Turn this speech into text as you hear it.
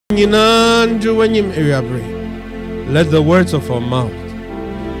Let the words of our mouth,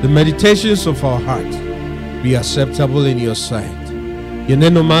 the meditations of our heart be acceptable in your sight.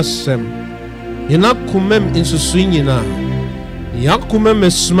 Yenenomasem, yenakumem insusunyina, yakumem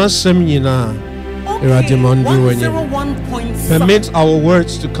esmasem yina, permit our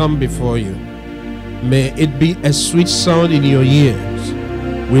words to come before you. May it be a sweet sound in your ears.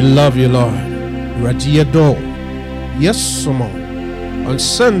 We love you, Lord. Radiyado. Yes, someone. On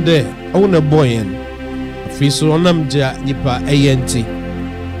Sunday, I want a boy in. Fiso onamja nipa ayenti.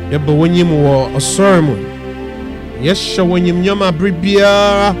 Yeba wanyim wo osormu. Yesha wanyim nyama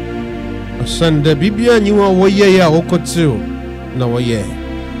bribia. Sunday bibia nyiwa woye ya okotu na woye.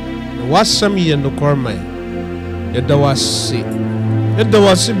 Na wasam ye no korma. Yeda wasi. Yeda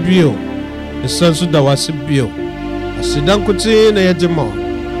wasi bio. Esansu da wasi bio. Asidan kuti na yedemo.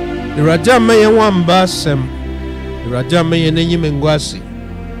 Iraja me wamba sem. Iraja me nenyim ngwasi.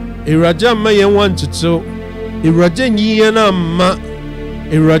 Iraja me wantutu. Iraja nyiyana ma.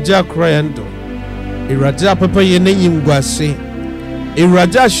 Iraja krayando. Iraja papa yenenyim ngwasi.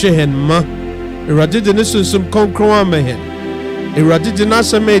 Iraja shehen ma. Iraja dinisusum konkron mehen. Iraja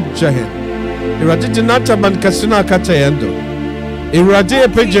dinasame jahen. Iraja dinataban kasina katayando. Iraja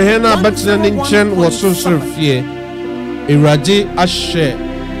pejehena batina ninchen wasusufie. Iraja ashe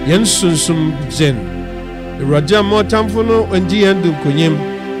yensunsum jen. Iraja motamfuno endi yendu kunyim.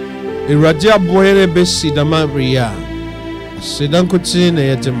 Iraja bohere besi dama riya. Sedan kuti na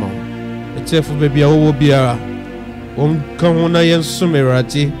yetemo. Etefu bebi awo biara. Kahuna yensum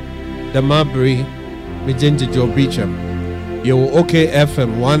Iraja dama bri mejenje jobicham. Yo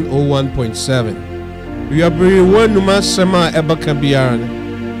OKFM 101.7. We are bri one numa sema ebaka biara.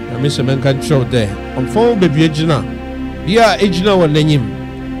 Na misa menkan show there. Amfon bebi ejina. Bia ejina wa nenyim.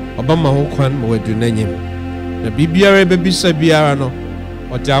 Obama ho kwan mo wedu nenyim. Na bibiara bebisa biara no.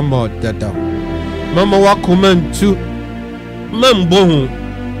 Otama dada. Mama wakumentu membohu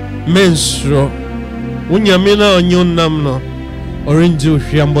mensro. Unyamina onyonam no. Orinji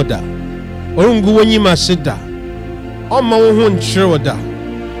ohwiamboda. Orungu wonyima sida. Oma wo ho nkyere woda.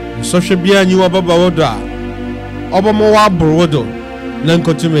 Sohwe bia nyi wababa woda. Obama wabro wodo. Na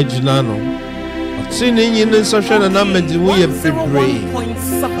nkotume jina no. Otini nyi nsohwe na namedi wo ye febre.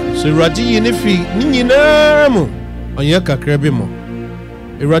 So radi yini fi nyina mu. Onye kakra bi mo.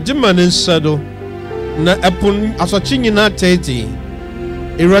 Iraji manin sado na epon asochi nyina tete.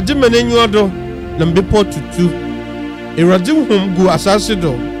 Iraji manin nyodo na mbepo tutu. Iraji humgu asase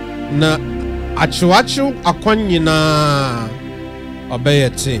do na achiwachi akwan nyina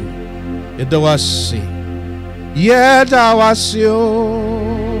obeyetin. Yedawasi. Yedawasi o.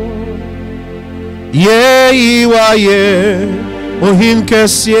 Ye iwaye ohin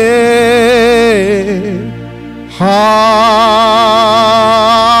kesye.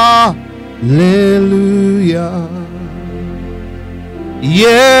 Hallelujah.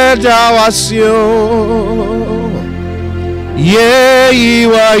 Ye dawasio. Ye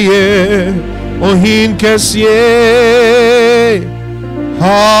iwaye ohin kesye.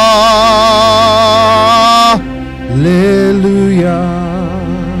 Hallelujah.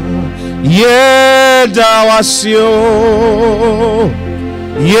 Ye dawasio.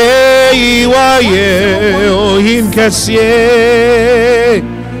 Ye iwaye ohin kesye.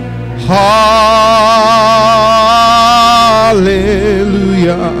 Hallelujah.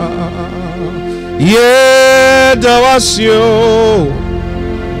 Ye dawasio.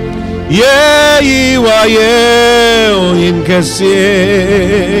 Ye iwaye ohin kesye.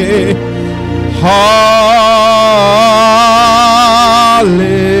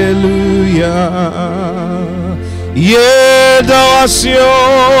 Hallelujah. Ye dawasio.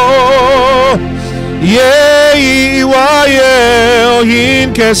 Ye iwaye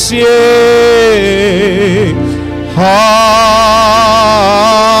ohin kesye.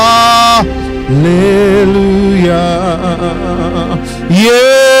 Hallelujah. Ye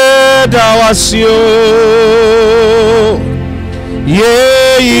dawasio. Ye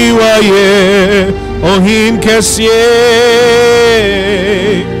iwaye ohin kesye.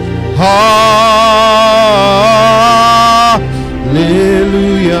 Hallelujah.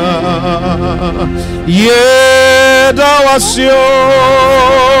 Ye dawasio.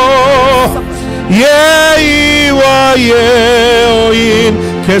 Ye iwaye ohin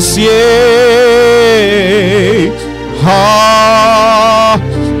kesye. Hallelujah.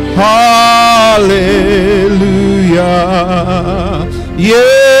 Ye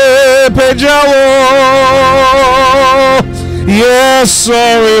pejawo. Ye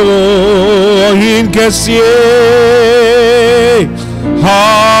sorry ohin kesye.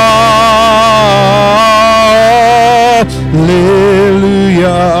 Hallelujah.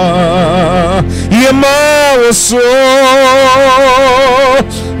 Yemawaso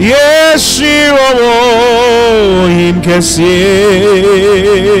Yeshirawo Inkesi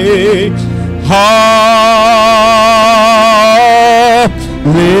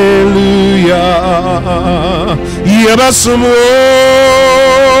Hallelujah Yebasumo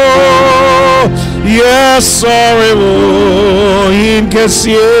Yes sorry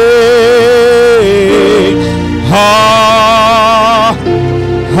Inkesi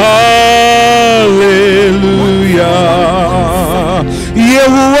Hallelujah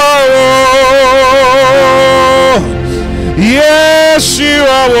Yehuwah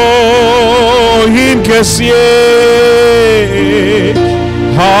Yeshua Inkesi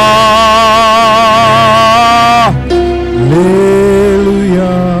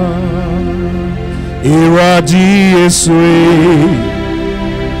Hallelujah Iradi Yeswe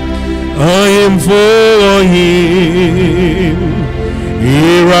I am for him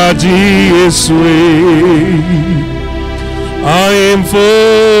Iradi Yeswe I am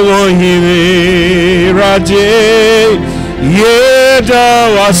for him Iradi Yeda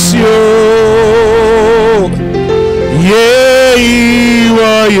wasyo Ye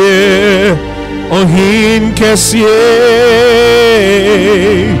iwa ye Ohin kesye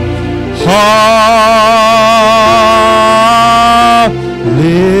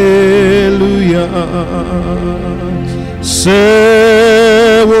Hallelujah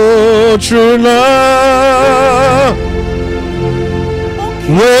Sewo truna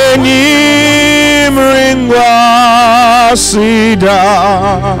When Imringwa Sida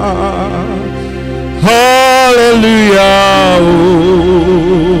Hallelujah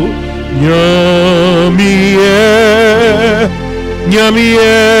Nyamiye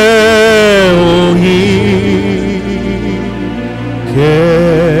Nyamiye Ohi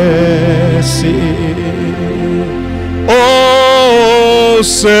Kesi Oh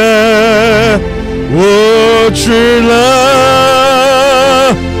se Wotrula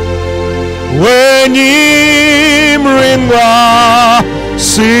When Imringwa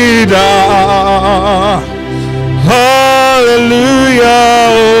Sida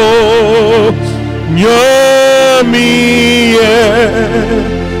Hallelujah oh, Nyamiye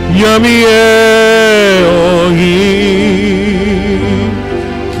Nyamiye Ohi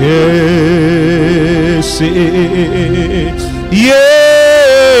Kesi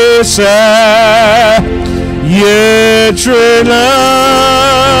Yes Yetrena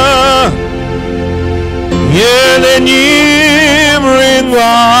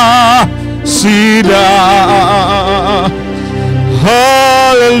Yenenyimringwa Sida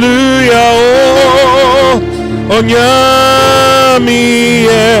Hallelujah oh Onyamiye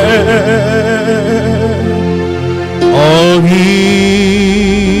Ohi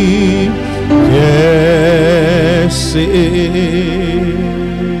Kesi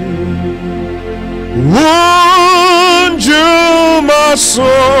Wunjumaso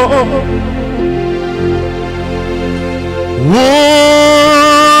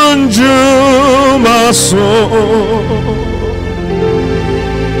Wunjumaso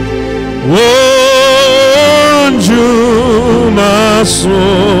Wunjumaso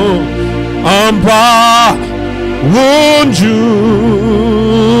Ampa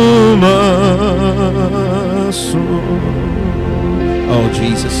Wunjumaso Oh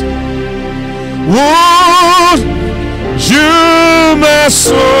Jesus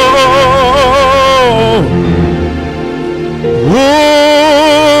Wunjumaso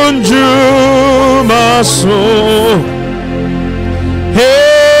Wunjumaso Hey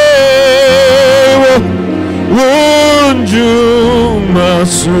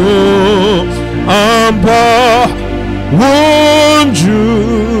Wunjumaso Ampa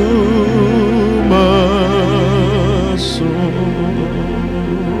Wunjumaso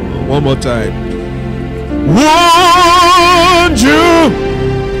One more time Wunjumaso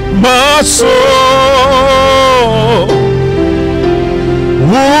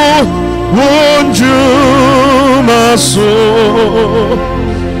Wunjumaso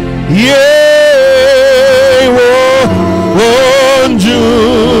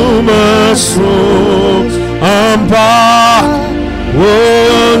Wunjumaso Ampa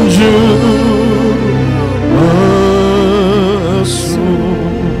Wunjumaso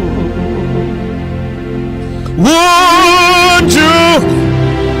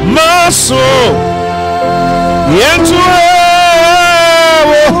Wunjumaso Yentuwe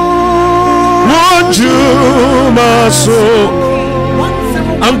Wunjumaso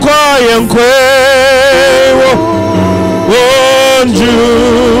Ankwaye Nkwewo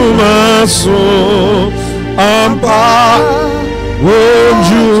Wunjumaso Ampa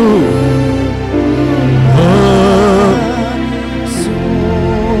Wunjumaso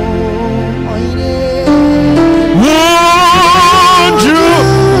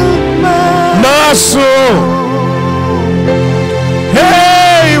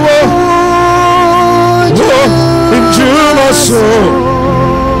Hey,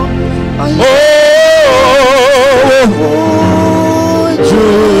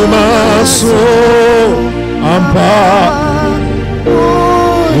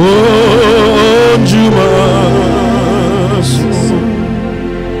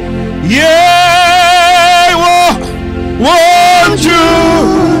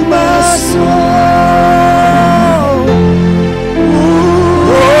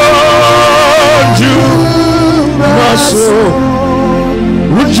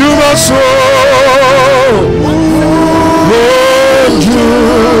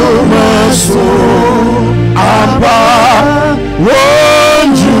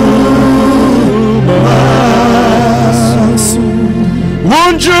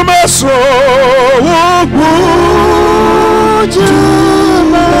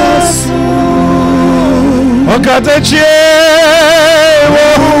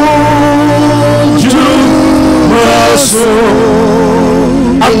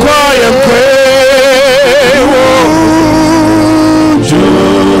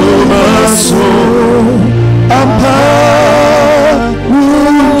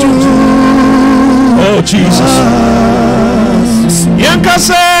 Oh Jesus,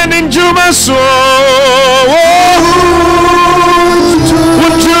 Yankasen in Jumaso,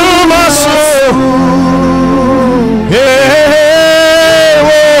 Jumaso, hey,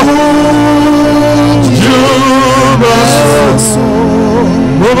 Jumaso,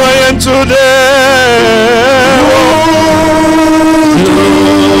 over into there,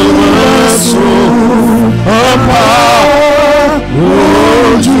 Jumaso, Papa,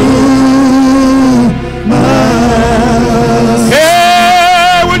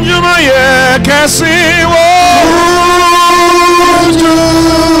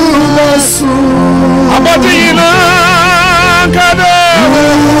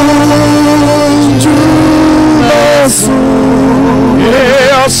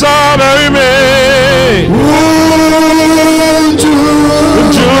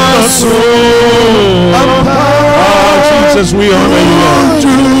 Jesus, we honor you, Lord.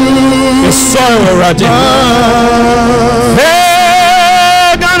 It's so erratic.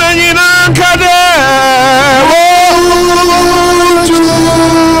 Hey, Gana Yinan Kade.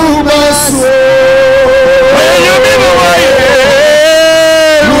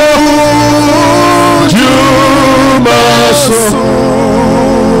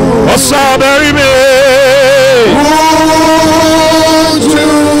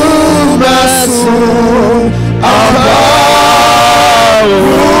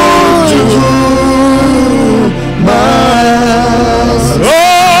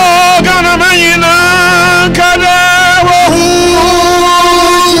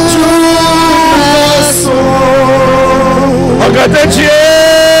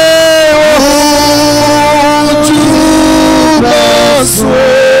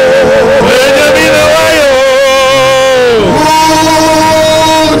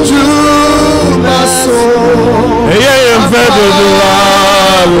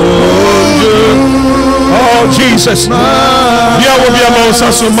 Oh Jesus, yeah, will be a mouse,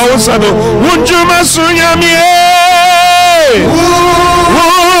 won't you, Masunya?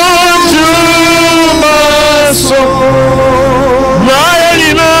 Won't you, Maso?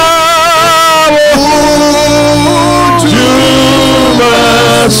 Mayina, won't you,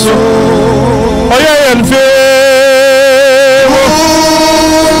 Maso? Oh, yeah, and fair,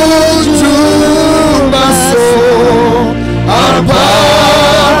 won't you, Maso? Abba.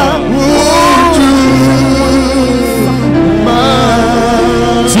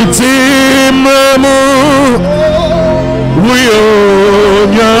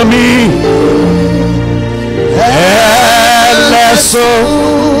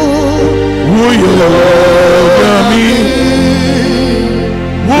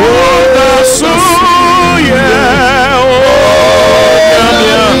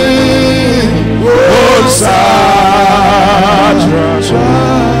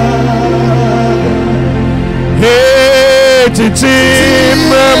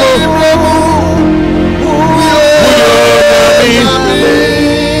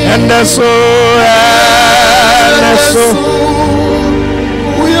 So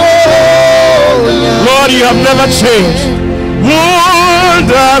Lord, you have never changed.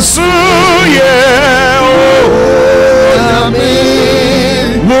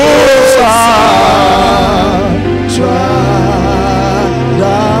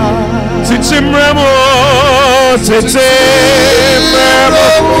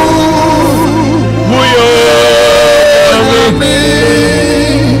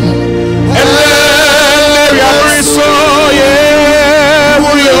 And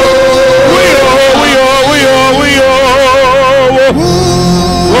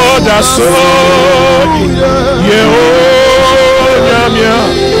that's so. Yeah,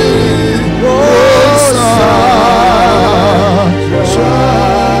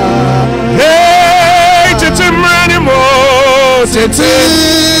 hey, Titim Ranimo,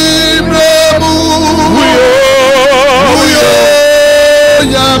 Titim Ramu,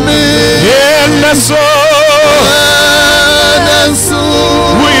 Yami, yeah, so.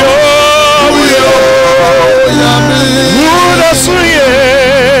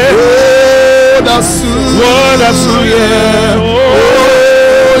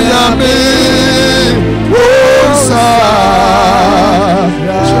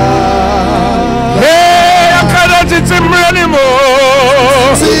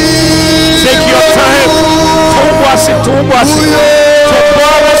 Take your time.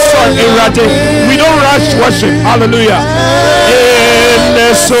 We don't rush worship. Hallelujah. In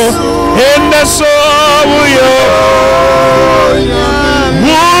the soul,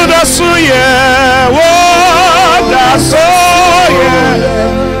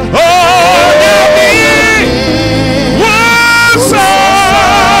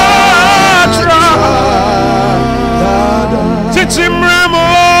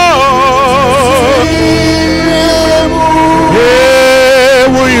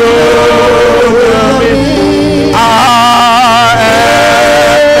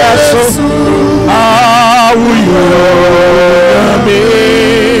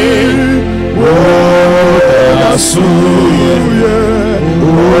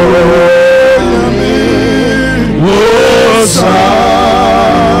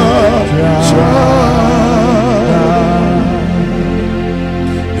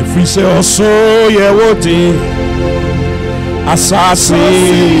 if we say oh so yeah what asasi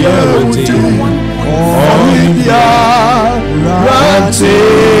yeah what oh India rante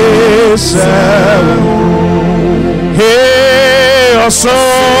hey oh so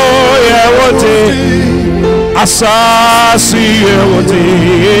yeah what asasi yeah what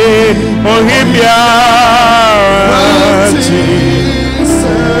oh India rante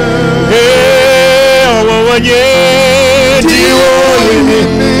hey oh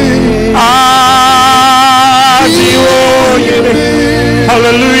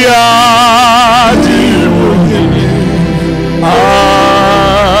hallelujah.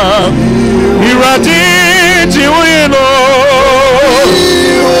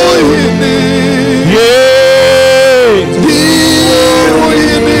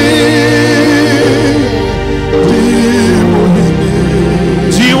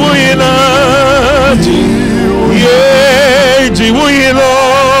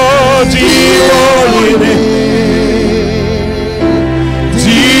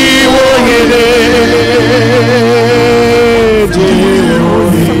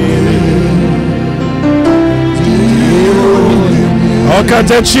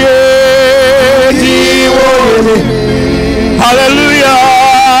 Hallelujah.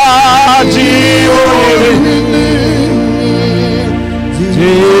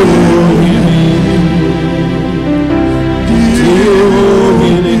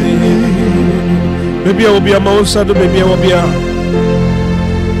 Maybe I will be a mouse, maybe I will be a.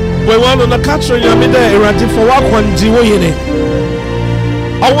 We want to catch you. I'm there for work one.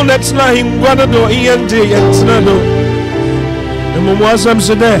 I want to know him. What do Mumwasam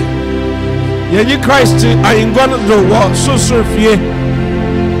said, Yenny Christ, I ain't gonna do what so surfie.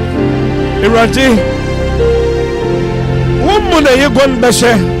 Irati woman, you gone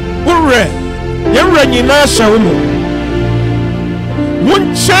beshe, Ure, you're running Nasha woman.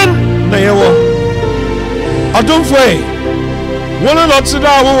 One chan, Nayawa. I don't play. One or not to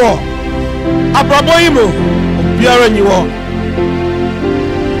that war. Abraboimo, Biaran you are.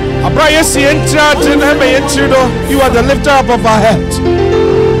 You are the lifter up of our heads.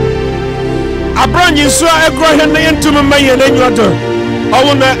 Abran you saw a grand into my mayan in your door. I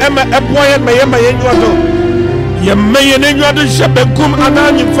want to Emma a boy and my Emma in your door. You may in your door ship and come and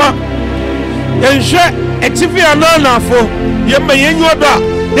on your farm. And share a TV and for you may in your door.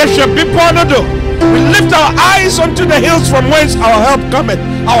 There shall be part of the. We lift our eyes unto the hills from whence our help cometh.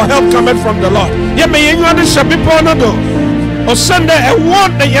 Our help cometh from the Lord. You may in your door shall be part of the. O Sunday, I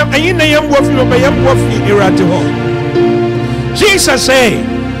want the young waffle by young waffle erratic. Jesus say,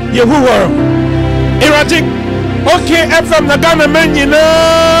 Yehuwa erratic. Okay, from the Ghana men, you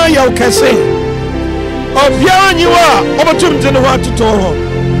know, you can say. Oh, beyond you are, opportunity to know what to tell.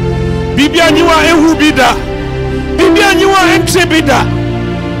 Bibian, you are a who be that. Bibian, you are empty be that.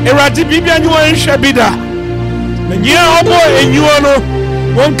 Erratic Bibian, you are in Shabida. And you are boy, and you are no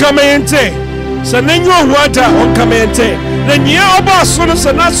one come and take. So then you are water on come and take. Then you are about soon as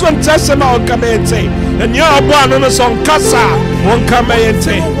a national testament on come and take. Then you are born on a song Casa won't come and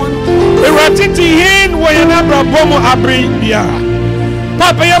take. Eratiti hin wo ye na brabo mu abri bia.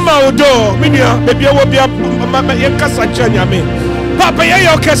 Papa ye ma odo, minia baby wo bia ye kasa nyame. Papa ye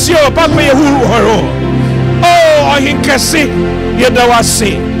yo kesi o, papa ye hu horo. Oh, ohin kesi ye da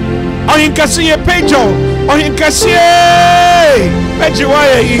wase. Ohin kesi ye pejo, ohin kesi peji wa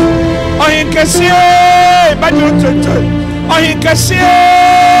ye. Ohin kesi baji ototo. Ohin kesi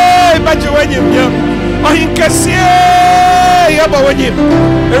baji wa nyam. Ohin kesi yaba wa nyam.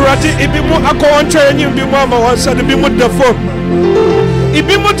 Erati ibimu akọ ntwe nyim bi mu ama wonsa de bi mu da fom.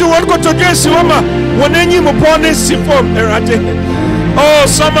 Ibimu de won ko to dwesi woma won anyim po ne si fom erati. Oh,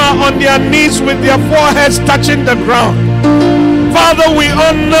 some are on their knees with their foreheads touching the ground. Father, we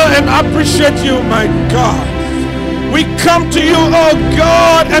honor and appreciate you, my God. We come to you, oh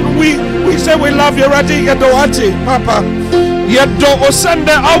God, and we say we love you, Rati Yadowati, Papa. Yado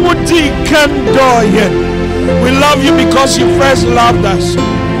Osende Awudi Kandoye. We love you because you first loved us.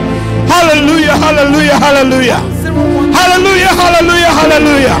 Hallelujah, hallelujah, hallelujah. Hallelujah, hallelujah,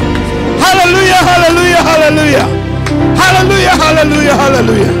 hallelujah. Hallelujah, hallelujah, hallelujah. Hallelujah, hallelujah,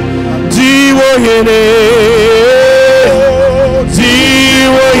 hallelujah. Diwo yene.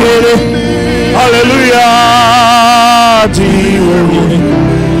 Diwo yene. Hallelujah. Diwo yene.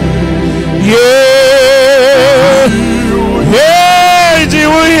 Yeah. Yeah,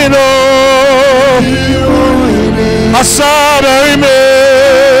 diwo yene. Asada ime.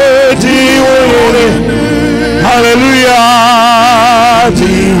 Diwo yene. Hallelujah.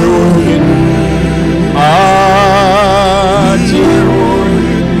 Diwo yene.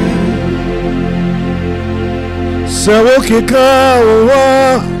 Sewokikawa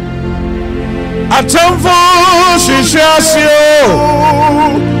atamfo shishasio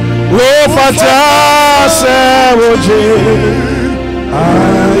wo fata sewoje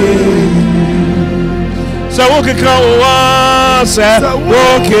sewokikawa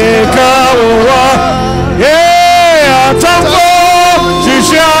yeah atamfo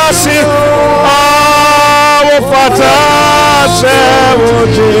shishasio wo fata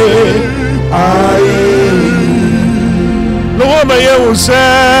sewoje Wama yewuse,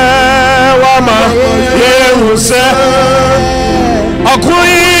 wama yewuse,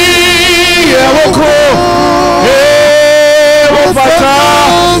 akui yewoko, wofata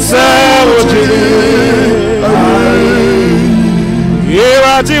sewoje.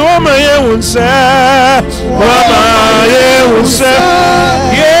 Yewati wama yewuse,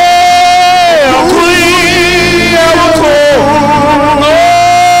 akui yewoko,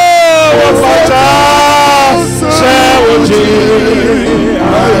 wofata.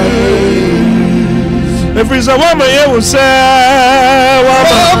 If it's a woman, you will say,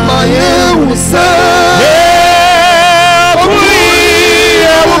 woman, you will say, yeah, I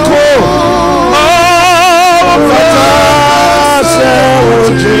will call.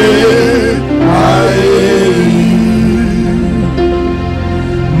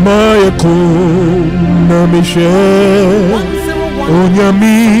 My kum, Michelle,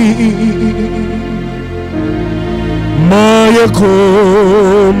 Onyami. Maya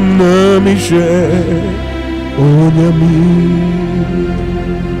kona mishe onyami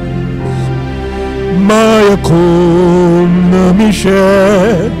Maya kona mishe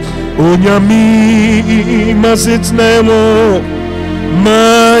onyami masitnemo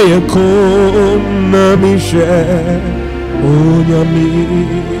Maya kona mishe onyami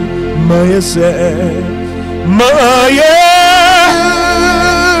Maya se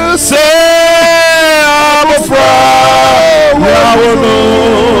Yawono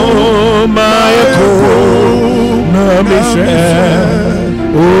mayako namishe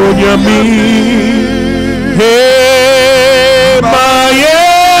onyami hey maye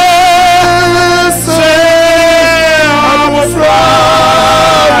se awofra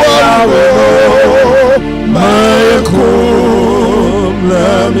yawono mayako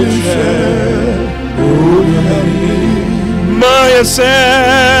namishe onyami maye se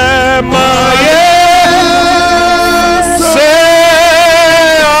maye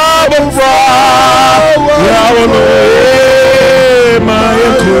Yawono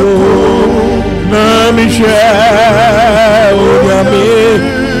mayako namishe onyami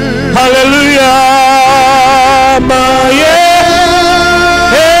Hallelujah maye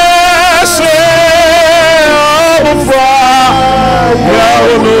ese abufra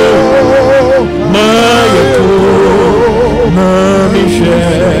Yawono mayako namishe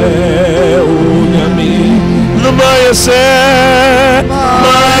onyami Lumaya se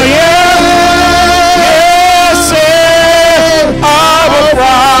maye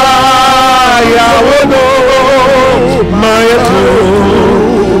Yawono mayako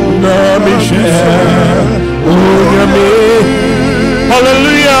namishe onyami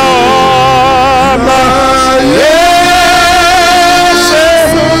Hallelujah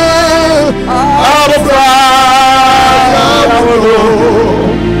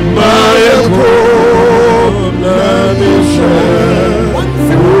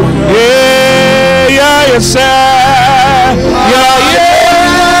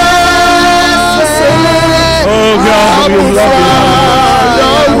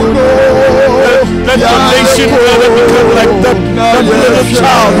Let the nation become like that little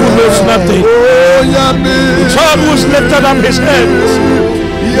child who knows nothing. The child who's lifted up his hands,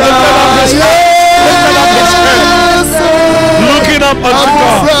 lifted up his hands, looking up unto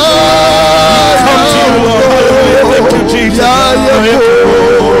God. Come to you, Lord. Hallelujah. Thank you, Jesus.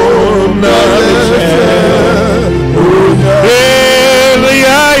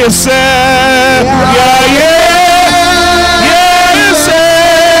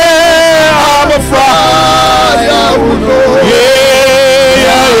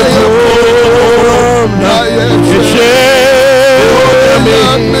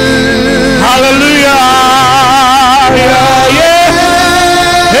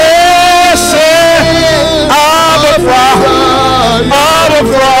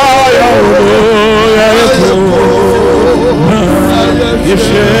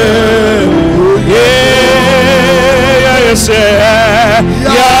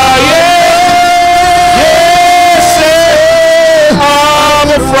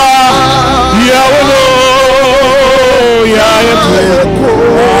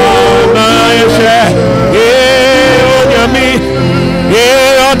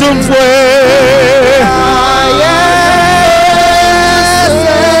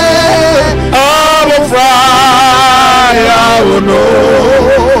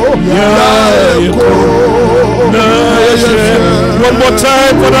 One more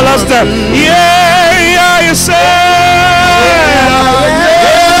time for the last time. Yeah, you say.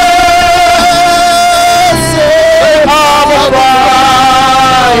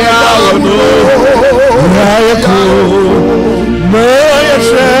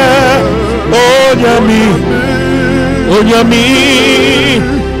 Onyami,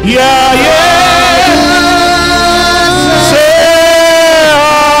 yeah,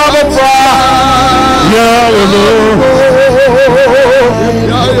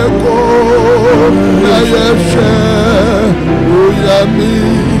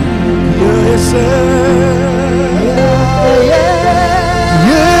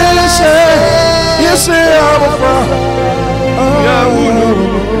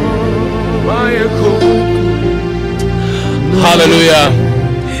 hallelujah.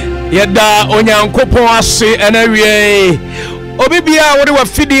 Yeda onyankopon ase enawie obibia wode wa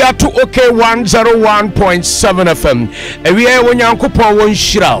fidia to okay 101.7 FM ewie onyankopon won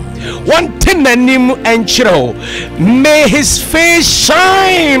hira one tenanim enchiro. May his face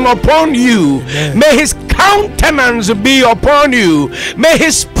shine upon you. May his countenance be upon you. May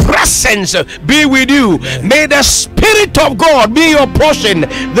his presence be with you. May the Spirit of God be your portion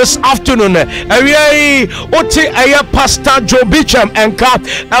this afternoon. Pastor Joe Beecham and Cap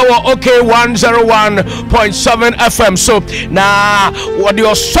our okay 101.7 FM. So now what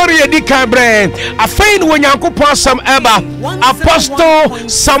your sorry brain I find when Yankupon some Eba Apostle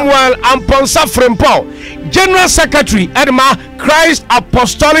Samuel Amponsa Frimpong, General Secretary Edma Christ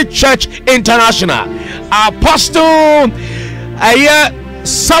Apostolic Church International. Apostle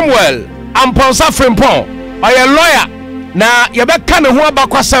Samuel Amponsa Frimpong, a lawyer. Na yabeka ne ho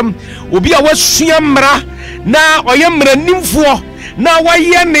abakwasam obi a wasua mra na oyemra nimfo na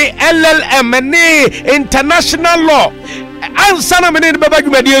waye ne LLM ne international law ansana me ne baba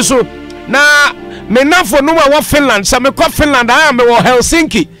dwumadie so na menafo no wa Finland sa me kwa Finland I me wo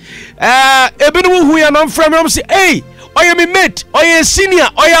Helsinki ebinu hu ya no mframe no say hey oye me mate oye senior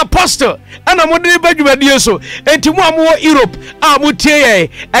oye apostle ana mo de badwumadie so enti mo am wo Europe amutie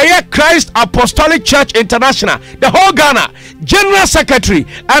Christ Apostolic Church International the whole Ghana General Secretary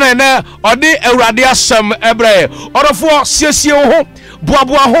ana na ode awurade asem ebre orofo siesie ho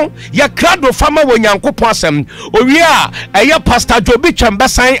boaboa ho ya krado fama wo nyankopon asem owie a Pastor Joe Beecham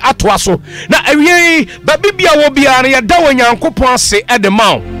besan atoa so na awie ba bibia wo bia ya da wo nyankopon ase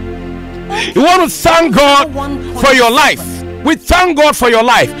edema. You want to thank God for your life. We thank God for your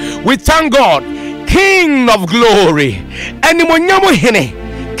life. We thank God, King of glory. Animonyamo hene,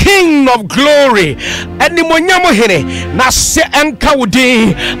 King of glory. Animonyamo hene na se enka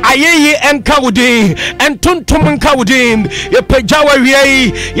wodin, ayeye enka wodin, entontom enka wodin. Ye pagya wa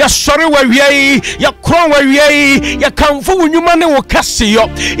wiei, ye sori wa wiei, ye kron wa wiei, ye kamfo wonwuma ne wo kaseyo.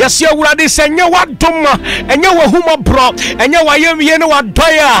 Ye se Awurade se nya wadom, enye wo humobro, enye wa yemye ne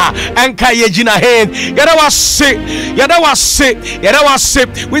wadoya, enka ye gina hen. Yada wase.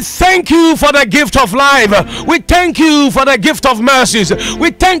 We thank you for the gift of life. We thank you for the gift of mercies.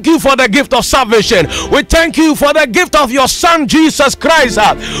 We thank you for the gift of salvation. We thank you for the gift of your Son Jesus Christ,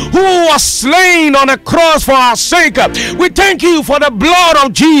 who was slain on a cross for our sake. We thank you for the blood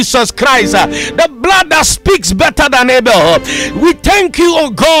of Jesus Christ, the blood that speaks better than Abel. We thank you,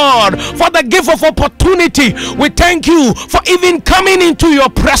 oh God, for the gift of opportunity. We thank you for even coming into your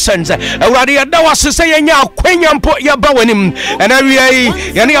presence. And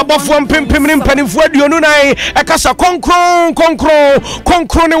yani abofo mpempem panimfo aduonu nan ekasa konkron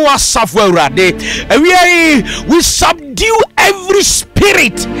ne wasafo Awurade we subdue every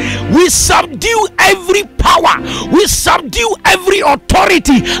spirit, we subdue every power, we subdue every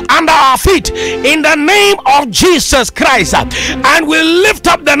authority under our feet in the name of Jesus Christ, and we lift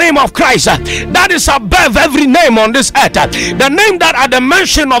up the name of Christ that is above every name on this earth, the name that at the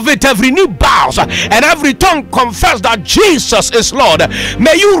mention of it every knee bows and every tongue confess that Jesus is Lord.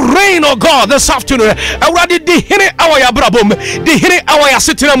 May you reign, oh God, this afternoon. Already the hine awaya brabom, the hine awaya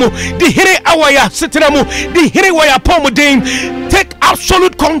sitiramu, the hine awaya sitiramu, the hine waya pomudin. Take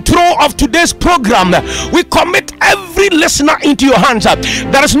absolute control of today's program. We commit every listener into your hands.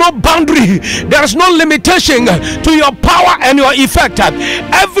 There is no boundary, there is no limitation to your power and your effect.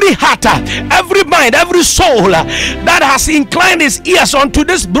 Every heart, every mind, every soul that has inclined his ears onto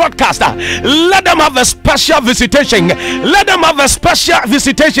this broadcast, let them have a special visitation. Let them have a special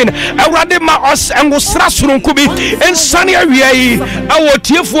visitation. In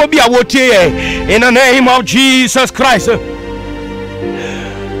the name of Jesus Christ.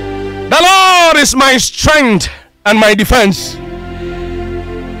 The Lord is my strength and my defense.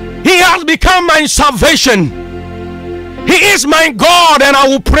 He has become my salvation. He is my God, and I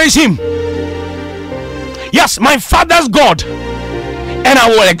will praise him. Yes, my Father's God, and I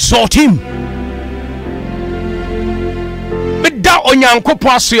will exalt him.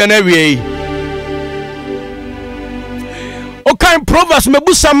 Okay, Proverbs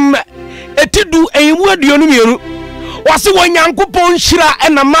mebusam etidu enwu aduonu mienu wase wanyankopon hira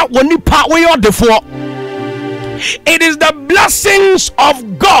enama wonipa we odefo. It is the blessings of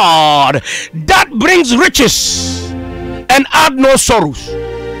God that brings riches and add no sorrows,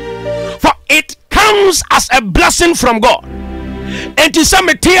 for it comes as a blessing from God. And to some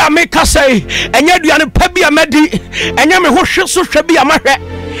tea make us say, and yet you are a pebi amedi, and you may so be a mahe.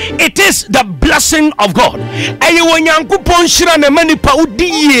 It is the blessing of God. And you want young coupon shira and many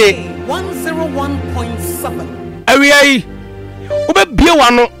paudi 101.7. Away, Ube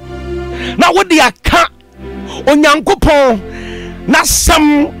Biwano. Now, what the account on young coupon, not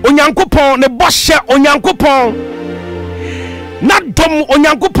some on young coupon, the bosha on young coupon, not dumb on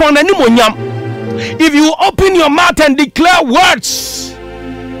young coupon, and yam. If you open your mouth and declare words,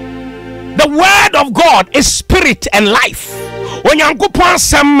 the word of God is spirit and life.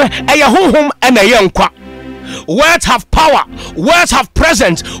 Words have power, words have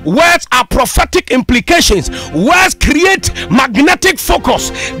presence, words are prophetic implications, words create magnetic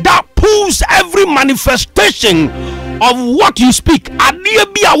focus that pulls every manifestation of what you speak. Whether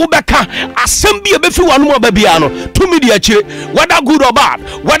good or bad,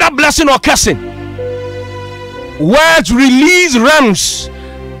 whether blessing or cursing. Words release realms,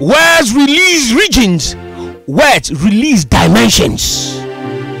 words release regions, words release dimensions.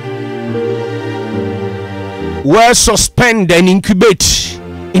 Words suspend and incubate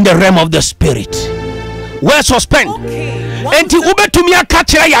in the realm of the spirit. Words suspend. Enti ube tumia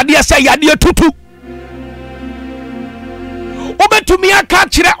kachira yadia say yadia tutu. Ube tumia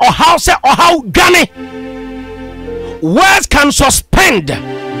kachira or how say or how gane. Words can suspend.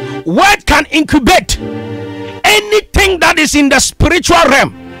 Words can incubate anything that is in the spiritual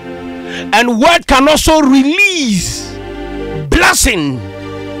realm, and word can also release blessing.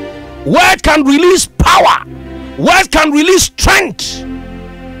 Word can release power. Word can release strength.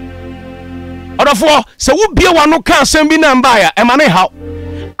 Therefore, so we be one who can send me nambaya emane how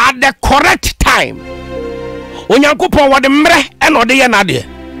at the correct time. Onyankopon wa de mre eno de ye na de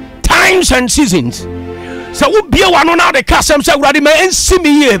times and seasons. So we be one now the custom say Awurade ma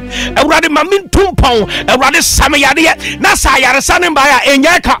ensimi ye Awurade ma mintumpon Awurade sameyade na sa yare sanem ba ya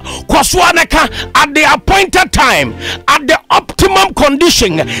enyaka kwaso anaka at the appointed time, at the optimum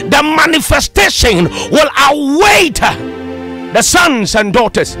condition, the manifestation will await the sons and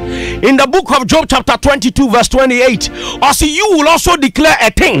daughters. In the book of Job chapter 22 verse 28, or see, you will also declare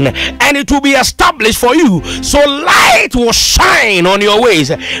a thing and it will be established for you, so light will shine on your ways.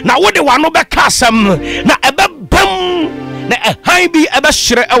 Now what they want no be kasam na ebe bam na high be ebe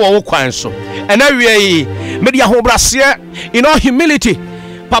shire ewo Ekwanso. And we media hobrase in all humility,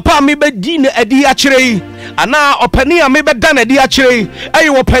 papa me be di na edi akire ana opani a me be dan edi akire ayi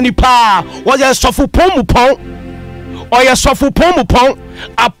opani pa wo je sofu pomupon or your Sofupomupon,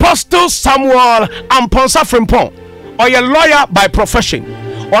 Apostle Samuel Amponsa Frimpong, or your lawyer by profession,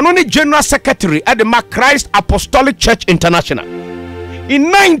 or only General Secretary at the Christ Apostolic Church International. In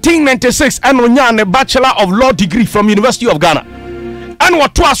 1996, Anonya a Bachelor of Law degree from University of Ghana. And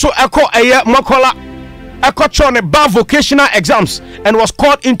what was so echo a year Mokola echo on a bar vocational exams and was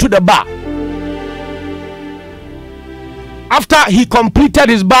called into the bar. After he completed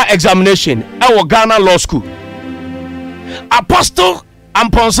his bar examination at Ghana Law School, Apostle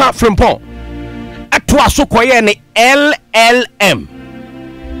Amponsa Frimpong atwaso koye ne LLM,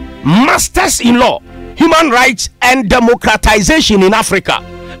 Masters in Law, Human Rights and Democratization in Africa,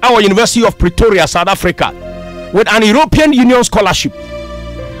 our University of Pretoria, South Africa, with an European Union scholarship.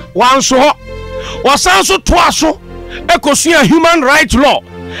 Wanso wasanso twaso ekosua Human Rights Law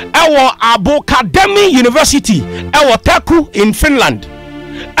our Abokademi University our Taku in Finland.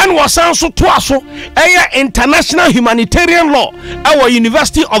 And was also twaso international humanitarian law our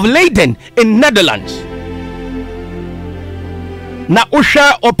University of Leiden in Netherlands. Na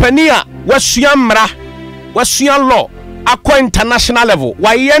usha openia wasuamra wasuan law akwa international level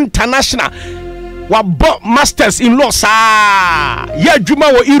wa international wa masters in law sa ya juma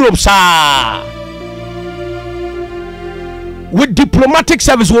wa Europe sa with diplomatic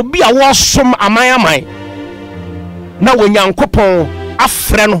service will be a wasum amai na wenyankopon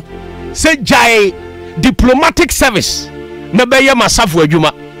afreno se jai diplomatic service na beye masafu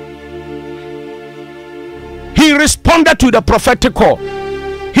adwuma. He responded to the prophetic call.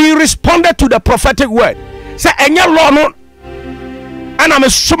 He responded to the prophetic word. Say enye law no ana me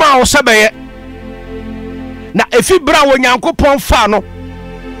soma wo sebeye na efibra wo nyankopon fa no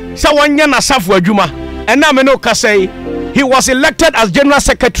se wonye na safu adwuma ena me no ka say he was elected as general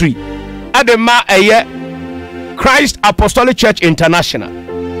secretary at the Christ Apostolic Church International.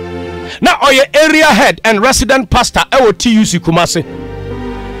 Now, your area head and resident pastor, our TUC Kumasi.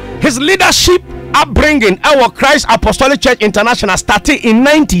 His leadership upbringing, our Christ Apostolic Church International, started in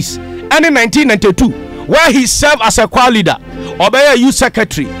 90s and in 1992, where he served as a choir leader, Obey youth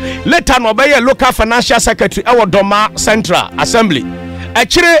secretary, later Obey local financial secretary, our Doma Central Assembly.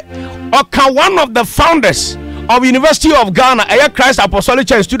 Actually, Oka, one of the founders of University of Ghana, a Christ Apostolic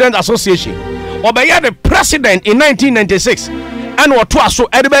Church Student Association. Obey the president in 1996 and what was so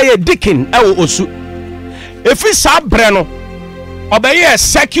Edibay Dickin Osu. If we saw Breno, obey a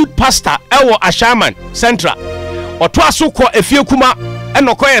circuit pastor Ewo Ashaman Central, or Twasu ko Efiokuma and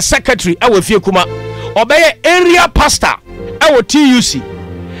Okoye secretary Ewo Efiokuma, obey area pastor Ewo TUC,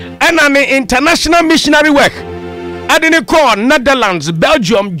 and an international missionary work. Adeniko, Netherlands,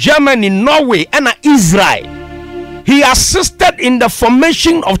 Belgium, Germany, Norway, and Israel. He assisted in the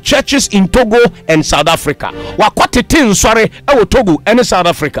formation of churches in Togo and South Africa. Togo and South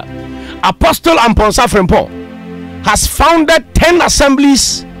Africa. Apostle Amponsa Frimpong has founded 10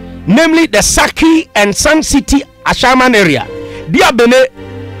 assemblies, namely the Saki and Sun City Ashaman area. Dia bene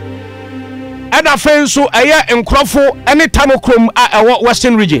Ada Fenso aya Nkrofo ene Tamokrom a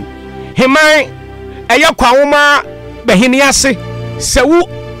Western region. Himai aya Kwawoma Behiniase Sewu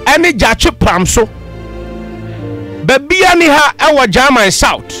ene Jache Pramso. Babia ni ha ewa German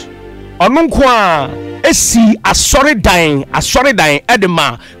South onunkwa esi asori dying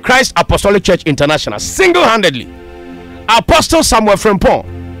edema Christ Apostolic Church International single-handedly. Apostle Samuel Frimpong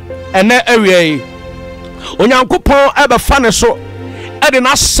ene area onyankopon ebe fane so ede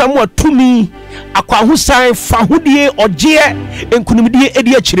na Samuel tumi akwahusan fahudie oje enkunimdie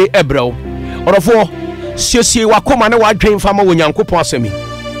edi akire ebrɛw orofo siesie wakoma ne wadwen fama onyankopon asemi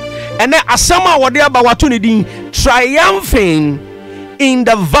ene asama wode aba wato ne din triumphing in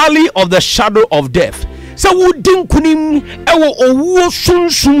the valley of the shadow of death. So wudin kunim ewo owo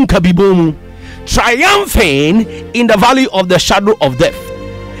sunsun kabibomu. Triumphing in the valley of the shadow of death.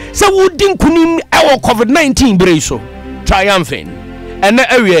 So wudin kunim ewo COVID-19 breso. Triumphing. And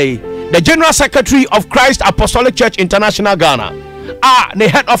the General Secretary of Christ Apostolic Church International Ghana. The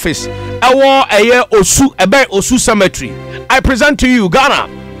head office ewo eye osu ebe osu cemetery. I present to you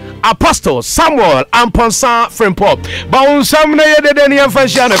Ghana Apostle Samuel Amponsa Frimpong. Baun samne yede ni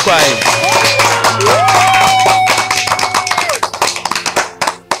amfanshane kwai.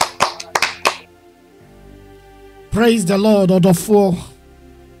 Praise the Lord. Odofo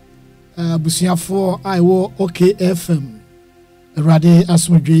busiafo aiwo OKFM Rade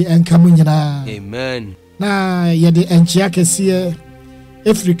asmodwe enkamu nyina. Amen. Na yede enchia kese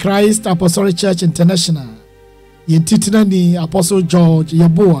Every Christ Apostolic Church International yentitina ni Apostle George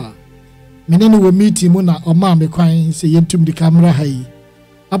Yeboa menene wo meeting mu na oma me kwan se yentum di camera hai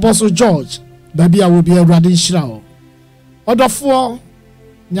Apostle George baby a wo bi Awurade nhira o. Odofo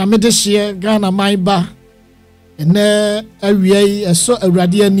nyame de hye Ghana maiba ene awiei eso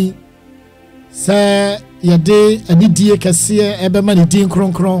Awurade ani se yede anidie kese ebema ne din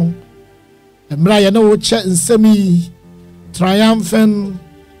kronkron emra ye na wo che nsami triumphant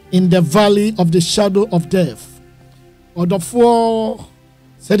in the valley of the shadow of death. Odofo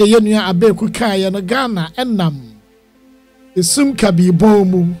said the yenua abeku kai no Ghana enam esum kabi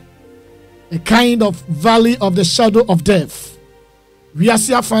bomu, a kind of valley of the shadow of death. We are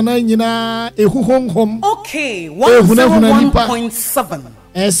afana nyina ehuhonhom. Okay,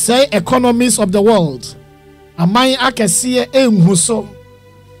 101.7. Say economies of the world. Amai akese enhuso.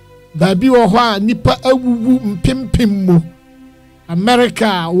 Babi wo ho a nipa awuwu mpimpim mu.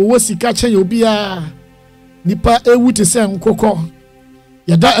 America wo sika chen obia nipa ewu te se nkokọ.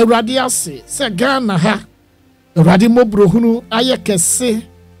 Yada Awurade ase se Ghana ha. Awurade mobrohunu aye kese.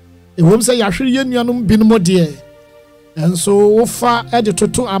 Ewom se yahwere yenuanom binom de. Enso wo fa ede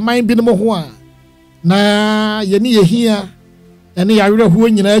toto aman binom ho a na ye ni yehia ene yahwere ho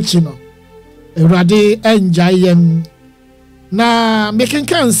nyina achi no. Awurade enjayen na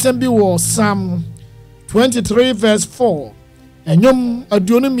mekenka nsem bi wo Psalm 23 verse 4. Enyom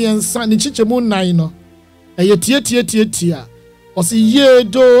aduonu miensa ni chichemu nan no. Eye tie. O say, yea,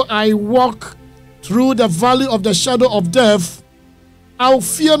 though I walk through the valley of the shadow of death, I'll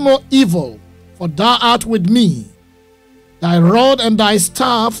fear no evil, for thou art with me. Thy rod and thy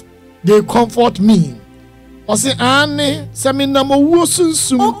staff, they comfort me. O say, ane seminamo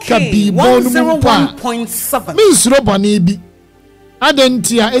wosunsum kabi bonu pa. 101.7. Minsro bani bi.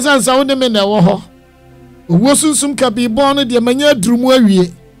 Adentia esansa wode me na wo ho. Wosunsum kabi bonu de manya drumu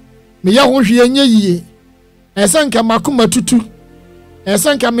awie. Me ya ho hwe anya yie. Esanka makoma tutu.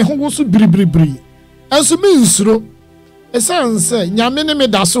 Esanka me ho wosu bribri. Enso me nsuro. Esanse nyame ne me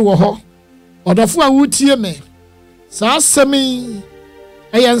daso wo ho. Odofo a wutie me. Sa asemi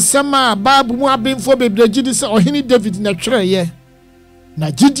eyensema babu mu abemfo bebrejidi se ohini David na twereye.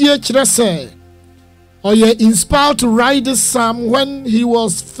 Na gidie kire se oye inspired to write this psalm when he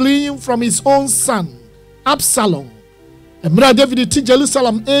was fleeing from his own son Absalom. Emra David ti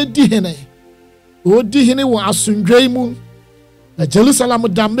Jerusalem edi hene. Odi hene wo asundwei mu. Na Jerusalem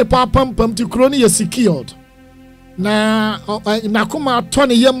dambe papampam ti kroni ye secured. Na kuma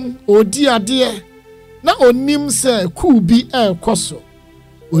tone yam odi ade na onim se kubi ekoso.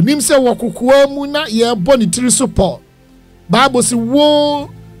 Onim se wokokoa mu na ye boni tiri support. Bible say woe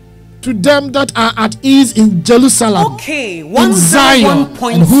to them that are at ease in Jerusalem. Okay, in Zion,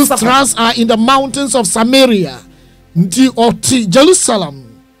 and whose trust are in the mountains of Samaria. Nti oti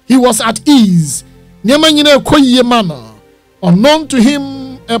Jerusalem, he was at ease. Unknown to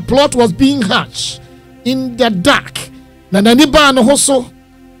him, a plot was being hatched in the dark. Na naniba no hoso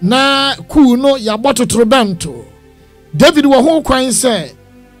na kuno ya boto trobento. David wa ho kwan say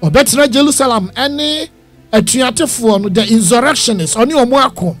obetra Jerusalem any atuatefo no the insurrectionists oni omo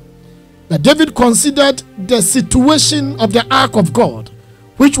akọ. That David considered the situation of the ark of God,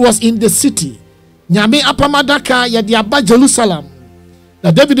 which was in the city. Nyame apamadaka ya di aba Jerusalem.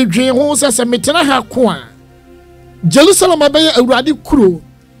 That David dream ho se metena ha ko a Jerusalem abaye Awurade kuro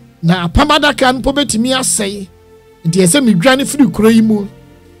na apamadaka npo betimi asai. Nti ese midwane firi kuro yi mu.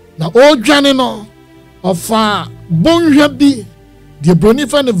 Na o dwane no ofa bonhwa bi the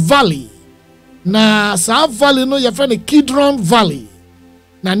Boniface Valley. Na sa valley no ye friend Kidron Valley.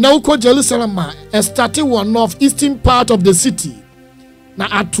 Na nauko Jerusalem started one northeastern part of the city. Na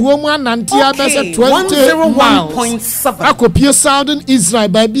atuomu nantia bese 20 miles. Akopie southern Israel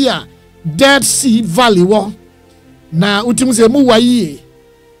babia Dead Sea Valley wo. Na utimuse mu waye.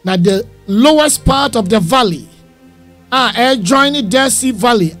 Na the lowest part of the valley joining Dead Sea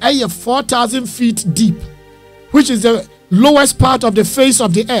Valley 4,000 feet deep, which is the lowest part of the face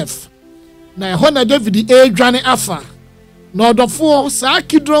of the earth. Na hona David dwane afa. Na odofo sa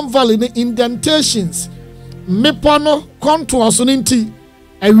Kidron Valley ne indentations mepono contours nti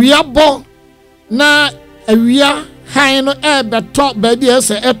awia bo na awia han no beto baby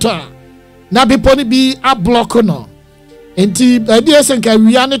ese eto na beponi bi a block no nti baby ese nka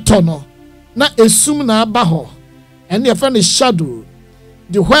awia ne to no na esum na aba ho and your friend is shadow,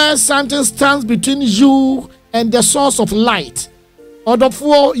 the where something stands between you and the source of light. Or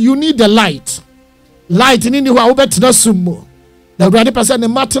therefore you need the light. light ni ho a wobetena sum na awurade pese ne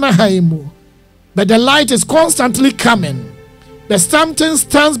matena han mu but the light is constantly coming but something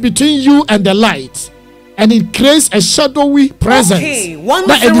stands between you and the light and it creates a shadowy presence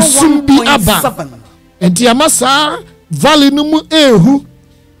na edi sum bi aba enti amasa valley no mu ehu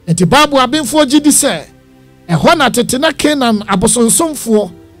enti babu abenfo gidi se ehɔ na tete na Canaan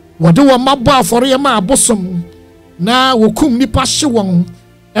abosonsomfo wɔde wɔn mabɔ afɔre yɛ ma abosom na wokum nipa hye wɔn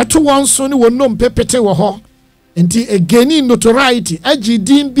ɛto wɔn so ne wɔn nom pepete wɔ hɔ enti egeni notoriety agi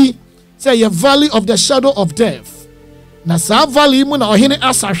din bi sɛ yɛ valley of the shadow of death na saa valley mu na ɔhene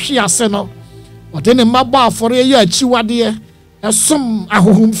asahwe ase no ɔde ne mabɔ afɔre yɛ akyiwadeɛ ɛsom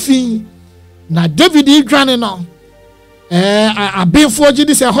ahohomfin na David idwane no abenfo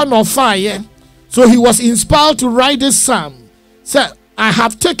gidi sɛ ɛhɔ na ɔfaayɛ so he was inspired to write this psalm say I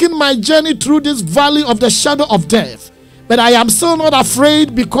have taken my journey through this valley of the shadow of death, but I am still not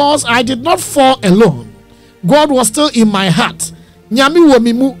afraid because I did not fall alone. God was still in my heart. We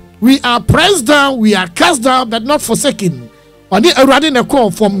are pressed down, we are cast down, but not forsaken. From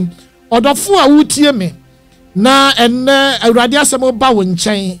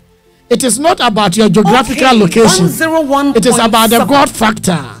it is not about your geographical location. It is about the God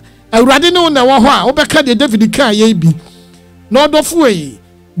factor. No of way.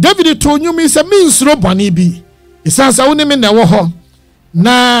 David told you me say means robani bi. Isansa woni me na wo ho.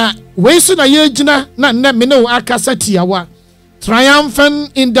 Na we so na ye gina na na me no akasa tiawa.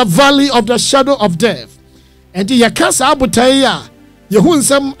 Triumphant in the valley of the shadow of death. And the yakasa abutai ya yehu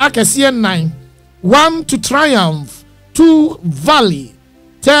nsem akase 9. 1 to triumph, 2 valley,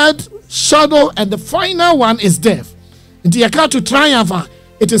 3rd shadow, and the final one is death. And the yakasa to triumph,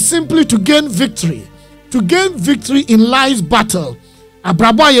 it is simply to gain victory. To gain victory in life's battle.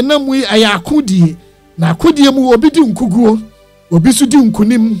 Abrabo yenamwe ayakudie na akudie mu obi di nkuguo obi su di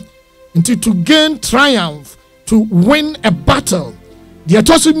nkunim until to gain triumph, to win a battle. The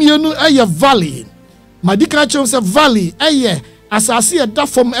atosu mienu aye valley. Madika chom valley aye asase e da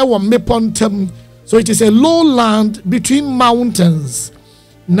fom ewo mepontem. So it is a lowland between mountains.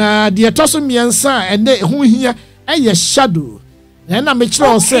 Na the atosu miensa ene hu hia aye shadow. And I make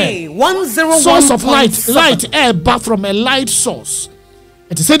sure say source of light air back from a light source.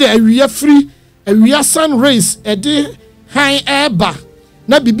 It is said that we are free, we are sun rays a day high air back.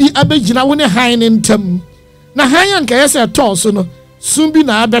 Na bibi abegina wone high intem. Na high and kayasa toss no soon be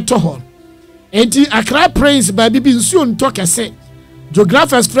na better hon. Enti Accra praise by bibi soon talk a say.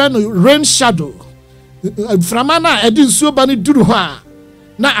 Geographers friend rain shadow. Framana edin so bani duru ha.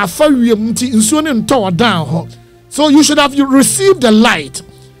 Na afa wiem nti nsuo ne nto down ho. So you should have received the light,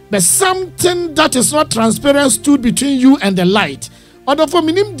 but something that is not transparent stood between you and the light. Other for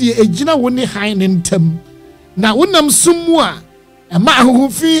minim di ejina woni high intem. Na wonam sumwa ema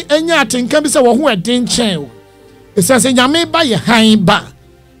ahohofi enya atenka bi se wo ho eden chen. It says nyame ba ye high ba.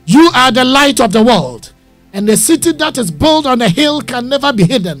 You are the light of the world, and the city that is built on a hill can never be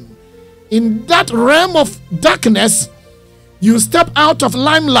hidden. In that realm of darkness, you step out of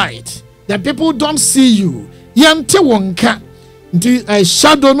limelight. The people don't see you. Yante wonka the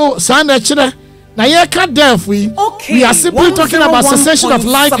shadow no sana chire na ye ka death we are simply talking about cessation of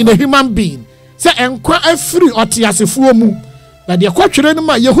life in a human being. Say enkwa afiri otiasefuo mu na de kwatwere no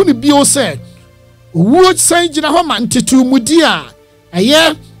ma yehu ne bio say wo san gina ho ma ntetu mudi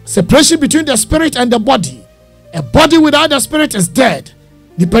a separation between the spirit and the body. A body without the spirit is dead.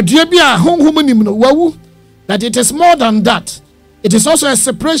 Nipadua bi a honhom nim no wawu. That it is more than that. It is also a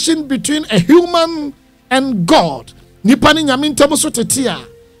separation between a human and God. Nipa ni nyame ntam so tetea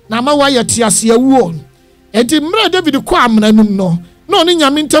na ma wa ya tiase awuo. Enti mra David kwa amnanum no ni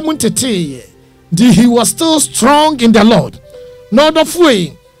nyame ntam nteteye. He was still strong in the Lord. No the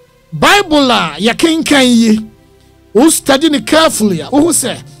way Bible ya kenkan yi. Who study it carefully. Who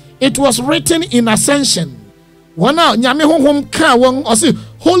say it was written in ascension. Wana nyame honhom ka won or say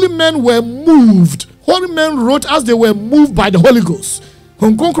holy men were moved. Holy men wrote as they were moved by the Holy Ghost.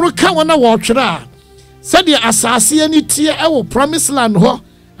 Honkonkro ka wana wo twera. Said the asase ani tie e wo promised land ho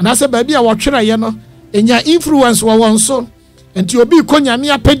anase ba bia wo twera ye no enya influence wo won so enti obi ko nyame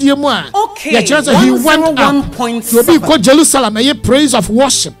apedie mu a ya chance he went up obi ko Jerusalem e praise of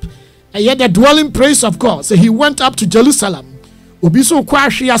worship e the dwelling place of God. So he went up to Jerusalem. Obi so kwa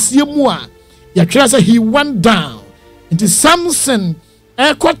hwe ase mu a ya chance he went down into Samson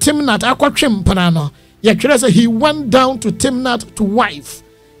e ko Timnat akwatwem pana no ya chance he went down to Timnat to wife.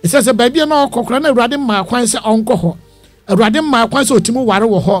 It says a baby no kokra na awurade ma kwan se onko ho awurade ma kwan se otimu ware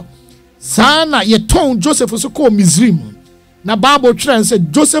wo ho sana ye ton Joseph so ko Misrim na Bible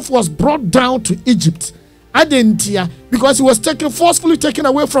said Joseph was brought down to Egypt adentia because he was forcefully taken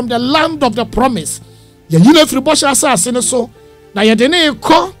away from the land of the promise ye yina firi bosha asase ne so na ye de ne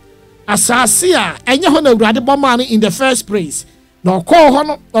ko asase a enye ho na awurade boma no in the first place na okọ ho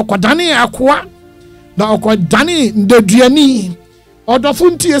no okodane akoa na okodane ndeduani odofo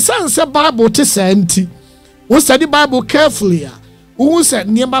ntie sanse bible te santi wo study bible carefully wo say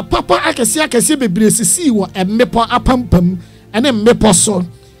niema papa akese bebre sisi wo emmepo apampam ene mmepo so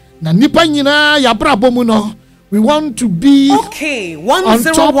na nipa nyina ya brabo mu no we want to be on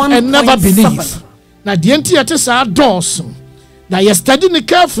top and never beneath na de ntie yete sa dos na ye study ne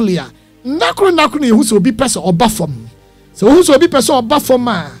carefully nakro hu so obi pese oba fam so hu so obi pese oba fam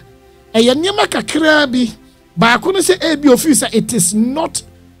a eye niema kakra bi ba ko no say ebi officer it is not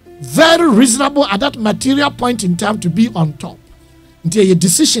very reasonable at that material point in time to be on top. Your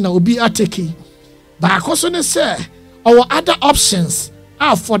decision will be taken. But also say our other options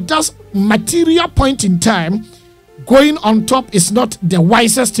are for that material point in time. Going on top is not the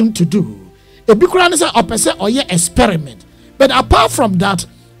wisest thing to do. A big one is a or experiment. But apart from that,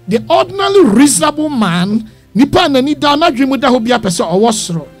 the ordinarily reasonable man nipa na ni da na dwemu da ho bia pese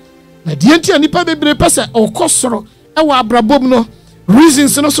owosoro. Na die ntia nipa bebre pese okosoro e wa abrabom no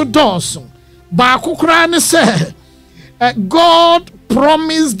reasons no so doors. Ba akukra ne say God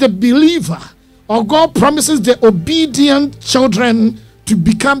promised the believer, or God promises the obedient children to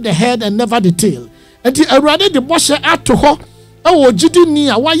become the head and never the tail. And the already the boshe ato ho ewo gidi ni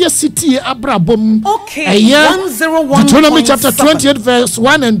a waye city abrabom. Deuteronomy chapter 28 verse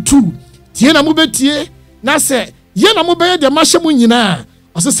 1 and 2. Tie na mubetie na se ye na mubeye de mahye nyina.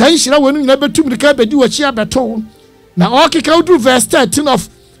 Ose san hira wonu nyina betum de ka bedi wachi abeto. Na okeka udu verse 13 of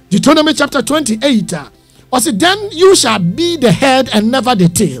Deuteronomy chapter 28. Ose then you shall be the head and never the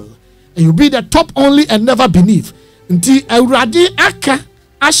tail. And you be the top only and never beneath. Nti awurade aka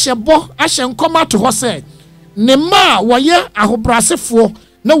ahyebo ahyenkoma to ho se ne ma woye ahobrasefo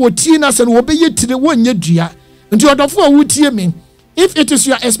na wotie na se no wobeye tire wonye dua. Nti odofo awutie me, if it is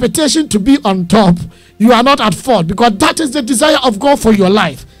your expectation to be on top, you are not at fault, because that is the desire of God for your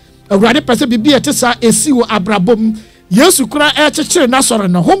life. Awurade pese bibi etesa esi wo abrabom. Yesu kura chechere na sore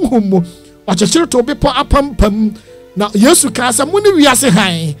na homhom o chechere to be po apampam na Yesu ka sa muni wiase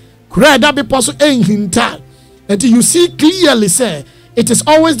han kura da be po so enhinta. And you see clearly say it is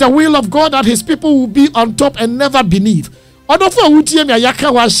always the will of God that his people will be on top and never beneath. Odofo wutie me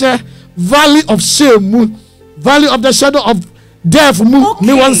ayaka wa she valley of shame, valley of the shadow of death mu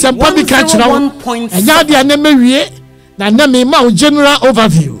me wan sempa bi ka kira wo enya dia na mewie na na me ma general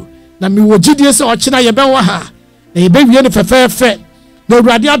overview na me wo gidie se o kina ye be wa ha na ye be wie ne fefefe na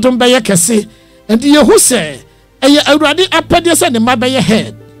awurade adom be ye kese and ye hu se eye awurade apede se ne ma be ye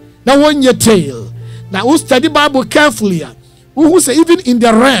head na wonye tail. Now we study Bible carefully. Who say even in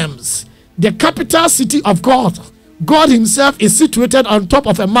the realms, the capital city of God, God himself is situated on top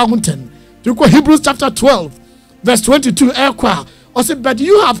of a mountain. To go Hebrews chapter 12 verse 22. Or say, but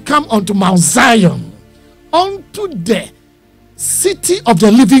you have come unto Mount Zion, unto the city of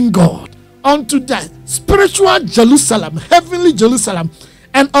the living God, unto the spiritual Jerusalem, heavenly Jerusalem,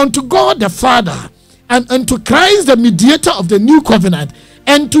 and unto God the Father, and unto Christ the mediator of the new covenant,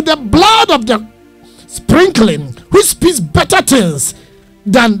 and to the blood of the sprinkling, which speaks better things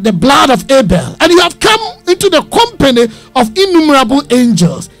than the blood of Abel. And you have come into the company of innumerable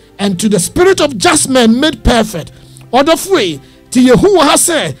angels, and to the spirit of just men made perfect. Other way, to Yehovah has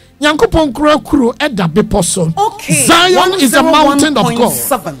said, Yankopon kuro eda beposo. Zion is the mountain of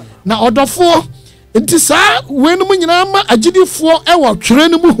God. Now, other four, it is when Munyama Ajidi for our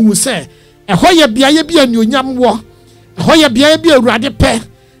train who say, a hoya biaye bia nyam wo, a hoya biaye bia radepe.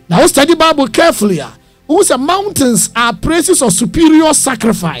 Now, study Bible carefully. Who say mountains are places of superior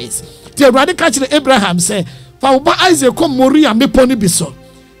sacrifice. The radical Abraham say, "For Isaac come Moria me poni biso."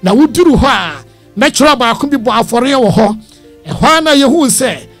 Na wuduru ho a natural ba ko bi bo afore wo ho. E ho na Yehu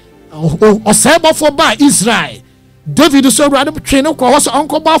say, "O sebo for ba Israel." David so rade twe ne ko ho so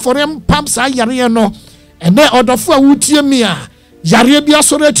onko ba afore pam sa yare no. And then odofo a wutie mi a yare bi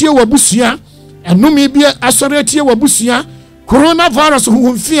asore tie wabusua. Enumi bi asore tie wabusua. Coronavirus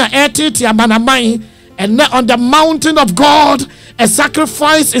hu mfia etete amanaman. And now on the mountain of God, a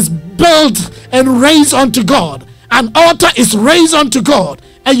sacrifice is built and raised unto God. An altar is raised unto God.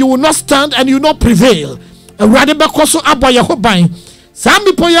 And you will not stand and you will not prevail. And Radiba Koso Abba Yahobain.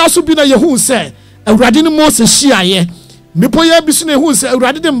 Sami Poya Subina Yahu say, and Radin Moses Shiaye. Mipoya Bisune who say,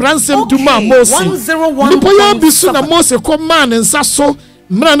 Radidim ransom to Ma Moses. Mipoya Bisuna Moses command and Sasso,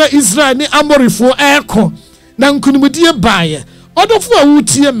 Mrana Israel ni Amori for Airco. Nankunimudia Baye. Other for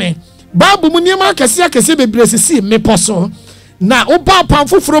Wutie me. Babu munyema kese bebresi me poso na oba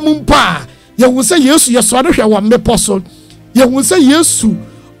pamfo from mpa ye hu se Yesu ye sore hwe wa me poso ye hu se Yesu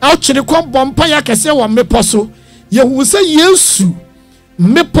Ouchiri kon bompa ya kese wa mepo so. Yehu se Yesu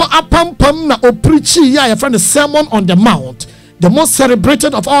mepo apampam na oprichi ya friend the Sermon on the Mount, the most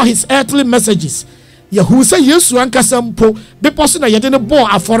celebrated of all his earthly messages. Yehu se Yesu ankasa mpo bepo so na yede ne bo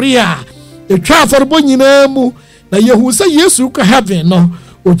afore a etwa aforebo nyina mu na yehu se Yesu ka heaven no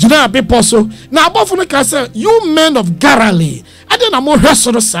ogina bepo so na abofo no ka say you men of Galilee ade na mo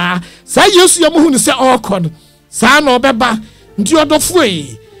hwesoro sa Yesu ya mo hu ni se okon sa na obeba nti odofo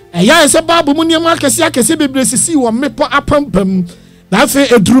eya ese babu mu niam akese bebre sisi wo mepo apampam na afi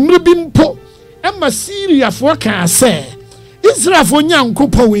edurumre bi mpo ema Syria fo ka say Israel fo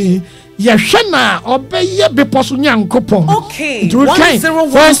nyankopon we yehwe na obeye bepo so nyankopon. Okay,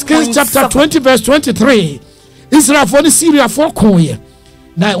 1 Kings chapter 20 verse 23. Israel for the Syria for koye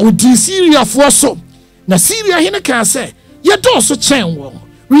na odi Syria for so na Syria hene ka say ye do so chen wo,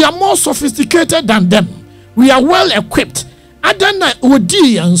 we are more sophisticated than them, we are well equipped. Adana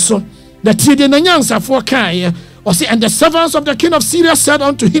odi yanso the tide na nyansa for kai or say, and the servants of the king of Syria said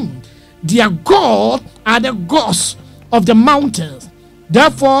unto him, their God are the gods of the mountains,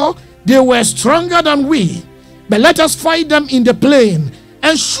 therefore they were stronger than we, but let us fight them in the plain,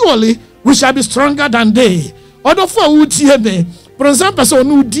 and surely we shall be stronger than they. Other for UTM, for example, so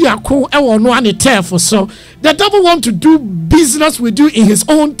no diako ewo no ane turf. So the devil want to do business with you in his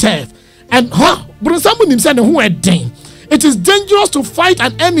own turf. And but someone himself who are dang. It is dangerous to fight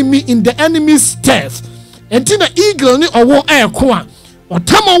an enemy in the enemy's turf. And tina eagle ni owo air kwa. Or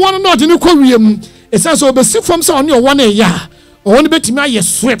tama one not in the Korean. It says over see from so on your 1 year. Or one bit me ye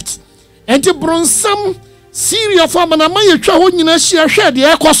swept. And to bronsam Syria farm and a may try when you share the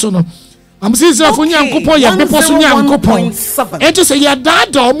air question. I'm saying for Yankopon, ya bepo so Yankopon. And to say ya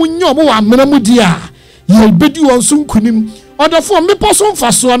dad or munyo mo amenamudia. You'll bid you on soon kunim. Or the form me person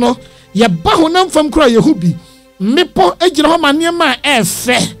for sono. Ya bahonam from cry hubi. Mepo ejina homa niema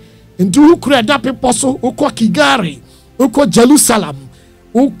efe. Into who create that people so uko Kigari, uko Jerusalem,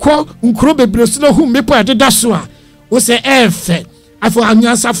 uko unkrobe bresino who mepo ya dedaswa. Ose efe. Afo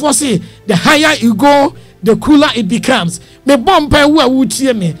anyansa for say the higher you go, the cooler it becomes. Me bombe wa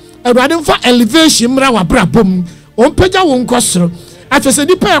wutie me. Erade for elevation mra wa brabom. Ompeja won kwosoro. Afese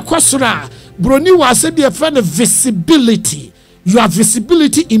nipa kwosoro broni wa se be friend visibility. Your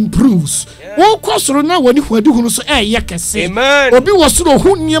visibility improves. Won kwosoro na wani hwadi hunu so kese. Obi wosoro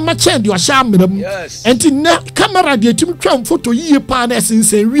hu niema chen de ohya mram. Enti na camera de tim twam photo yie pa na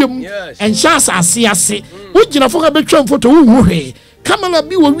esensen wiem. En chance ase. Wo gina fo ka be twam photo wu hwe. Camera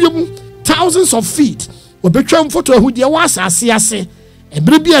bi wo wiem thousands of feet. Wo be twam photo hu de wa ase.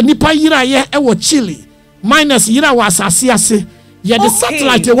 Ebrebi a nipa yira ye ewo Chile minus yira wa asase ye the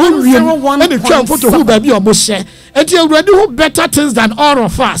satellite e won wiem and the twam photo hu ba bi omo share and you already who better things than all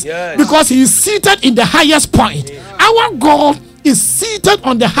of us because he is seated in the highest point. Our God is seated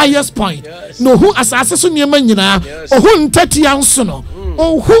on the highest point. No who asase so niema nyina o hu ntati anso no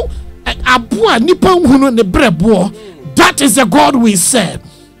o hu aboa nipa hu no ne brebo. That is the God we serve.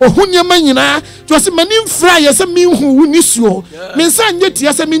 Ohunyama nyina to se manim fra ye se minhu wunisuo mensa nyeti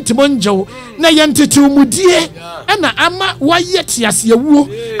ye se mintimo njewo na ye ntete umudie na ama wayeti asewuo.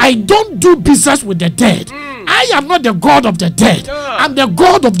 I don't do business with the dead. I am not the God of the dead. I'm the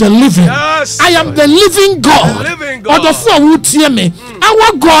God of the living. I am the living God.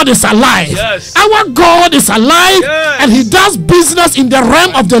 Our God is alive. Our God is alive and he does business in the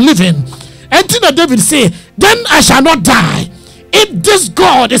realm of the living. And David say, then I shall not die. If this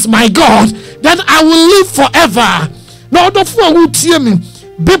God is my God, then I will live forever. Lord of who tear me,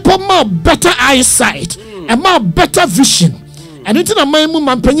 people more better eyesight and more better vision. And it's a man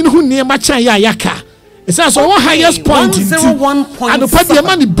who near my yaka. It says our highest point in and the your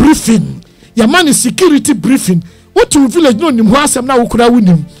money briefing, your money security briefing. What to village no him now ukura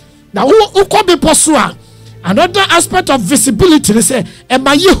winim. Now who could be posua? Another aspect of visibility they say, am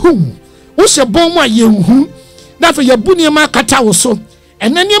I yehu? Who's your bomber yehu? Na for your bunyama kata wo so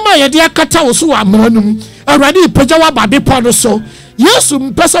enanema ye de akata wo so wa mranum awrade pagya wa ba bepo no so Yesu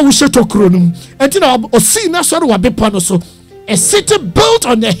mpesa wo hyeto num enti na osi na soro wa bepo no so. A city built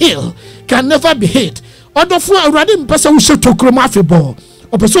on the hill can never be hid. Odofo awrade mpesa wo hyeto krom afebo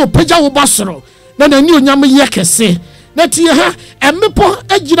opeso pagya wo basoro na nani onyam ye kese na tie ha emepo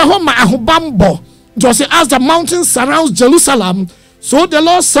agina ho ma ahobambo. Just as the mountain surrounds Jerusalem, so the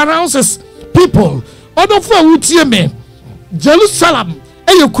Lord surrounds his people. Odofo awutie me Jerusalem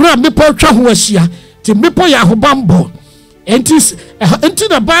eyekura mepo twa ho ahia ti mepo ya hobambo enti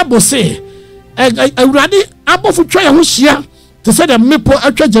the Bible say awurade abofo twa ya ho hia to say the mepo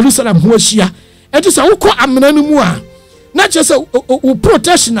atwa Jerusalem ho ahia enti say wokọ amena no mu a na che say o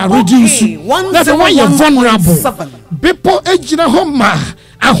protection reduce na say why you vulnerable bepo ejina ho ma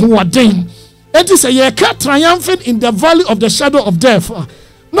ahoɔden. Enti sɛ yɛka triumphant in the valley of the shadow of death.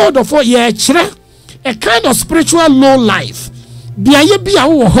 No, therefore yɛkyerɛ a kind of spiritual low life. Biaye bia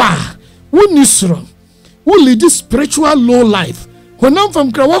wo hɔ a wo ni soro. Wo lead this spiritual low life. Honam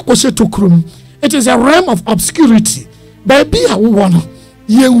fam kra wa kɔhyɛ tokrom. It is a realm of obscurity. Baby a wo no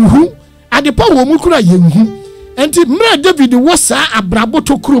yenhu adepa wo mu kura yenhu. Enti mra David wo saa abrabo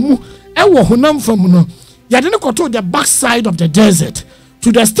tokrom ɛwɔ honam fam no. Yade ne kɔto the backside of the desert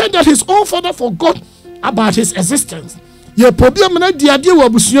to the extent that his own father forgot about his existence. Ye problem na diade wɔ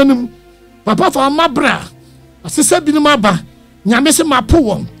abusuanum. Papa fa mabra. Asese bi no maba. Nyame se mapo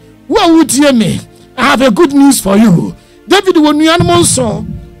wɔn. Wo awudie me. I have a good news for you. David wo nuanom nso.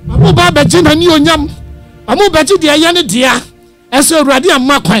 Amu ba beje na ni onyam. Amu beje de aye ne dia. Eso Awurade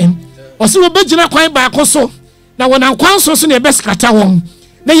amma kwan. Ose wo begina kwan ba akoso. Na wona kwan so so na ebeskata wɔn.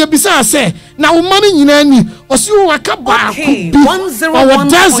 Na yebisa se na wo mane nyina ni. Ose wo waka ba ko bi. Our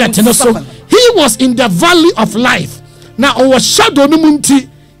desert no so. He was in the valley of life. Na our shadow no munti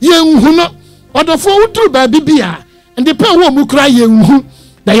yenhu no. Odofo wudru ba bibia. And the pen wo mu kra yenhu.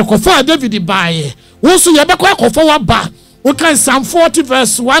 Na yekofa David baaye. Wo so yebekwa kofa wa ba. We can Psalm 40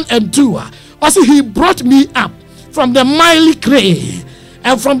 verse 1 and 2. Also he brought me up from the miry clay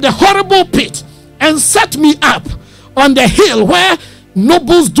and from the horrible pit and set me up on the hill where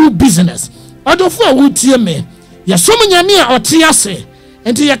nobles do business. Odofo wo tie me. Yesom nyame a otiase.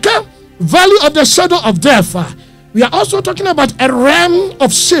 And yeka valley of the shadow of death. We are also talking about a realm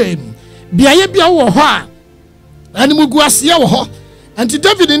of shame. Biaye bia wo ho a animugu asia wo ho. And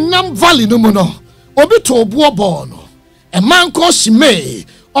David in Nam Valley no mo no. Obi to obuo bo no. A man called Shimei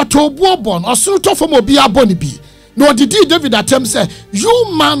or to obuo bo no. Osuto from obi aboni bi. No did David attempt say, you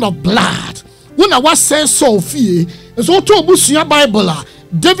man of blood. When I was saying so fear, and so to obusia Bible.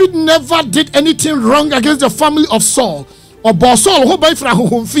 David never did anything wrong against the family of Saul. Or Saul who by fra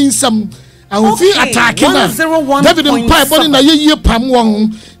who fin some and fi attacking David in Bible na ye pam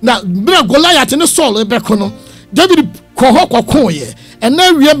won na bra Goliath in Saul ebekono. David koye and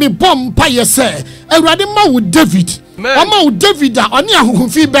now we be bomb paye say Awurade ma wo David ama wo David a oni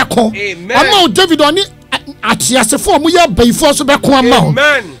ahohomfi beko ama wo David oni atiasefo mu ye bayifo so beko ama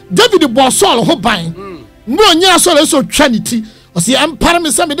David bo Saul ho ban no nya Saul so trinity o se empare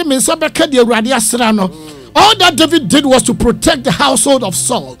me say me de me nsa beka de Awurade asra no. All that David did was to protect the household of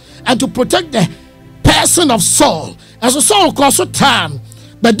Saul and to protect the person of Saul. As a Saul crossed time,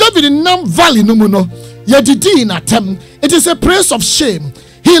 but David in Nam Valley no no. Yedidi in atem. It is a place of shame.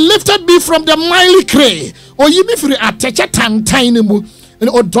 He lifted me from the miry clay. O yimi firi ateche tantan mu. And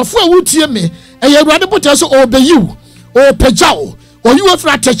odofo awutie me. And Awurade put so obey you. O pejao. O you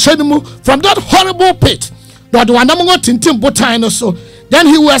firi ateche mu from that horrible pit. But the one tintim botan so. Then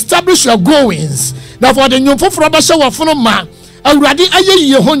he will establish your goings. Now for the nyomfo froba show of no man. Awurade aye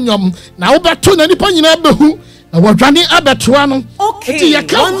ye honyom. Na obeto na nipa nyina behu. Okay,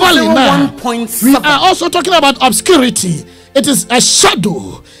 101.7. We are also talking about obscurity. It is a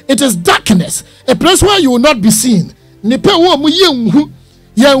shadow. It is darkness. A place where you will not be seen. Nipe wo mu yenhu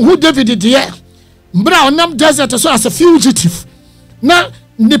David de mbra onam desert so as a fugitive. Na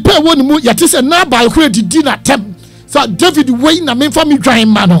nipe wo mu yate se na ba kure didi na tem. So David wey na me fa me dwan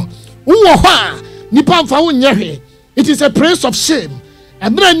ma no. Wo ho a nipa mfa wo nyehwe. It is a place of shame.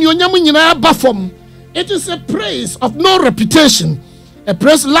 Mbra ni onyam nyina ba fom. It is a praise of no reputation, a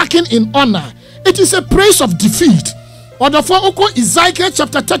praise lacking in honor. It is a praise of defeat. Or therefore, Ezekiel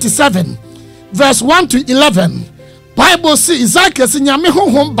chapter 37, verse 1 to 11. Bible says Ezekiel says,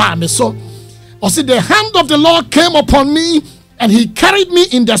 so, or see the hand of the Lord came upon me, and he carried me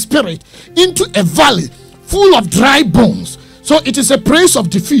in the spirit into a valley full of dry bones. So it is a praise of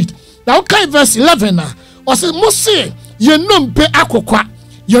defeat. Now, okay, verse 11. Or say, Mose, ye numpe akokwa.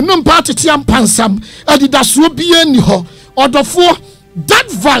 You know pansam adidasuo bia ni ho odofo. That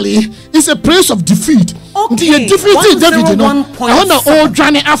valley is a place of defeat. Okay, you defeated David no. I want to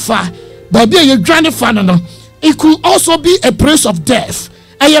dwane afa but be you dwane fa no. It could also be a place of death.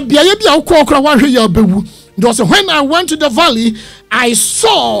 When I went to the valley, I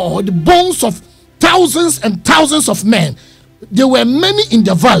saw the bones of thousands and thousands of men. There were many in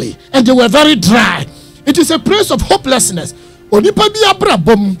the valley and they were very dry. It is a place of hopelessness. Onipa bi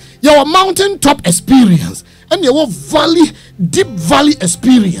abrabom your mountain top experience and your valley deep valley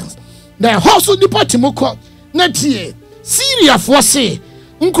experience. Na hoso nipa timoko na tie Syria for say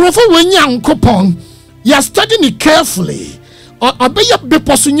nkrofo wanya nkopon you studying it carefully obeya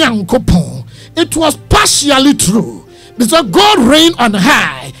beposo nya nkopon. It was partially true because God reigned on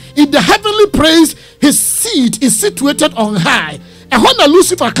high in the heavenly place. His seat is situated on high. And when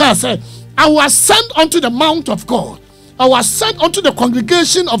Lucifer can say I was sent unto the mount of God. I was sent unto the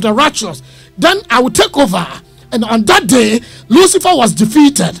congregation of the righteous. Then I will take over. And on that day, Lucifer was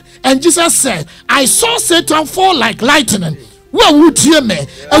defeated. And Jesus said, I saw Satan fall like lightning. Where would hear me?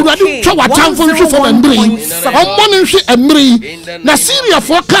 And we didn't try what time for na Syria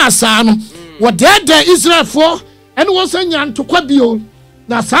for Kassan. What there Israel for? And was a young to Quabio.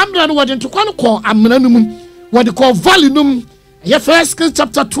 Now, Sambran was into Quanco, Amranum, what they call Valinum. First Kings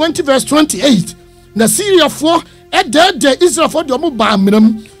chapter 20, verse 28. Na Syria for at there Israel for the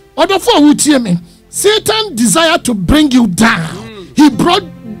Mubam. Other for would hear me. Satan desired to bring you down. He brought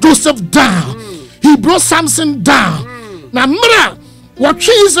Joseph down. He brought Samson down. Now, Mira, what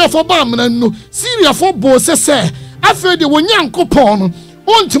Israel for Bam, Syria for Bose say, I feel the one young coupon,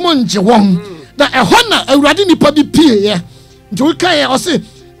 one to Munja one, that a honor a radini padi peer,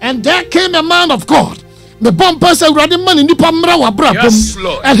 and there came a man of God. The bumpers a radin man in the Pamra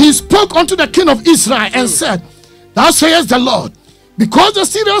Brabum, and he spoke unto the king of Israel and said, thou sayest the Lord, because the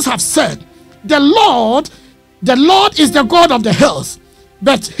Syrians have said, the Lord is the God of the hills,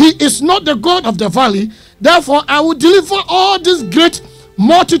 but he is not the God of the valley. Therefore, I will deliver all this great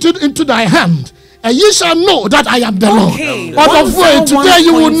multitude into thy hand, and ye shall know that I am the Lord. Out of way, today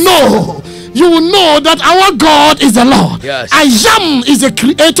you will know. You will know that our God is the Lord. Yes. I am is the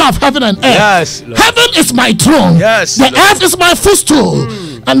creator of heaven and earth. Yes, heaven is my throne. Yes, the earth is my footstool.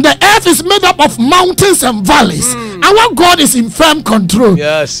 And the earth is made up of mountains and valleys. Our God is in firm control.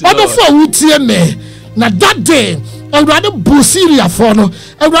 Yes, Lord. Now that day, I rather Syria for no.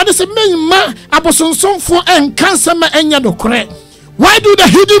 I rather say, "Man, Abosonson for and cancer ma enya no correct." Why do the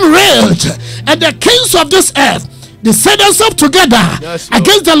hidden rage and the kings of this earth they set themselves together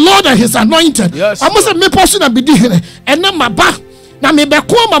against the Lord and His anointed? Yes, I must have made person and be here. And now my back. Now me be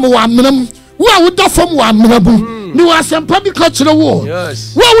come wa minam. Who I would from wa minabu. No was some public cultural war.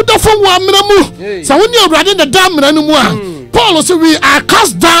 Yes. Where would from wa minamu? So when you're running the dam anymore, Paul said, we are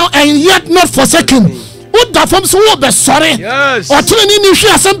cast down and yet not forsaken. What the from so be sorry? Yes. Or telling you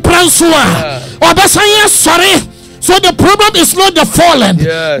some pransua or Basaya sorry. So the problem is not the fallen.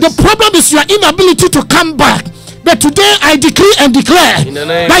 Yes. The problem is your inability to come back. But today I decree and declare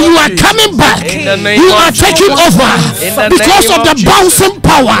that you are coming back. You are taking over because of the bouncing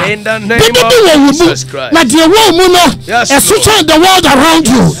power. In the name of Jesus Christ. A switcher in the world around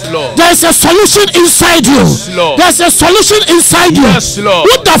you. There is a solution inside you. There is a solution inside you.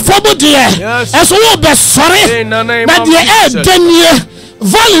 What the former dear? As well be sorry. But the air then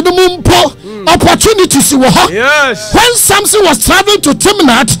valid opportunities. Yes. When Samson was traveling to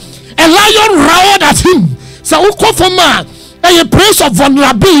Timnath, a lion roared at him. So who come from a place of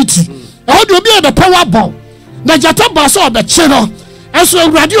vulnerability? How do you be the power bomb? The Jataba saw the channel, and so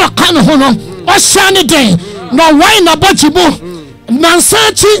radio can honor or shiny day. No wine about Jibo,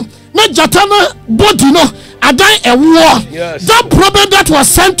 Nansachi, not Jatana body, no. I die a war. Yes. That problem that was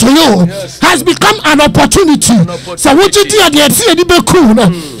sent to you has become an opportunity. So what you do at the end be cool.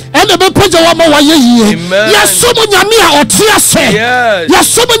 And the preacher one more year. Yes, so many or tease. Yes,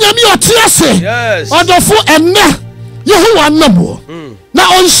 so many or tease. Yes. Or the fool and you who are number.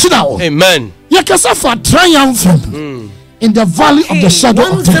 Now on Shina. Amen. Yakasafa triumphant in the valley of the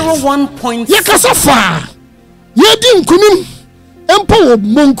shadow of death. 101.7. Yakasafa. Yedim kunum. Empo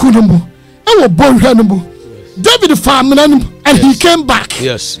monkunum. Ewo bonhwanumu. David found and he came back.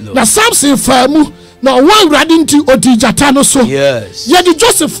 Yes, Lord. Now Samson famu. Now one riding to Odijatano so. Yes. Yet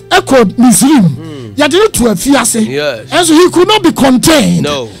Joseph echoed Muslim. Yet it to a fiancé. Yes. And so he could not be contained.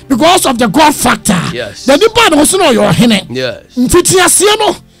 No. Because of the God factor. Yes. The demand was not your hene. Yes.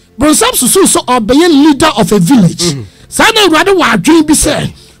 Mfitiasiano. Bronsam so or being leader of a village. Sana rather wa dream be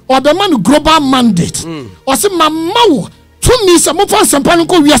said. Or the man global mandate. Or some mamma. To me, some of us and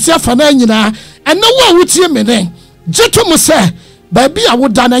Panko we are self and no one would see me then. Gentlemen say, baby, I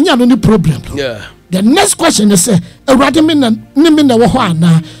would done any problem. Yeah. The next question is, a radimin and Nimin the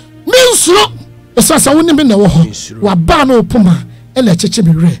Wahana means no, as I wouldn't be no Wabano Puma, and let it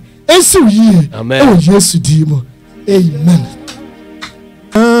be re. And so ye, amen. Oh, yes, Dimo. Amen.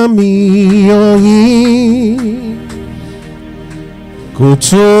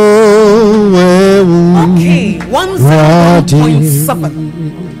 Okay, 101.7.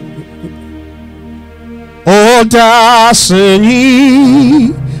 Oda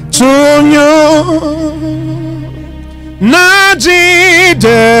Seni Tonyo Nadi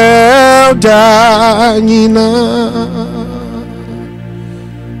Delda Nina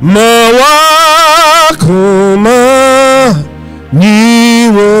Mawakuma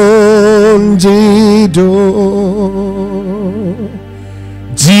Niwondido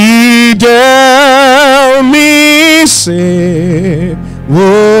Didel mi se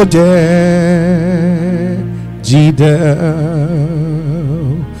wode Jida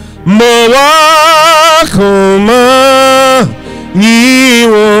Mawakoma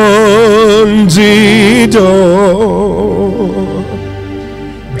Niwon Jido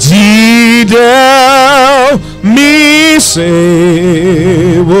Jida Mi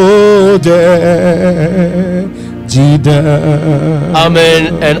Se Wode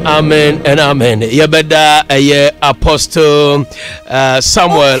Amen and amen and amen. Yabeda Apostle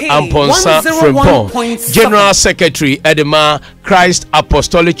Samuel Amponsa Frimpong, General Secretary Edema Christ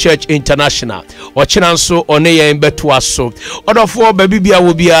Apostolic Church International. Ochinanso oneye mbetuaso. Odofo babibia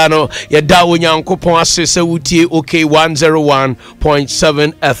wo biano yeda onyankopon asese wutie OK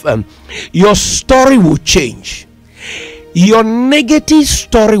 101.7 FM. Your story will change. Your negative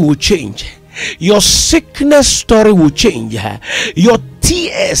story will change. Your sickness story will change. Your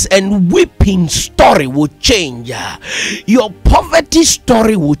tears and weeping story will change. Your poverty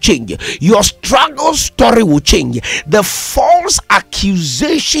story will change. Your struggle story will change. The false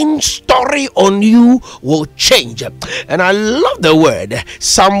accusation story on you will change. And I love the word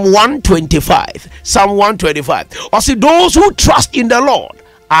Psalm 125. Psalm 125. Or see, those who trust in the Lord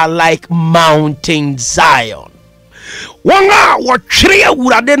are like Mountain Zion. Wanga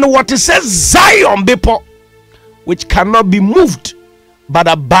what it says Zion people, which cannot be moved but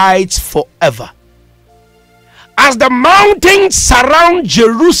abides forever. As the mountains surround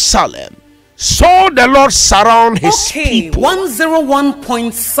Jerusalem, so the Lord surround his people.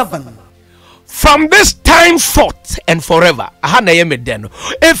 101.7. From this time forth and forever. From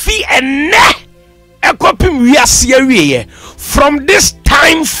this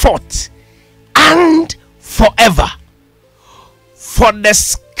time forth and forever. For the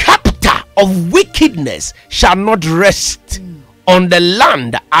scepter of wickedness shall not rest on the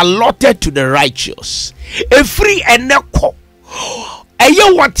land allotted to the righteous. Every eneko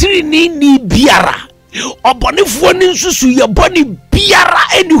eyo watiri ni biara obonifo ni nsusu ye boni biara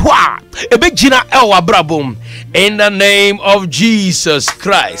anywhere ebegina ewa brabom. In the name of Jesus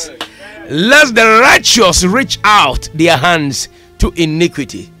Christ, let the righteous reach out their hands to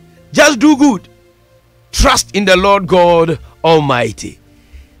iniquity. Just do good. Trust in the Lord God Almighty.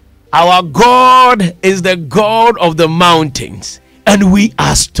 Our God is the God of the mountains, and we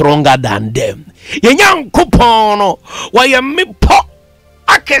are stronger than them. Yenyankopon wa yemipo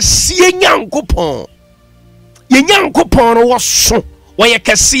akesiye nyankopon. Yenyankopon wa so wa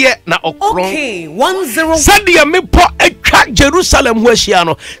yekesiye na okron. Okay, 10. Sadi yemipo etwa Jerusalem ho ahia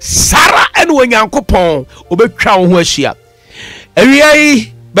no, Sara ene Onyankopon obetwa ho ahia.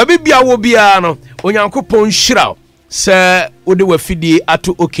 Ewiai baby bia wo bia no Onyankopon hyira se ode wafidi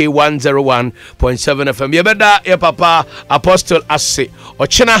ato OK 101.7 FM. Yebeda ye papa Apostle Ase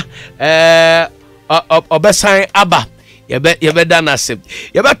ochina obesan aba yebeda na se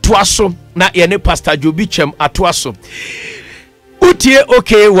yebeto aso na ye ne Pastor Jobichem ato aso utie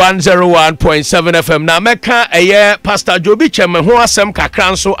OK 101.7 FM na meka eye Pastor Jobichem ho asem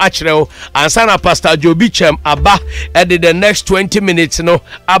kakra nso akireo ansa na Pastor Jobichem aba the next 20 minutes no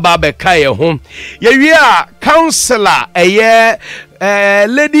aba beka ye ho ye wi a counselor eye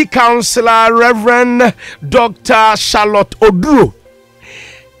lady counselor Reverend Dr. Charlotte Oduro.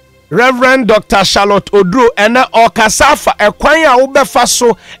 Reverend Dr. Charlotte Oduro ene okasafa ekwan a wo befa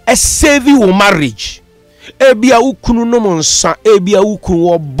so save your marriage. Ebia ukunu no monsa, ebia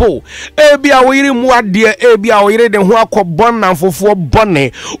ukunu obo, ebia wiri muade, ebia wiri de ho akobon na fofo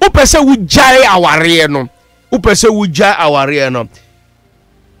bone. Upese wujai aware no. Upese wujai aware no.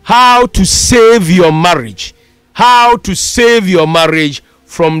 How to save your marriage. How to save your marriage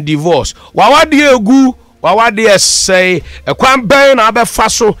from divorce. Wawade egu, wawade say, ekwan ben na abefa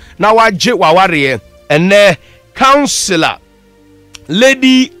so na waje waware. Ene counselor,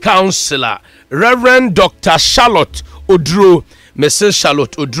 lady counselor Reverend Dr. Charlotte Oduro, Mrs.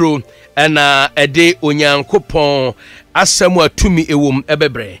 Charlotte Oduro, and ede Onyankopon asemu atumi ewom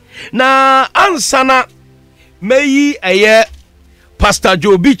ebebre. Na ansana meyi eye Pastor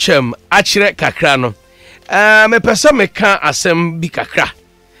Jobichem akire kakra no. Me pesa meka asem bi kakra.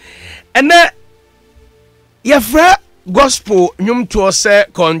 Ene yefra gospel nyum to se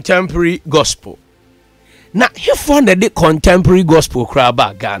contemporary gospel. Na hefo na de contemporary gospel kra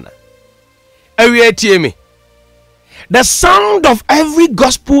ba Ghana. The sound of every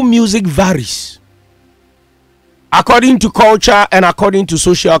gospel music varies according to culture and according to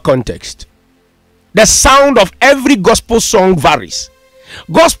social context. The sound of every gospel song varies.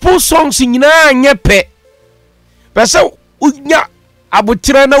 Gospel songs in nyepe. Pesa unya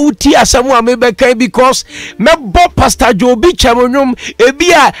abutira na uti asamu amebeka because mebo Pastor Jobichem nyum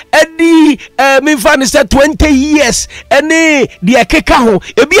ebia edi me fan is 20 years ene de akeka ho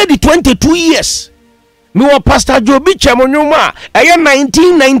ebia di 22 years Me wa Pastor Jobi Chemonwoma eye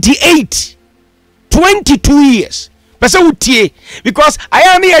 1998 22 years. Pese utie because I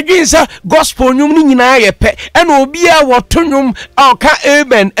am here doing say gospel nyum ni nyina ye pe e na obi a woto nyum ka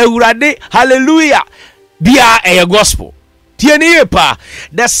amen ewurade hallelujah bia e gospel tie ni ye pa.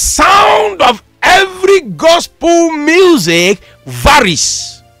 The sound of every gospel music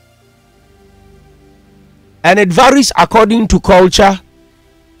varies, and it varies according to culture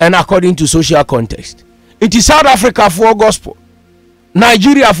and according to social context. It is South Africa for gospel,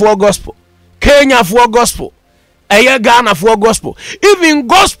 Nigeria for gospel, Kenya for gospel, Ghana for gospel. Even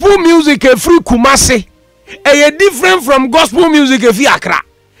gospel music free Kumasi different from gospel music free Accra.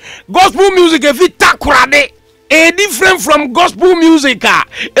 Gospel music free Takoradi different from gospel music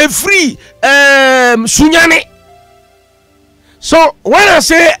free Sunyani. So when I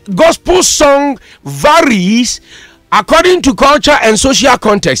say gospel song varies according to culture and social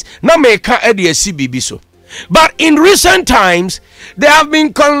context, na make CBB so. But in recent times, there have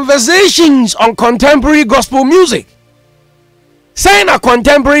been conversations on contemporary gospel music. Saying a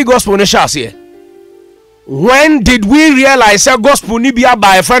contemporary gospel here. When did we realize that gospel nibia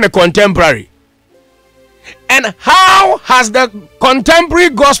by a friend a contemporary? And how has the contemporary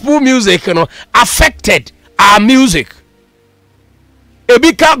gospel music affected our music?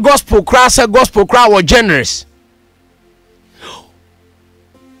 Ebika gospel crowd was generous.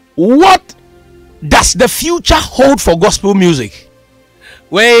 What does the future hold for gospel music?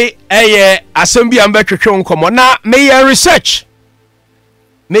 We assembly and between come on now. May research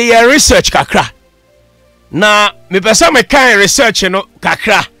kakra. Na me pesa me kan research no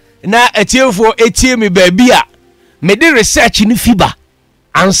kakra. Na etiefo etie me baby a me de research ni fiba.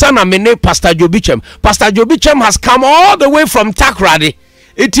 Ansa na me ne Pastor Jobichem. Pastor Jobichem has come all the way from Takoradi.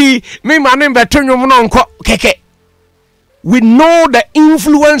 Eti me manim between no nko keke. We know the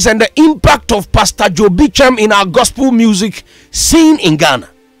influence and the impact of Pastor Jobichem in our gospel music scene in Ghana.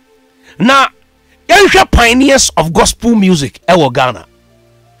 Now, you're pioneers of gospel music in Ghana.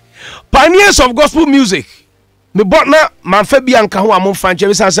 Pioneers of gospel music. Me botna manfebi anka ho amon fanche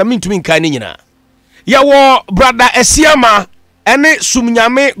bi sansa mintumi nkan ni nyina. Yawo brother Esiama ene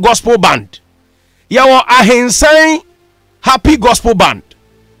Sumnyame gospel band. Yawo Ahensan Happy Gospel Band.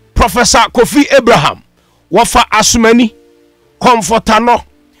 Professor Kofi Abraham wafa Asumani Comfortano,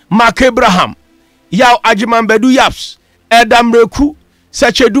 Mark Abraham, Yaw Ajimambedu Yaps, Edam Reku,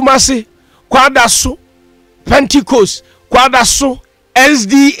 Sachedumase, Kwadaso, Pentecost, Kwadaso,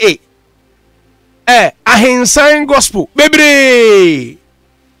 SDA, Ahensan Gospel, Bebre.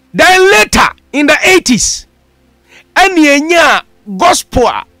 Then later in the 80s, Enya gospel,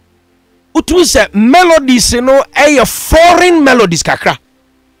 utwise melodies, foreign melodies kakra.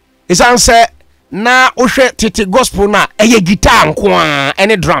 Is answer. Na ohwe tete gospel na eye guitar nko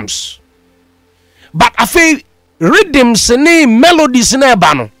any drums, but afi rhythms ne melodies na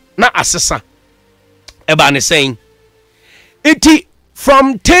eba no na asesa eba ne saying iti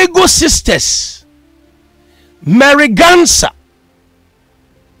from Tego Sisters, Mary Gansa,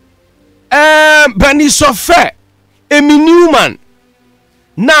 Benny Sofe, Emi Newman,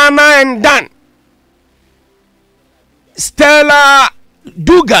 Nana and Dan, Stella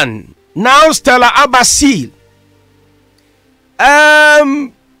Dugan, now Stella Abasil,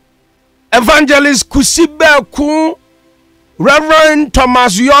 Evangelist Kusibe Ku, Reverend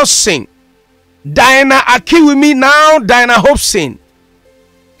Thomas Yosin, Diana Akiwimi, now Diana Hobson,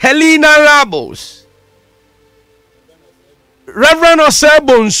 Helena Rabos, Reverend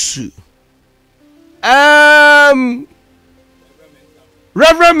Osebonsu,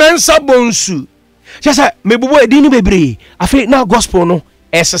 Reverend Mensa Bonsu. Just say me bubu edini bebre. Afi na gospel no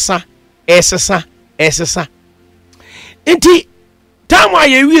esesa. Inti time wa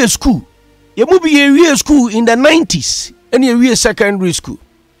ye school. Ye mu bi ye school in the 90s. And ye secondary school.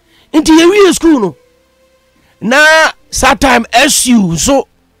 Inti ye school no. Na that time SU so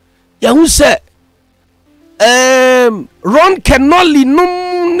ya hu say Ron Kenoli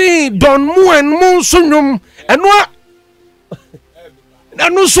num ni don mu en mu sunum enwa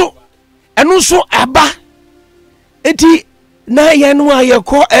enu so aba eti na ye no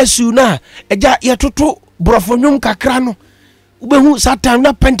ayeko SU na eja ye toto brofonyum kakra no ubehu satan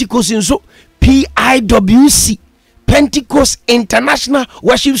na Pentecost nso PIWC Pentecost International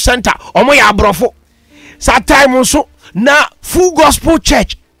Worship Center omo ya brofo satan nso na Full Gospel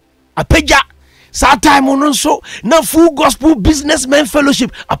Church apeja satan nso na Full Gospel Businessmen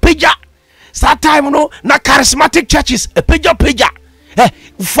Fellowship apeja satan no na Charismatic Churches apeja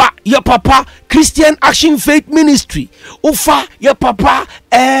fa your papa Christian Action Faith Ministry, ufa your papa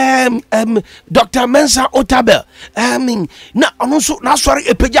Dr. Mensa Otabel, na onso na sorry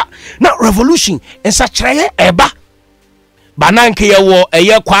epeja na revolution en sachraye eba bananke ye wo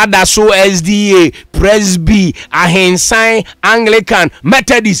eye kwada so SDA Presby Ahensan Anglican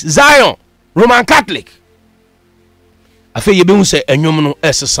Methodist Zion Roman Catholic afi ye be hu se enwom no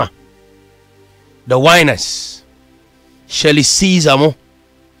esesa the Winers Shelley Caesar mo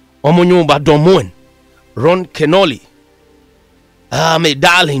omonyo ba domon Ron Kenoli me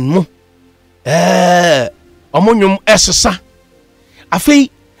darling mo omonyum esesa afi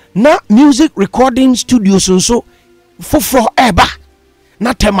na music recording studios nso foforo eba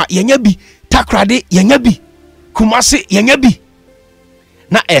na tema yenya bi takrade yenya bi kumase yenya bi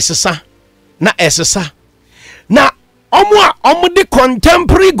na esesa na omo de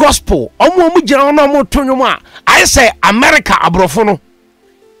contemporary gospel omo gira na omo tonwom a I say America abrofo no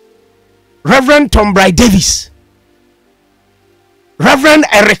Reverend Tom Bry Davis, Reverend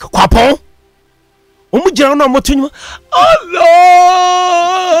Eric Kwapon, gira na omo tonwom Allah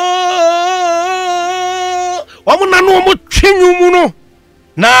omo na no omo twenwum no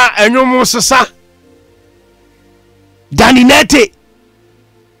na enwom sesa Daninete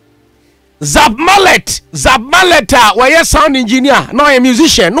Zab Mallet where sound engineer, no a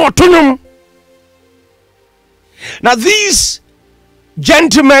musician, no tunum. Now these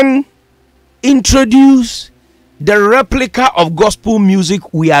gentlemen introduce the replica of gospel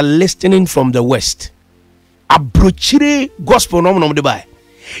music we are listening from the West. Abrochire gospel no de buy.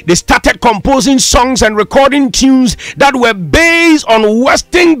 They started composing songs and recording tunes that were based on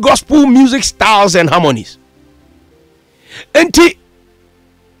Western gospel music styles and harmonies.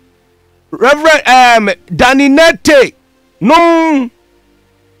 Reverend Daninete no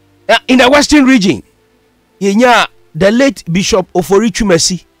in the Western region yenya the late Bishop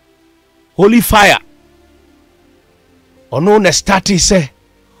Oforichumesi Holy Fire ono na start say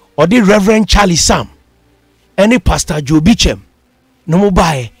or the Reverend Charlie Sam any Pastor Joe Bichem no mo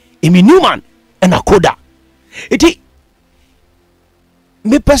bae Emi Newman and Akoda iti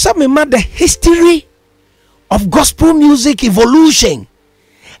me pesa me ma the history of gospel music evolution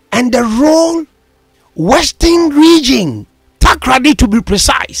and the role Western region Takrade to be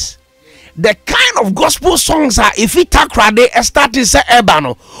precise. The kind of gospel songs are if it Takrade started say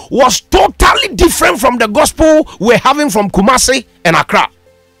Ebano was totally different from the gospel we're having from Kumasi and Accra.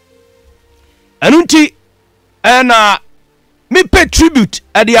 And me pay tribute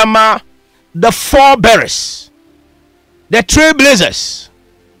at the forebearers, the trailblazers.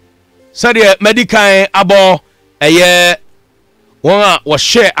 So the medical abo a year one was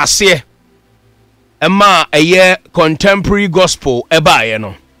share ase ema a year contemporary gospel eba you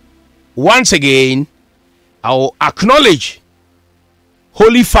know. Once again I will acknowledge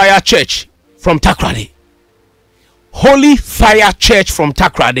Holy Fire Church from Takrade. Holy Fire Church from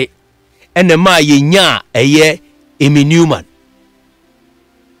Takrade and ema yenya a year Emi Newman.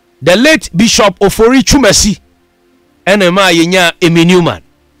 The late Bishop Oforichumesi and ema yenya Emi Newman.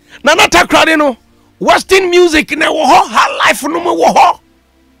 Nana Takrade no Western music na wo ho her life no mo wo ho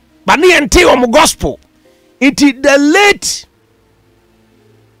ba ne ente o gospel it is the late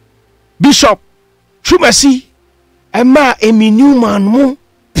Bishop Chumasi Emma Emi Newman mo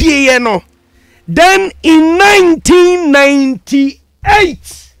pie no then in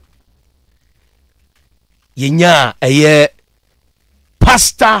 1998 yenya eye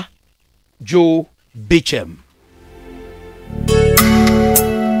Pastor Joe Bichem.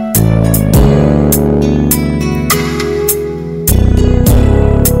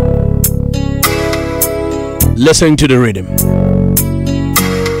 Listen to the rhythm.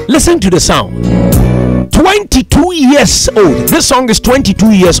 Listen to the sound. 22 years old. This song is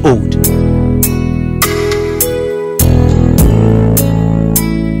 22 years old.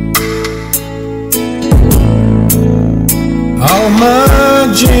 How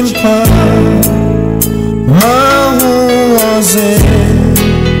much in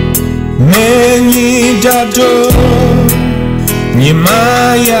many dado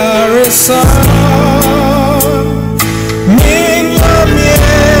Nimaya resa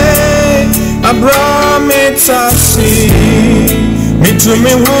Abrametasi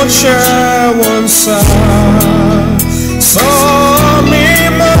Mitumi wocha wansa So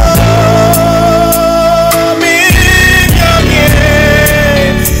mimo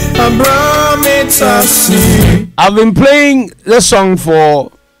Abrametasi. I've been playing this song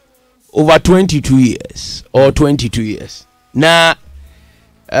for over 22 years or 22 years. Now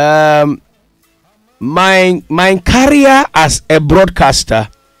my career as a broadcaster,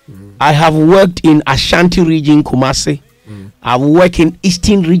 I have worked in Ashanti region, Kumasi. I've worked in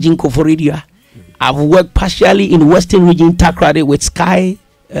Eastern Region Koforidua. I've worked partially in Western Region Takrady with Sky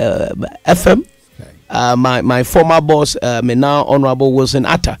FM. My former boss, now Honorable Wilson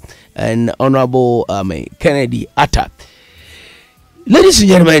Atta and Honorable Kennedy Atta. Ladies and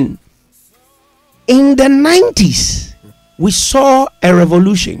gentlemen, in the 90s, we saw a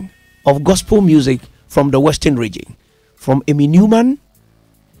revolution of gospel music from the Western region, from Emmy Newman,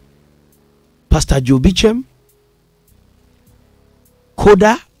 Pastor Joe Beecham,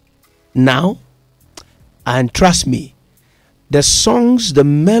 Koda, now, and trust me, the songs, the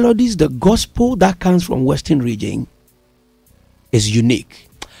melodies, the gospel that comes from Western region is unique.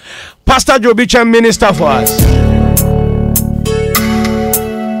 Pastor Joe Beecham, minister for us.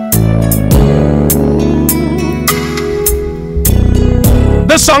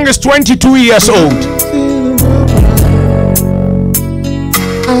 This song is 22 years old.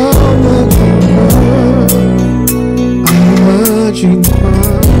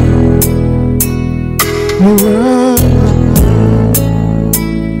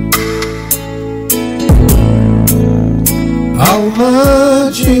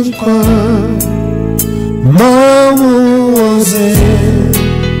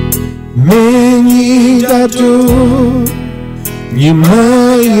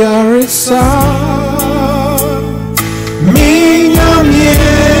 Yarisa Minyamye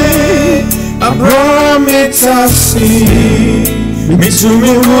Abrametasi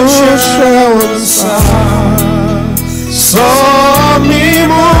Mitumi Moshawansa So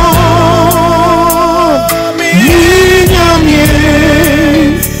Mimo Minyamye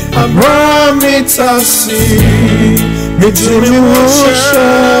Abrametasi Mitumi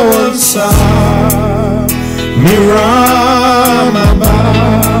Moshawansa Miramaba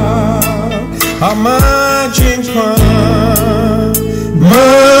Amajinkwa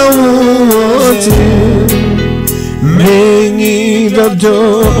Mawoti Mengi Dado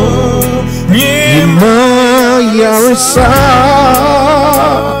Yima Yarisa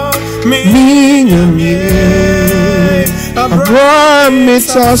Minyamye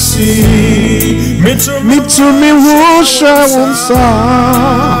Abramitasi Mitumi Wusha Wunsa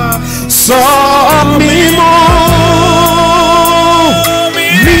Samimo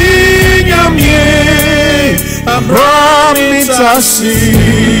Minyamye Abramitasi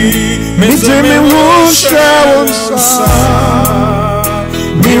Mitumi Wusha Wunsa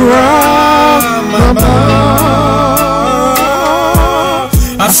Miramaba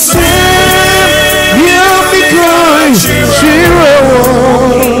Asem Yamikoi Shiro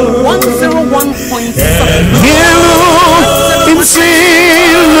 101.7 Yellow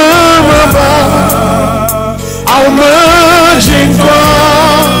Insilumaba Almajinkwa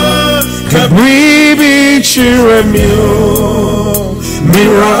Kabribi Chiremio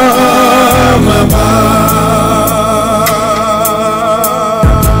Miramaba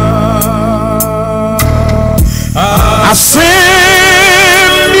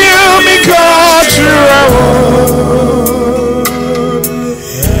Asem Yamikoi Shiro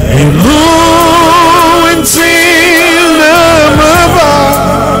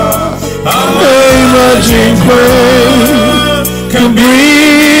Can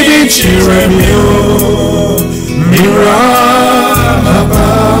breathe each Chiremio Miramaba.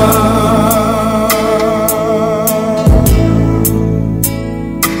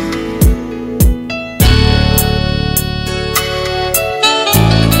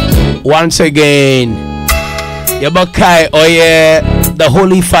 Once again, Yabakai Oye, the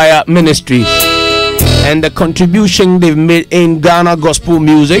Holy Fire Ministry, and the contribution they've made in Ghana gospel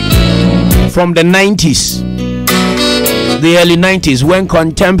music from the 90s, the early 90s, when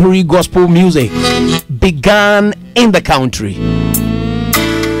contemporary gospel music began in the country.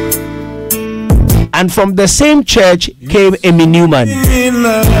 And from the same church came Emmy Newman.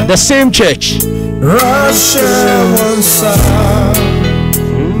 The same church.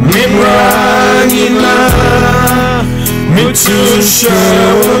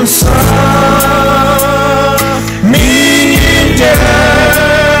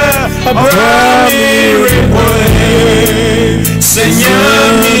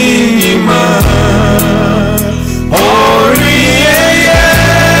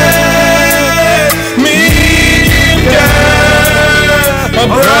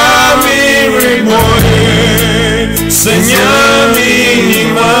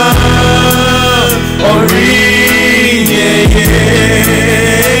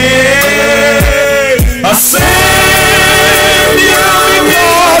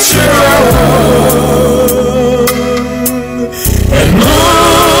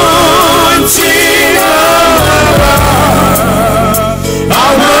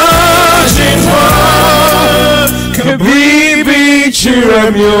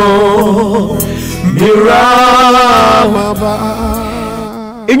 chiremyo miramaba.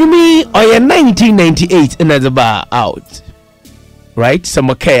 You mean or 1998 another bar out, right?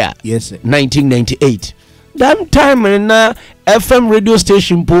 Samakaya. Yes, sir. 1998. That time na FM radio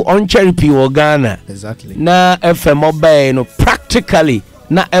station po on Cherry P Ghana. Exactly. Na FM mobile no practically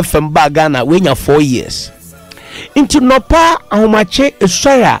na FM ba Ghana when you 4 years. Into nopa ahomache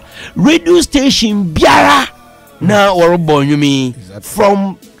eswaya radio station biara na orobo you mean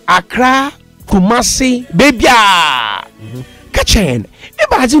from Accra, Kumasi, Bebia. Kachen.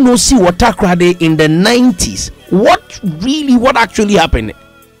 Imagine no see what Accra in the 90s. What actually happened?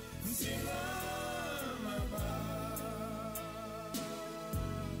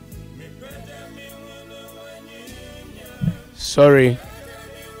 Sorry.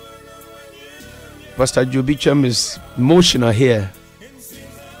 Pastor Jobicham is emotional here.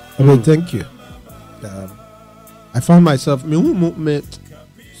 Thank you. I found myself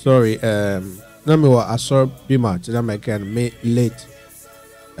sorry, I saw Bima to my kind late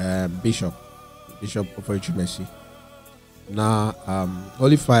Bishop of Mercy. Now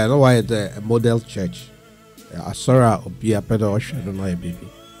Holy Fire, no why the model church. I saw her be a pedal I don't know a baby.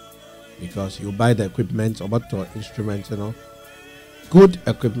 Because you buy the equipment or the instruments, good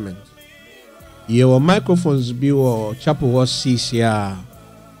equipment. Your microphones be or chapel was CCR.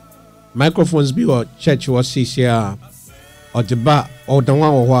 Microphones be or church was CCR. Or the bar or the one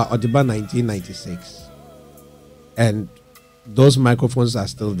or the bar 1996. And those microphones are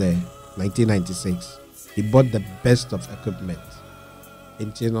still there. 1996. He bought the best of equipment.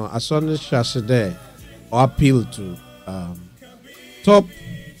 And I saw the church there or appeal to top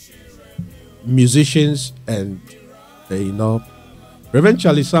musicians and Reverend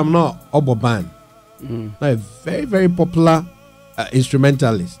Charlie Sam no Obo band. A very, very popular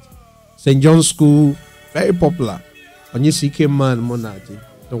instrumentalist. St. John's School, very popular. When you see came man monarchy.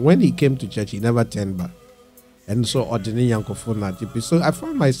 So when he came to church, he never turned back. And so ordinary Yankofo. So I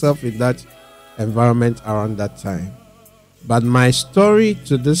found myself in that environment around that time. But my story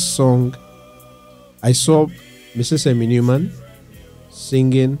to this song, I saw Mrs. Emmy Newman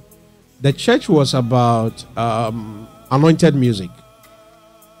singing. The church was about anointed music.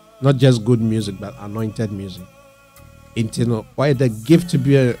 Not just good music, but anointed music. Why the gift to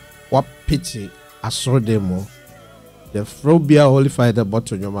be a what pity I saw them more. The Frobia Holy Fire the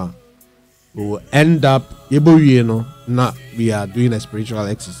bottom we will end up now we are doing a spiritual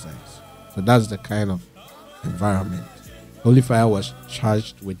exercise. So that's the kind of environment. Holy Fire was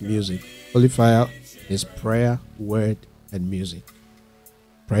charged with music. Holy Fire is prayer, word, and music.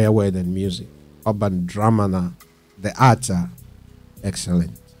 Prayer, word, and music. Urban drama, the arts are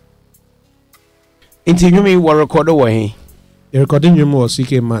excellent. Into you mean what recorder way? The recording room was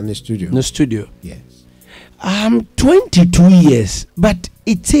CK Man in the studio. No studio. Yes. 22 years, but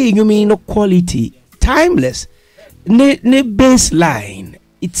it's saying you mean no quality, timeless, ne baseline.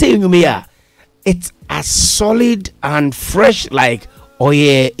 It's saying you mean it's as solid and fresh like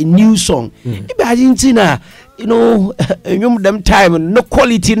a new song. Imagine them time no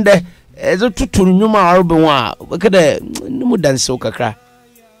quality in the as a tutu nyuma album wa wakada no dance so kakra.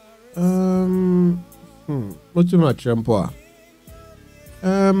 Not too much rampo.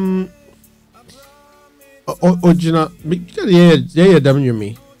 Original yeah damn you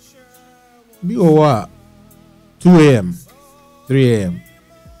me. Be over 2 a.m. 3 a.m.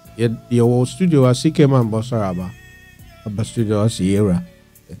 Your studio was CK Man Bossaraba. Abba studio was Sierra.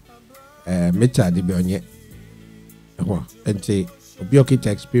 Meta di bionye. And say Obioki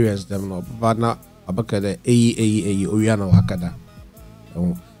to experience them no but now abaka the Oriana Wakada.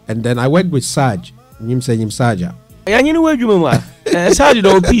 And then I worked with Saj. Him Saja. You know where you mean? Saj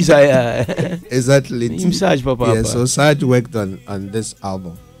do piece exactly. Him Saj papa. Yeah, so Saj worked on this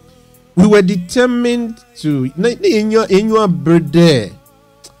album. We were determined to in your birthday.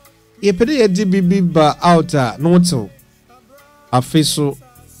 You put a DBB bar outer no so. I feel so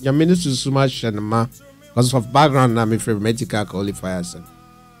your minister so much and ma because of background I'm from medical qualifiers.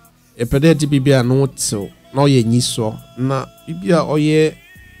 You put a DBB no so no ye ni so na bibia oye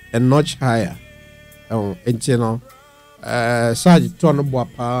a notch higher. Sarge turn up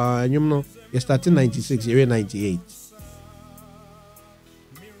you started 96, you're 98.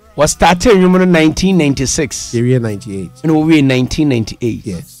 Was started in 1996. You're 98. And we in 1998.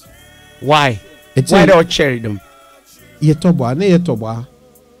 Yes. Why? Why don't cherry them? Yetoba.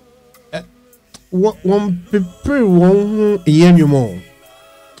 One people won't hear you more.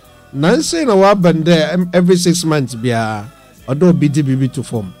 Nancy no wa there every 6 months be although BDBB to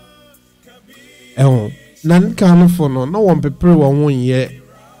form. Nan can for no one prepare 1 year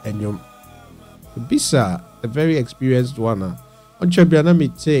and you bisa a very experienced one Onchebiana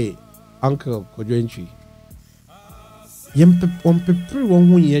me say Uncle Kodwenchi. One pepper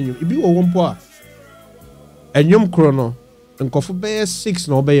one yen, if you one poor. And yum chrono, and coffee bear 6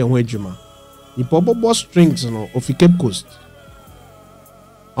 no bay and wejuma. The Bobo strings no of the Cape Coast.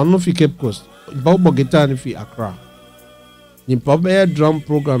 On of the Cape Coast, Bobo guitar if he Accra. The Bobo drum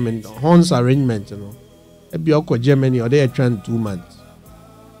program and horns arrangement, you know. Maybe Oko Germany or they are trying 2 months.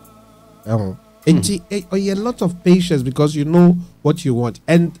 And a lot of patience because you know what you want.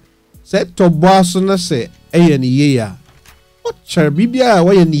 And said to Bossona say, a and ye. What charbibia,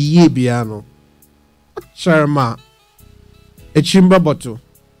 why and ye piano? What charma? A chimba bottle.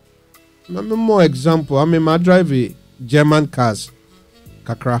 More example, I mean, I drive a German cars,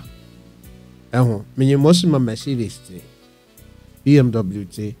 Kakra. Me most my Mercedes,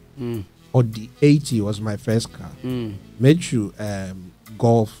 BMW, or the 80 was my first car. Made you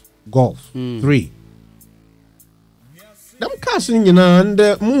Golf 3. Them cars in you know,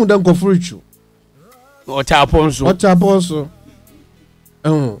 and moon don't go for you. What happens? A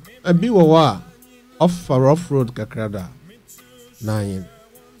big war off road Kakrada 9.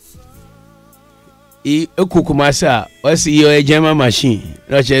 Kukumasa, what's your German machine?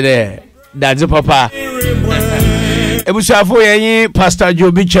 Roger there. That's a papa. Ebusafo Pastor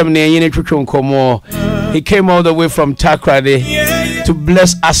Joe Bicham ne yene twetwe nkomo. He came all the way from Takrade to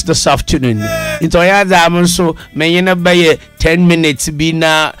bless us this afternoon. Into yada so me yene baye 10 minutes bi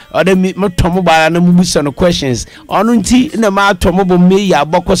na ode me tomo ba na mubusa no questions. Onu nti na ma tomo bo me ya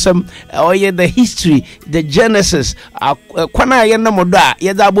bokosam oye the history, the genesis, kwana ye na modo a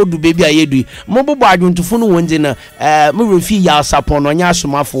ye da bodu baby ayedu. Mo bobo adwontofo no wonde na me refi ya sapon no nya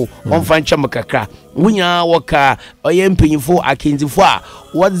asomafo onfa ncham kakra. Wunya waka oye mpanyifo akenzifo a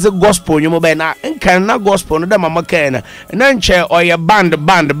what's the gospel nyomo ba na nkan na gospel no da mama kan na nche oye band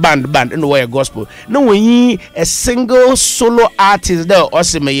no oye gospel no wenyi a single solo artist there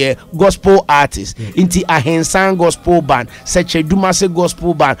osimeye gospel artist inti ahensan gospel band such a dumase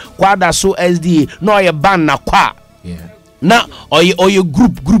gospel band kwada so sda no oye band na kwa na oye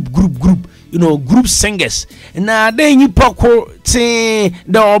group you know, group singers. Na then you poko te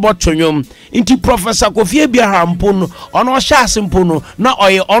the obotonyom into Professor Kofi Abraham Pono ono shas mpono na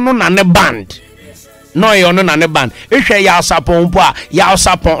oye ono na ne band. No oye ono na ne band. Ehwe ya sapon po a ya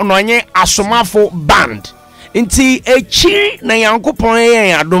sapon no nye asomafo band. Inti echi na yankopon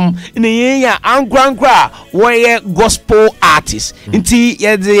yen adom na yen ya ankra woye gospel artist inti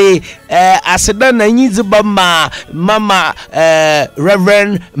ye de aseda na nyiziba mama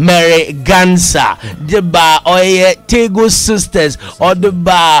Reverend Mary Gansa de ba oye Tego sisters or de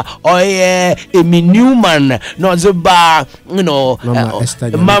ba oye Emi Newman no de ba you know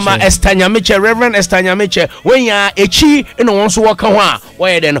mama Estanyamiche Reverend Estanyamiche when ya echi no wonso waka ho a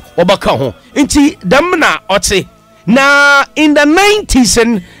woye den obaka ho inti damna ote na in the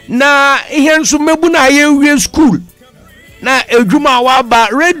 90s na ihensu mebu na ye school na edwuma waba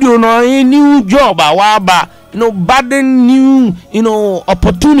radio no new job waba budding new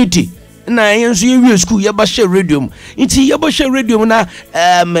opportunity na ihensu ye school ye ba share radio inti ye ba share radio na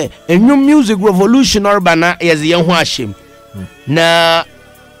new music revolution urbana yes ye ho ahyem na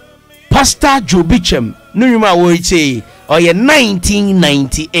Pastor Joe Bicham no nyuma wo ite oye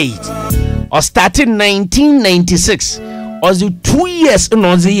 1998 or started 1996 or the 2 years in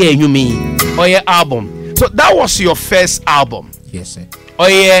the year you mean or your album. So that was your first album. Yes, sir. Or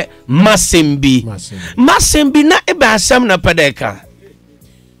your Masembi na eba sam na padeka.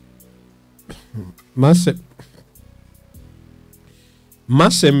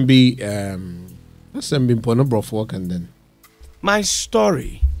 Masembi pono brofwork and then my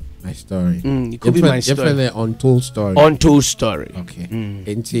story. It could be my story. Definitely untold story. Okay.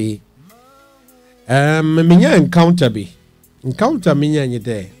 Enti minya encounter minya nye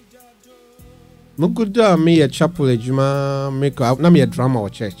there. Mukuda me a chapel ejuma make na me a drama or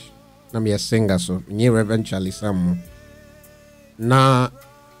church. Na me a singer so me Reverend Charlie Samu. Na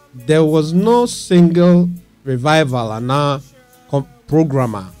there was no single revival and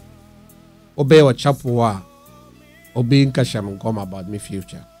programmer obey wa chapel wa obey nkasham come about me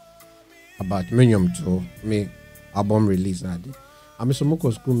future. About Minium to me album release na di. I'm so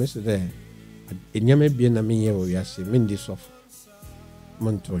much school me say there. Enyame bi na me ye wo yase me ndi soft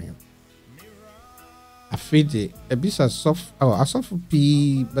montonyo. Afide e bisa soft asoft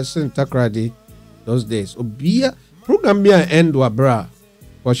pi percent takrade those days. Obia program bia end wa bra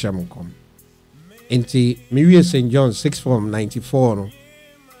kwasham kom. Enti me we St. John 6 form 94 no.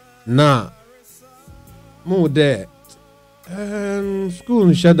 Na mo there school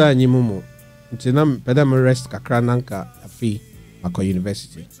nshada nyimumo. Ntinam pedam rest kakra nanka afi Mako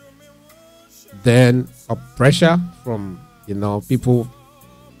University. Then a pressure from You know, people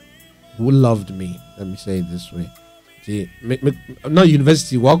who loved me. Let me say it this way. Now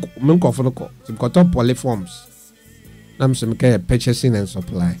university work. Me go for the co. Me got on polyforms. I'm some purchasing and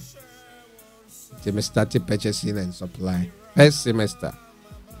supply. Me started purchasing and supply first semester.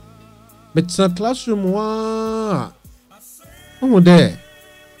 But it's a classroom. Wow. Oh, there.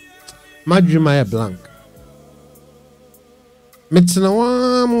 My dream is blank. Metsina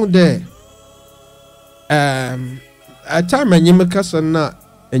wa mu there. A time when you make us na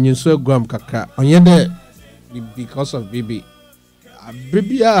enyinso aguam kakra. Onye there because of baby.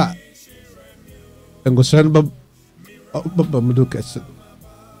 Baby a engosan ba mudu kese.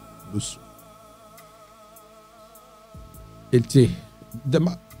 Bus. Eti dem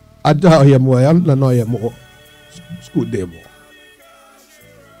ada oyemo ya na no oyemo school demo.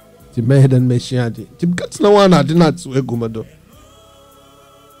 Ti mehedan meshiadi. Ti katsina wa na dinat egumado.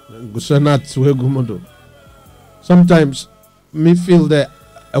 Sometimes me feel that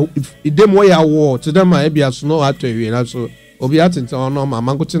if them way I war to them I be as no at you so obi atinta ono ma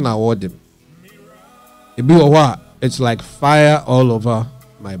mangotin award them. It be what it's like fire all over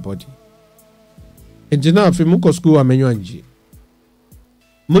my body. Engineer if muko school amenyo anji.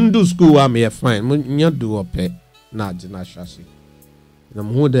 Mundu school am here fine. Munya do ope na jina shasi. Na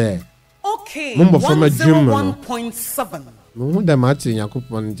mu there. Okay. 101.7. Mu da mati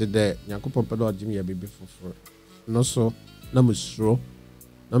Yakupon nti de Yakupon pedo ojim ya bibi foforo. No so na mesro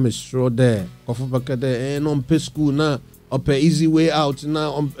there. Kofu baka de no mpe school na ope easy way out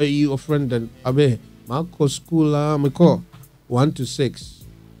na your friend and abe Marco school me call 1 to 6.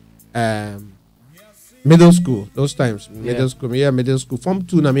 Middle school those times. Middle school form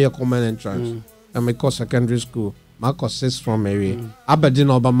 2 na me common entrance. And me call secondary school. Marco 6 from area. Aberdeen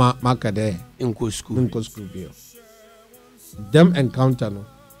Obama marker there. Inko school bio. Them encounter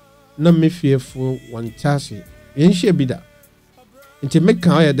no me fearful one chassis. Yen she be that. Into make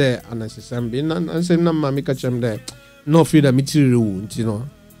can there and assembly and say no mammy catch them there. No fear the material, you know.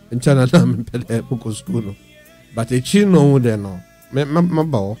 In China nam pede book school. But a chin no there no. My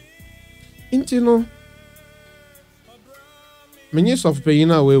bow. Into no. Many of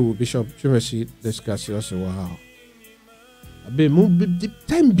paying away with Bishop Chimesi discuss yours. Wow. Abe move the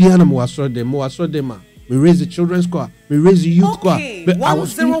time beyond mo aso them. We raise the children's choir, we raise the youth choir. But I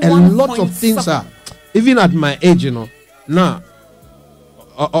was doing a lot of things, even at my age, you know. Now,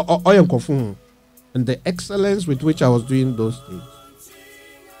 and the excellence with which I was doing those things.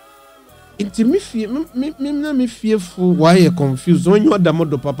 It me fearful why you confused when you are the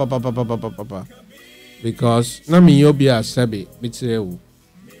mother papa. Because na me yobi a sabi mitrewu.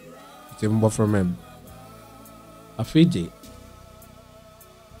 It's a from him. Afiji.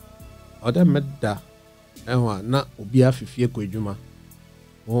 Other medda. Na obi afifie kwadwuma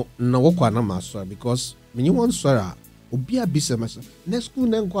na wokwa na maso because me you want sora obi abisa masa na school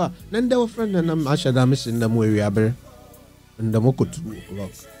na nkwa na nda wo friend na mashada misin na mo wi abere nda mokotu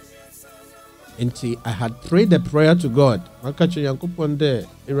lock until I had prayed a prayer to God makache yankopon de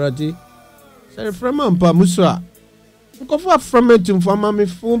iradi say from ampa musa nkofa from it for mama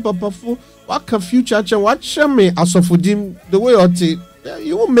phone papa phone what can future cha watch me asofudim the way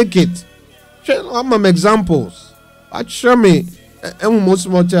you will make it. I'm examples. I show me most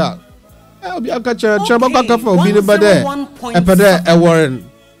motel. I'll be a catcher, Chabaka for being about there. A pede a warren.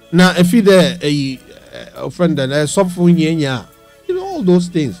 Now, if you there a friend and a software, you know, all those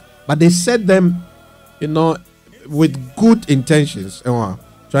things. But they said them, you know, with good intentions,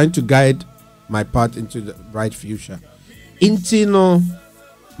 trying to guide my path into the bright future. Intino,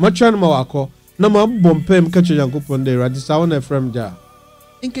 much on Mawako, no more bompem catcher young coupon there, Radisawan from there.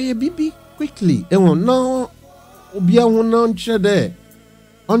 Inka ye bibi. Quickly, no, Ubia won't share there.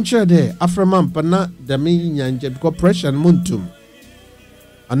 Unshare there, Aframan, Pana, Dami, Yanje, because pressure and muntum.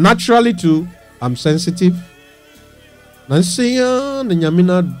 And naturally, too, I'm sensitive. Nancy, and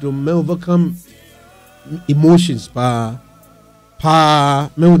Yamina do me overcome emotions, me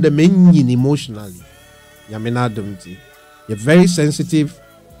the main emotionally. Yamina dumti. You're very sensitive.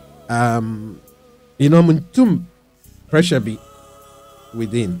 You know, muntum pressure be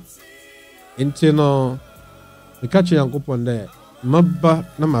within. Intino, the catcher young upon there, Mabba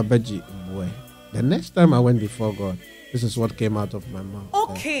Namabaji boy. The next time I went before God, this is what came out of my mouth.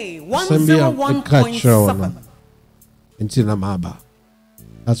 Okay, 101.7. Intina Maba.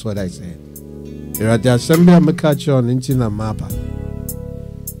 That's what I said. There are the assembly of Makacho on Intina Maba.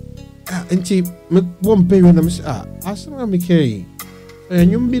 Inti won't pay when I'm saying, I saw me carry.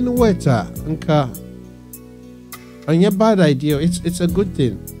 And you've been wetter, Anka. And your bad idea, it's a good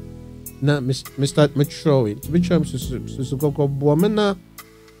thing. Na Mr. Metroid, which I'm Susukoko Bomena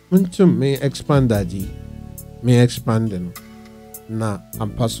Muntum may expand that. me expanding. Na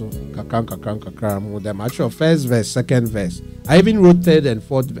ampaso kakran with them. Actual first verse, second verse. I even wrote third and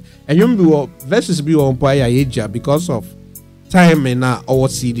fourth verse. And you verses be on poya because of time and our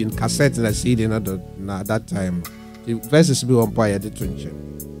seeding cassette and seeding at that time. The verses be on poya the twinche.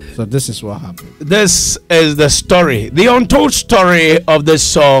 So this is what happened. This is the story, the untold story of this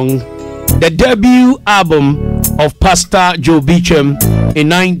song, the debut album of Pastor Joe Beecham in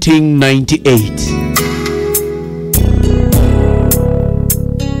 1998.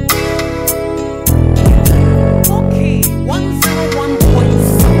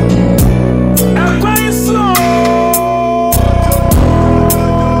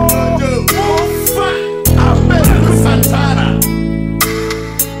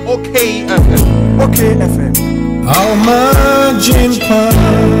 Okay, FM. I'll imagine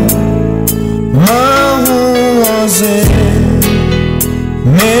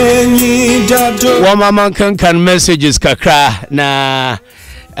one mama can messages kakra na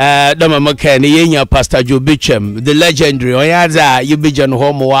dama makani yenya Pastor Joe Beecham, the legendary oyaza yubijan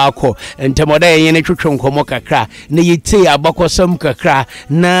homo wako ntemoda yene twetwe nkomo kakra na yiti abakosam kakra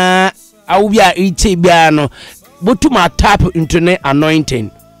na awubia iti bia no botuma tap into ne anointing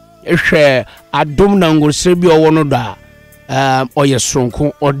ehwe adom na ngorse bi owono da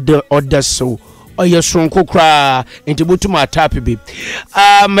oyesronko odeso oyesronko kra enti botuma tap bi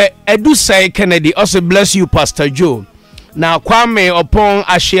edu say Kennedy also bless you Pastor Joe. Now Kwame upon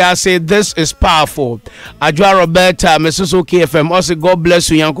Ashia say this is powerful. Ajwa Roberta Mrs. OKFM also God bless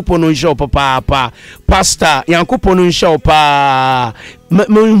you Yankupon unsho papa Pastor Yankupon unsho pa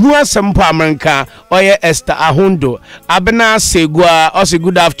Mhua Sampa America Oye Esther Ahundo Abena Segua also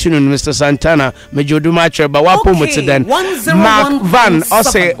good afternoon Mr. Santana Mejoduma Cheba Wapo Mutiden Mark Van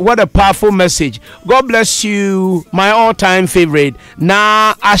also what a powerful message. God bless you my all-time favorite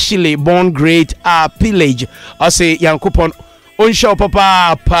Na Ashley born great pillage also Yankupon unsho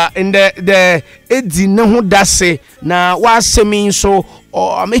papa in the edi ne ho dase na wasemi so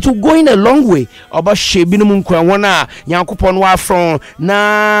it will go in a long way about shebinum nkwa wona Yankopon wa from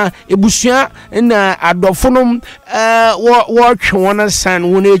na ebusua na adofonom wo twona san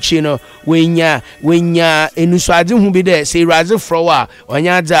wona echi no wenya enuso ade hu bi de say raze frowa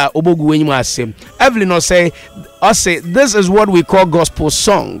onya da obogu wenyim asem Evelyn say this is what we call gospel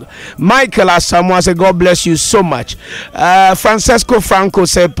song. Michael Asamoah say God bless you so much. Francesco Franco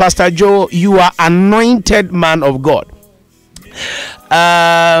said Pastor Joe you are anointed man of God.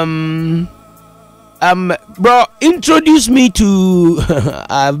 Bro, introduce me to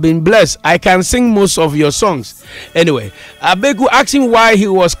I've been blessed. I can sing most of your songs. Anyway, Abegu asked him why he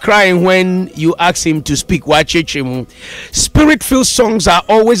was crying when you asked him to speak. Spirit-filled songs are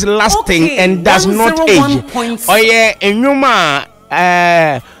always lasting and does not age. Oh yeah, enyuma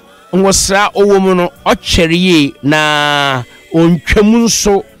ngosra owomuno ocheriye na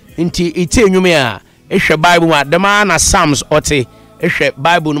ontwamunso nti ite enyuma a ehwe Bible ma the man Psalms ote ehwe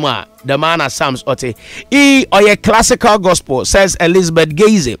Bible no ma the man Psalms ote oye classical gospel says Elizabeth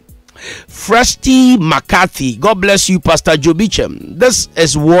Gaze. Frosty McCarthy, God bless you, Pastor Joe Beecham. This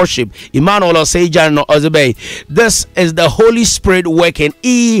is worship. Emmanuel Osejan no Ozebe. This is the Holy Spirit working.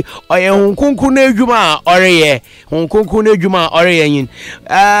 Oye hunkunku ne juma oreye. Hunkunku ne juma oreye.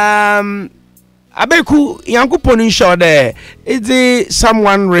 Abeku Yankupon insho there. It's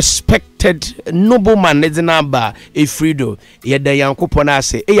someone respected nobleman Edinaba Efrido. Yede Yankupon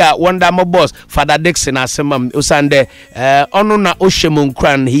ase. Eya wonder my boss Father Dixon asemam usande onuna oshemun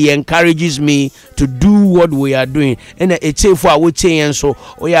kran. He encourages me to do what we are doing. And it's for our chain so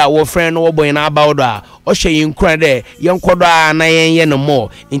oya our friend obo in about oshe yin kran there yankoda na yen no more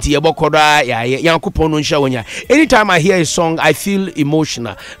inti yebokoda ya Yankupon insho wonya. Anytime I hear a song I feel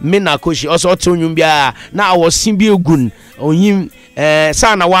emotional. Mena koshi also nyumbia na I was simbi ogun onyim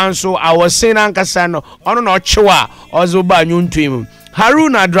sana wanso I was saying ankasa no ono na ochewa ozo ba nyuntuim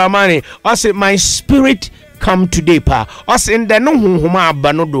Haruna Dramani I say my spirit come today pa I say nde no honhoma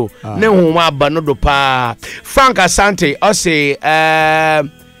abanodo ne honhoma abanodo pa Frank Asante I say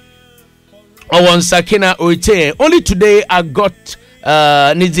Sakina Oite only today I got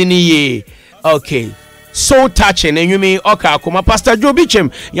nizini okay so touching and you mean okay kuma Pastor Joe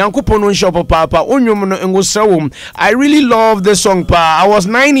Beecham Yankupon unsho papa onyum no ngosawum. I really love this song pa. I was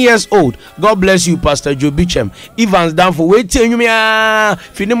 9 years old. God bless you Pastor Joe Beecham. Evans down for wait you me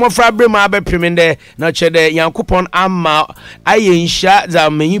finimo frabre ma be primende na chede Yankupon amma ayensha za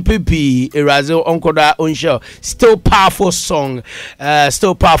menyi pepi erazo onkoda unsho. Still powerful song.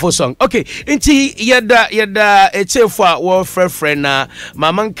 Okay, inti yada etefo wo friend na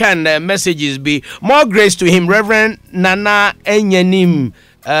maman kan messages be more grace to him, Reverend Nana Enyanim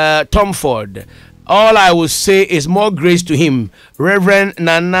Tomford. all I will say is more grace to him. Reverend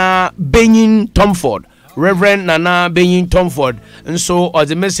Nana Benyin Tomford. Reverend Nana Benyin Tomford. And so, or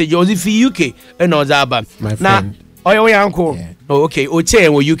the message, or if UK, and or Zaba. My friend. Oh, your uncle. Yeah. Oh, okay.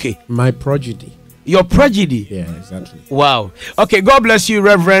 Oche or UK. My prodigy. Your prodigy. Yeah, exactly. Wow. Okay. God bless you,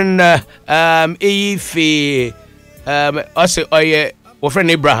 Reverend. Also,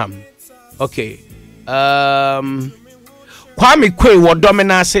 friend Abraham. Okay. Kwame Kwe wa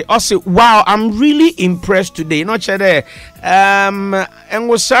domina say wow, I'm really impressed today. Not sure there. And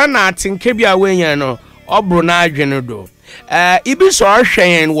was son at Tinkebia Wenya no obro na adwene do. Ibi so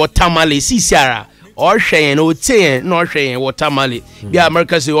hwen wo tamale sisiara. Hwen o tie no hwen wo tamale. Bi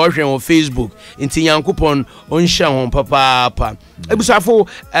America say hwen on Facebook. Inti Yankopon onhya hon papa. Ebusafo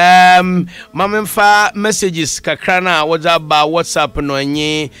mamemfa messages kakra na WhatsApp WhatsApp no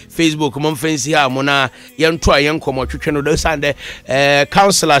nye Facebook momfansi ha mo na yento ayenkomo twetwe no do sande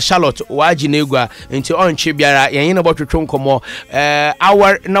counselor Charlotte waginegwa nti onche biara yen na botwetwe nkomo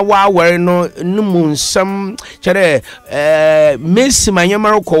awar na wawar no numunsam kere Messi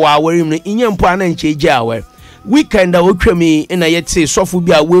manyamaro ko wawar mu inyempo ana nche gi awar weekend a wotwami na yete sofo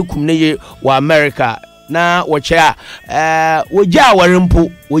bi a wekum ne ye wa America na wocha wogya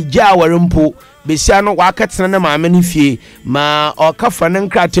awarempo besia no wakatena na maame ne fie ma okafa ne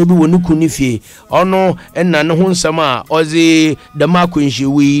nkrata bi wonu kunu fie ono enna ne ho nsam a ozi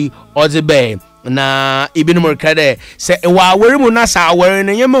damakunhyewi ozi be na ibinu murkade se wa awaremu na sa aware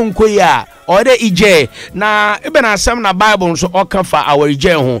ne yema nkoyi a ode ije na ibe na asem na Bible so okafa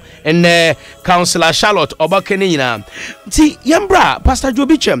awarije ho enne counselor Charlotte obakene nyina ti yambra Pastor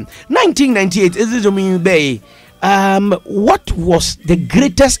Jobichem 1998 is this mean bay what was the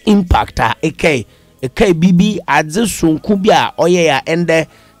greatest impact ekay bibi adze sunku bia oye ya ende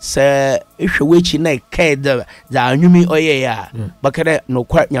se ehwechi na ekay da anwumi oye ya bakade no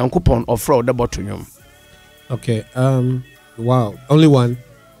kwa Nyankopon ofro the botonyum. Okay, wow, only one.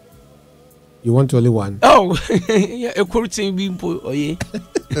 You want only one? Oh, yeah, a quarter being oye.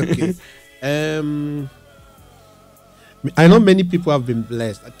 Okay. I know many people have been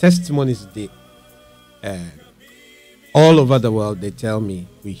blessed. Testimonies they all over the world, they tell me,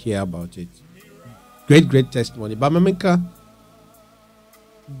 we hear about it. Great testimony. But Mameka,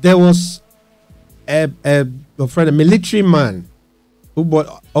 there was a friend, a military man who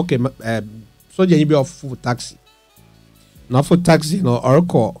bought so you be off for taxi. Not for taxi, no, or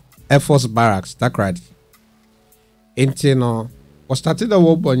call Air Force Barracks, that right. Into no, was started the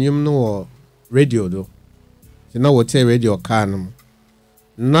war on you know radio though. You know what a radio can.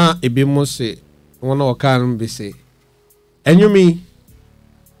 Na ibi mo say one or can be say. And you me?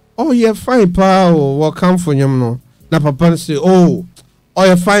 Oh yeah, fine, pa. What come for you no? Na papa say, oh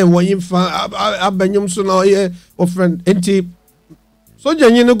yeah, fine. What you fine? I ben you so now yeah, oh friend. Enti so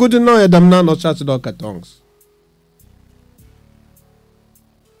you no good to know them now no chat to cartons.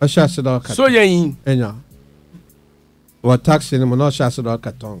 A chat to cartons. So yeah, enya. What taxi no no chat to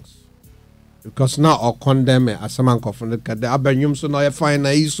cartons. Because now I condemn it as someone from the cade. I ben you so now you fine. Na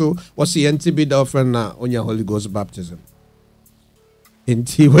iso what's the NTB the offering na on your Holy Ghost baptism.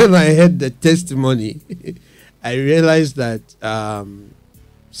 Until when I heard the testimony, I realized that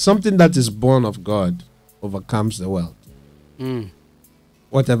something that is born of God overcomes the world.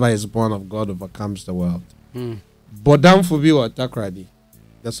 Whatever is born of God overcomes the world. But down for you at Takradi,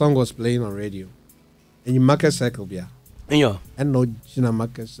 the song was playing on radio. And you market circle, yeah. Yeah. And no Gina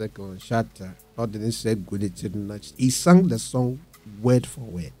market circle shatter. Or didn't say good it didn't much. He sang the song word for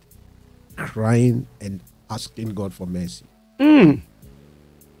word, crying and asking God for mercy.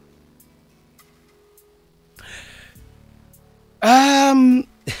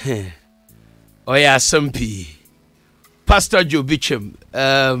 Oh yeah, Sampi. Pastor Joe Bicham.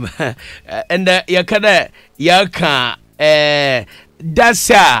 And yaka that's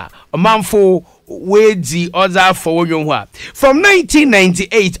a manful with the other for from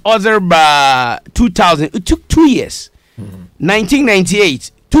 1998 other by 2000 it took 2 years.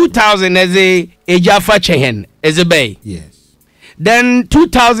 1998 2000 as a Jaffa Chehen as a bay. Yes. Then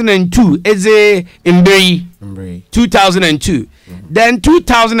 2002 is a Imbri. 2002. Then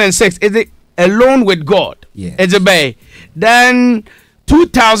 2006 is a Alone with God. Yes. It's a bay. Then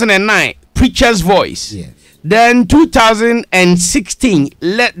 2009 Preacher's Voice. Yes. Then 2016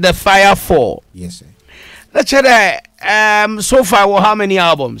 Let the Fire Fall. Yes, sir. Let's say that so far how many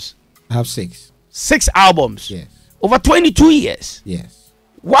albums? I have 6. 6 albums. Yes. Over 22 years. Yes.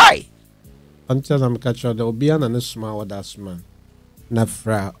 Why? Until I'm catching the Obian and the small with that man. Na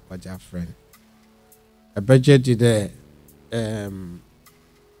fra what your friend. A budget did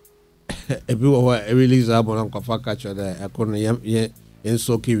every release album on Kofa catcher there. I couldn't yen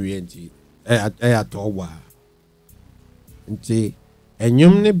so kiwi. towa nti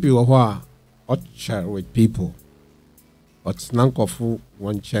enyum ne bi wo ho a share with people but nankofu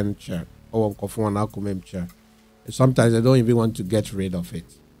one chen share or one kofu one akumem share. Sometimes I don't even want to get rid of it,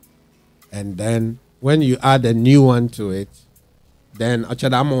 and then when you add a new one to it, then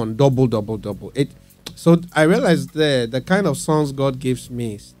I'm on double it. So I realized the kind of songs God gives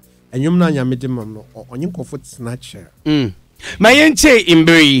me and you na nyamedimam no on you comfort snatcher. My yente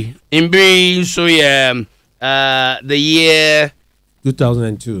imbri so the year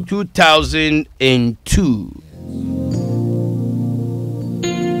 2002. 2002.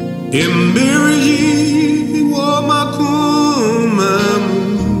 Imbiri wa makumamu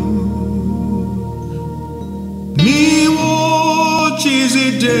mi wo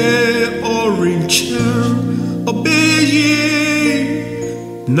chizi de orange obeye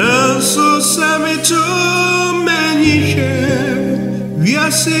na so samitu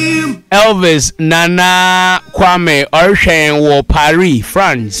Elvis Nana Kwame Orshen wo Paris,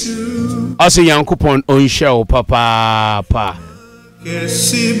 France. Also Yankupon on show papa.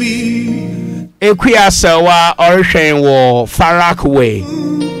 Equia Sawa Orshen wo Farak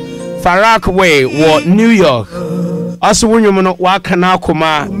Way wo New York. Also when you know wa kana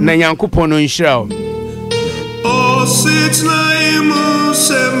kuma na Yankupon on show.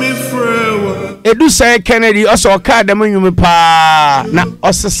 Edu say Kennedy also card them you pa na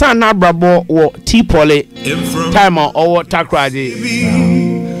osesa na brabo wo T-Poly time or takrade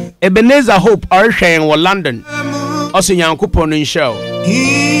Ebenezer Hope Orshen wo London also Yankupon in show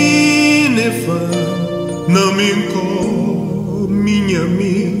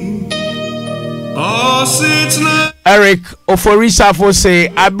Eric Oforisa for say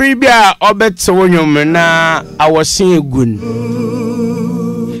abribia obet wonyum na awose gun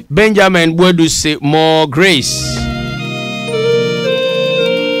Benjamin Bodu say more grace.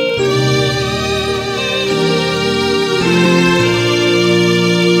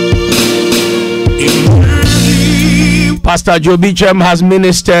 Pastor Joe Beecham has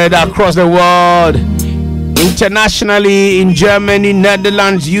ministered across the world, internationally in Germany,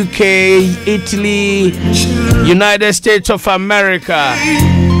 Netherlands, UK, Italy, United States of America.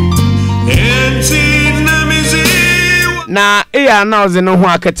 Na now the no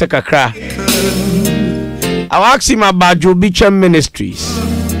one can take a crack. I'll ask him about Joe Beecham Ministries.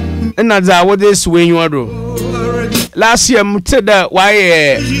 And that's what this way you do. Last year, Mutada,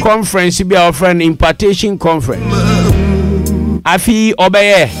 why conference be our friend impartation conference. Afi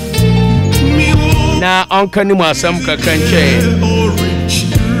obeye. Na onkanima sam kakanche.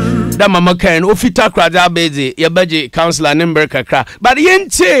 Da mama kan ofita krada beze yebaje counselor number kakra. But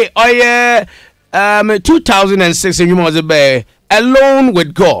yente oye 2006 you must be alone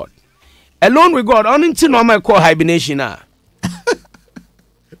with God. Alone with God. On into normal call hibernation.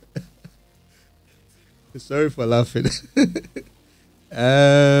 Sorry for laughing.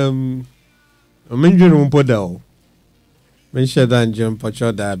 I'm injured on Podel. Mention that John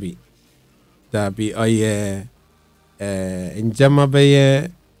Pacho Darby. Oh yeah. In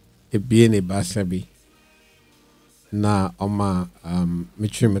Jamabaye, a being a basabi. Na oma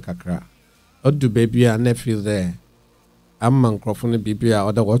Michimekakra. Odu baby a nephew there. I'm microphone baby a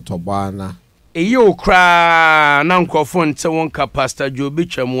other what tobana. Eyo cry na microphone te wonka Pastor Joe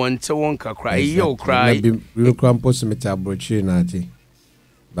Beecham won te wonka cry. Eyo cry. We can post metabrochi nati.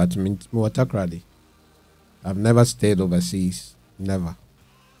 But me water crady. I've never stayed overseas. Never.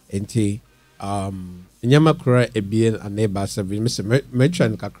 Enti Nyama cry a being a neighbor serving Mr.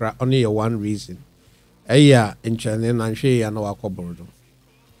 Merchant Kakra only one reason. Eya in China and she and no akobordo.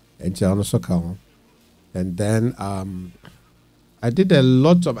 And then I did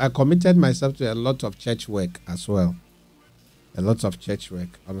I committed myself to a lot of church work as well. A lot of church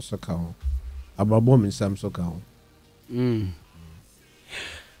work on Sokao. Ababom in Sam Sokao.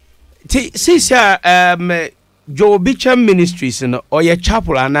 Joe Beecham Ministries or your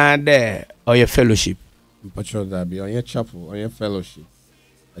chapel and there or your fellowship. Patrol that be on your chapel or your fellowship.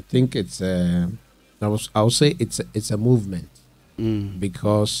 I think it's I'll say it's a movement.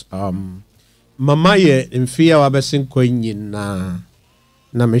 Because mama ye in fear wabesin kwenye na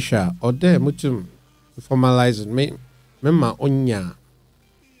mesha ode mutum formalize me mema onya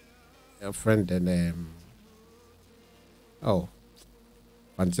a friend and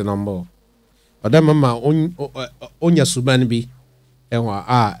fancy number ode mama onya suban bi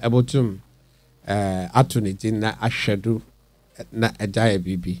enwa ebotum atuniti na ashedu na ejaya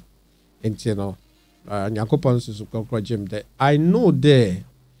bibi enti no Nyakopon susu kokro jim de I know there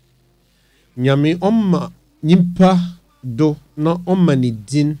nyami omma nyimpa do na omma ni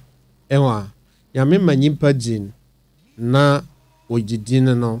din ewa nyami ma nyimpa din na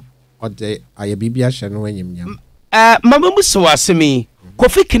ojidin no ɔde ayɛ biribi ahyɛ no wanyam nyam. Mama muso asemi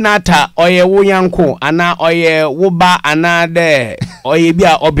Kofi Kinata oye wo yanko ana oye wo ba ana de oye bi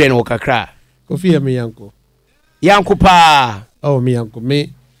a obren wo kakra. Kofi me yanko. Yanko pa. Oh me yanko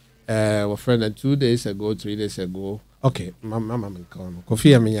me our friend 2 days ago 3 days ago. Okay, mama me call.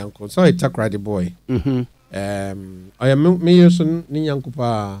 Kofi me yanko. So I talk right the boy. Oye me yeso ni yanko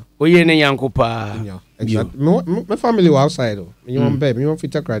pa. Oye ni yanko pa. Exactly. My family were outside though. Me want babe, me want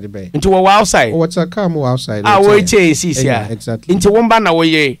fit talk right the bay. Into wo outside. Oh, what's a car mo outside. Ah, wo che sis ya. Exactly. Into wo ba na wo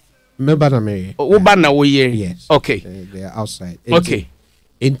ye. Me ba na me. Wo ba na wo ye. Yes. Okay. They are outside. Okay.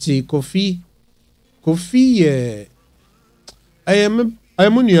 Into Kofi I am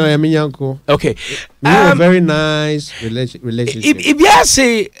yanko. Okay. We have a very nice relationship. If you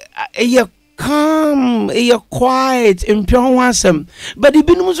say you calm, you quiet, in pure wansome, but if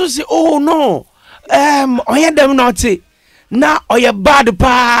you say, oh no, oya them naughty, na oya bad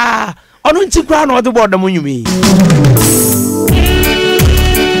pa, I don't think crown or the word the you mean.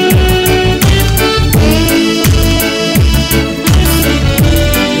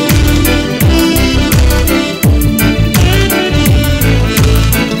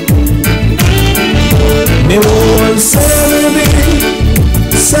 Me won't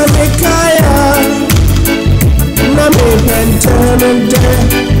Samikaya na me pentemende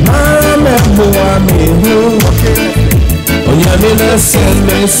mama boa me ho onya me na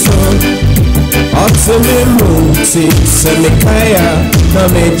seme so otse me muti Samikaya na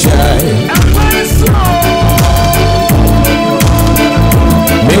me jai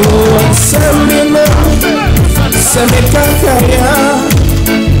me won't Samikaya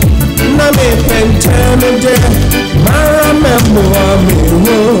na me pentemende mama boa me ho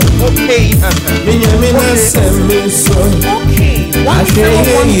Okay. me na seme so I say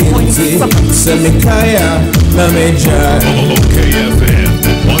Samikaya na me jai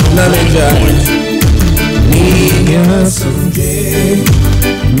na me jai me ya someday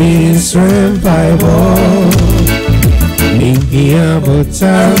me Frimpong me ya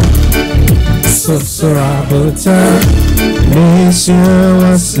bota so rabota me se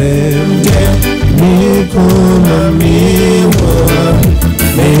wasende me kuma me wo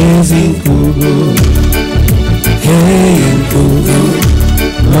Amazing Kugu, hey Kugu,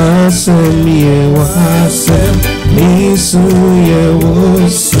 Masem ye wasem, Nisu ye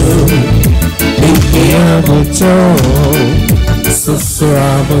wusu, Miki abuto,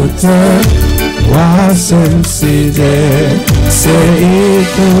 Susurabuta, Wasem side, Se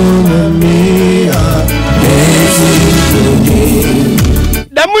ikunomia, Amazing Kugu.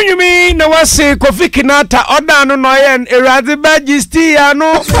 Damunyumi na wase Kofi Kinata oda no no yen erade majesty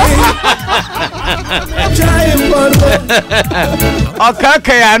ano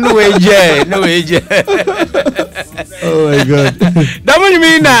okaka ya no weje Oh my god.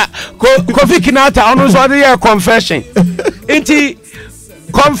 Damunyumi na Kofi Kinata ono so dey confession inti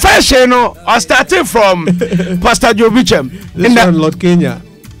confession no starting from Pastor Jobichem in the Lord Kenya,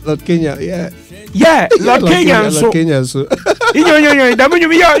 yeah, Lord Kenya so Lord Kenya so yo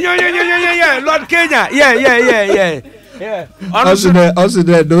Lord Kenya yeah also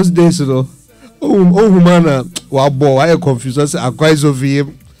there those days you know humana wa bo I confused us acquires of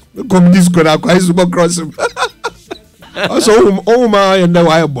him come this could acquires super cross him also huma and the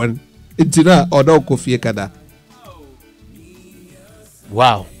wire born itina odo Kofi kada.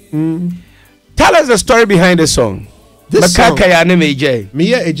 Wow. Tell us the story behind the song. This song,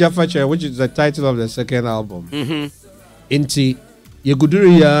 Mia Ejafacha, which is the title of the second album. Inti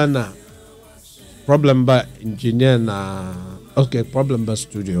Yeguduri na problem ba engineer na okay problem ba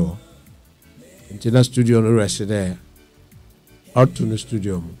studio. Inti na studio no rest there. Out to the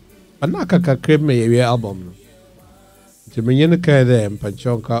studio. Anaka ka crib me ye album. Inti me yene ka there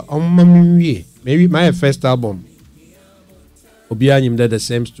mpanchonka omma maybe my first album. Obi anyim the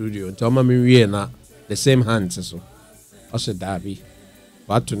same studio. Inti omma mi na the same hands so. Also Darby,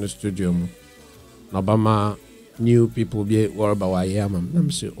 but to the studio, Nobama new people be worried about why I am.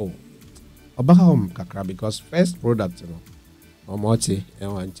 I'm say, oh, about home kakra because first product, you know, or multi,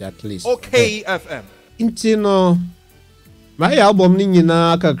 and want at least. Okay, FM. Intino, my album ni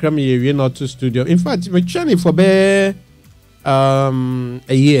na kakra me we not to studio. In fact, we journey for be a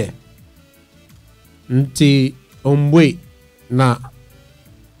year. Nti omwe na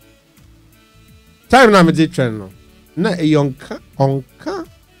time na me di trend no. Na yonka onka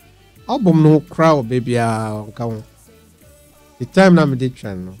album no crowd baby onka the time na me did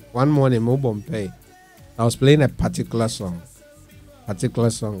channel one morning mo bompe I was playing a particular song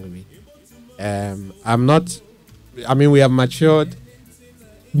I'm not I mean we have matured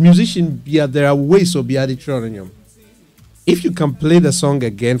musician there are ways of be the if you can play the song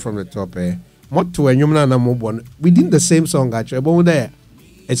again from the top, within the same song actually, but there,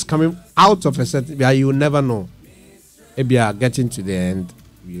 it's coming out of a certain. You will never know. Maybe you are getting to the end.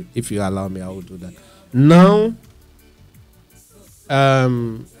 If you allow me, I will do that. Now,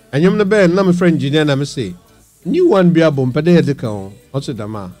 and you're the best. Now, my friend Junior, I'm say, new one be a bomb, but they had to come. What's the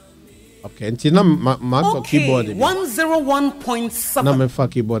dama? Okay, until now, my keyboard. 101.7. Now, my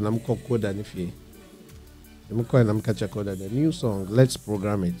keyboard. I'm code and if you. I'm catch a code. The new song. Let's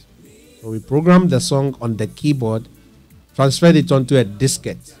program it. So we programmed the song on the keyboard, transferred it onto a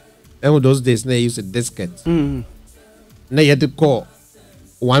diskette. And those days, they used a diskette. Now you had to call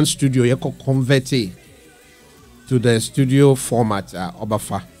one studio, you could convert it to the studio format,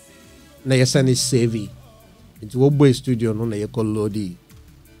 Obafa. Now you send it save it into Oboe studio, no, you could load the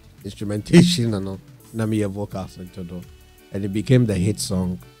instrumentation and now me vocals and it became the hit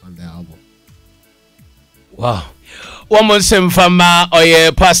song on the album. Wow. One more sim from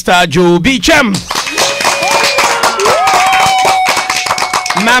Pastor Joe Beecham.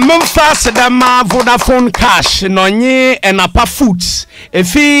 Mamum fast da ma Vodafone cash nonye enapa foods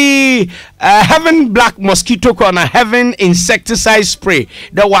efi Heaven black mosquito corner Heaven insecticide spray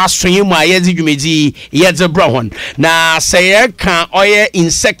that was swing mu ayezi dwumedi yedze brown na say kan oye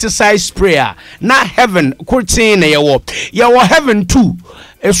insecticide sprayer na Heaven kurtin na yewo Heaven too.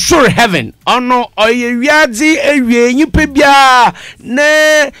 A sure Heaven ono oye wiadzi ewie nyipe bia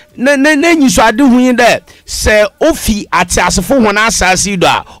ne nyiso ade hu de se ofi atiasefo hona asase do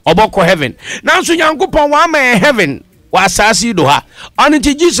a oboko Heaven nanso Nyankopon wa ma Heaven wa asase do ha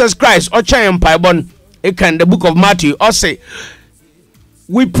onto Jesus Christ o chen paibon e kan the book of Matthew or say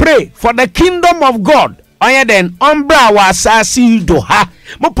we pray for the kingdom of God oye den ombra wa asase do ha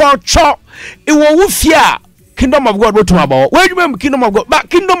mo po cho e wo wufia kingdom of God what about where you remember kingdom of God but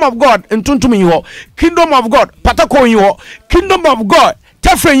kingdom of God and tuntum you kingdom of God patako you kingdom of God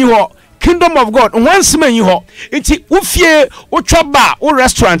tefren you kingdom of God once man you enti ufie utwaba o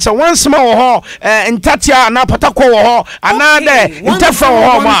restaurant once man wo entatia na patako wo anade tefren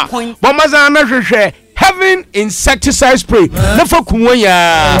wo ma bomaza na hwehwe Heaven insecticide spray never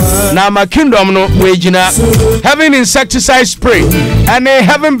kunwaya na ma kingdom no wejina Heaven insecticide spray and a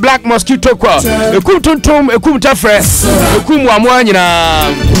Heaven black mosquito coil ekum tuntum ekum tafre ekum amwa nyina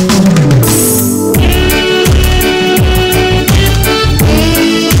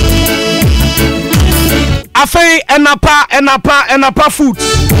afei enapa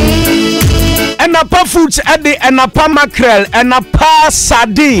foods at the enapa mackerel enapa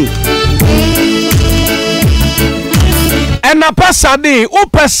sardine enapa sardine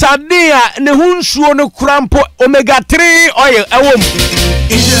upa sardine ne hunsuo ne kurampo omega 3 oil ewom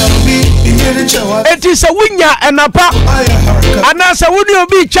it is a winya enapa anasa wudi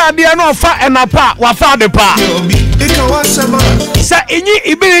obi chade na ofa enapa wafa de pa sa inyi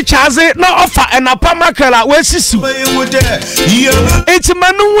ibiri chaze na ofa enapa makala wesisu it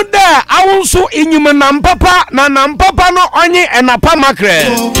manu wuda awunso inyum nampapa na nampapa no onye enapa makre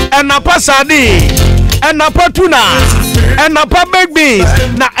enapa sardine enapa tuna enapa baked beans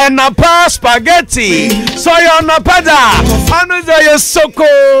na enapa spaghetti so you enapa da anu zo ye soko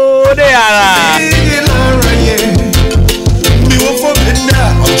de ara mi wo fo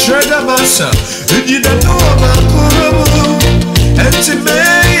benda o treda masa you don't know about enti me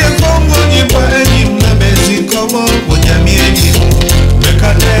ye kongo ni pa enim na bezi komo wonyami eni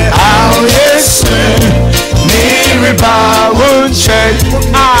mekade oh yes me riba won check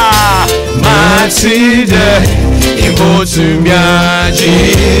matide ibo to miaji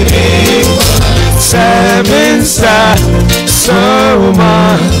seven star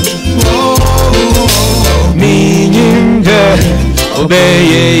soma minyinde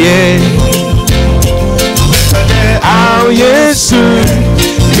obeye oh yes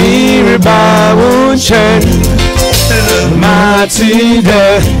me riba won check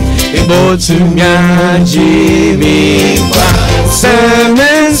matide ibo to miaji mi kwa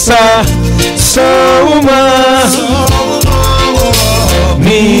seven star soma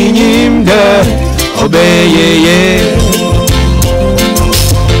minyimde obeye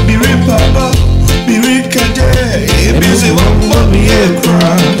biri papa biri kade busy one me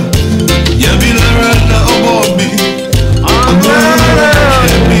cry ya bi lara na obobi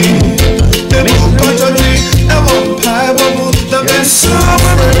me me patati na mo pai bo the best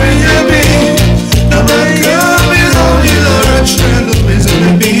summer ya bi na na come is only lara trend is in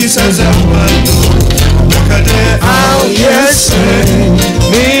the beast as I want oh yes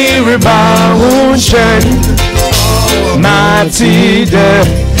me riba unchen matide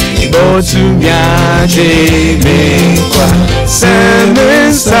ibo to miaje me kwa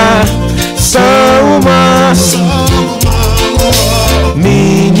semensa soma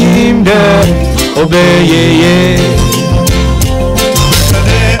Minim de obeye.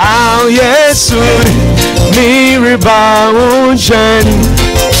 Ao Yesu mi ribaunchen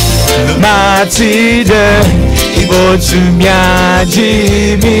matide ibotumyaji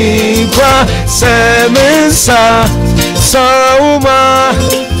mi kwa semensa sauma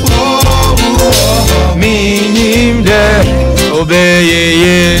minim de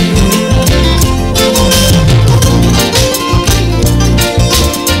obeye.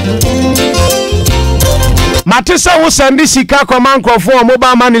 Matisa wo send sika kwama nkrofo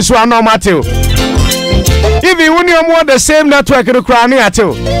mobile money so ana mateo. If you want the same network the crown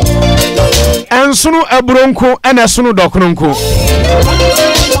ateo. Ensunu ebronko ene sunu dokronko.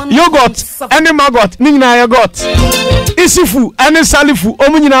 Yogurt ene magot ni nyina yogurt. Isifu ene salifu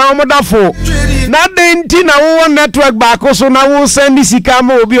omu nyina omodafo. Na denti na wo network back so na wo send sika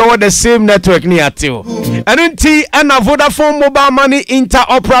ma obi o the same network ni ateo. Enti ana Vodafone mobile money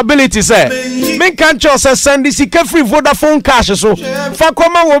interoperability say. Men can just send this free Vodafone cash so. For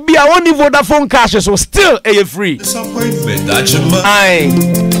come will be only Vodafone cash so still a free. Aye.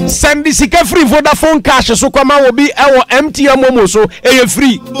 Send this free Vodafone cash so come will be our MTN Momo so a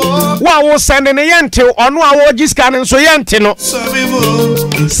free. What was sending a yente or no our scanning so yente no.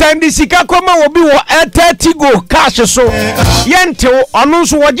 Send this come will be what 30 go cash so yente or no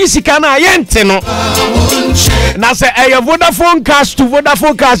so what Jisicana yente no. Now say a Vodafone cash to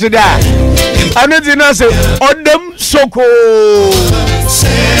Vodafone cash there. And it's in us on them soko.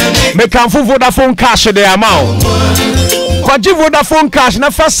 Make a full Vodafone cash the amount. Kwaji Vodafone cash na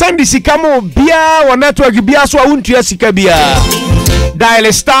first send this kamo bia or network bia so untu yasika bia. Dial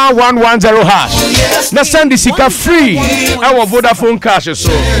 *110 hash. Na send this free. Our Vodafone cash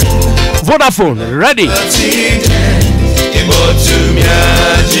so. Vodafone ready.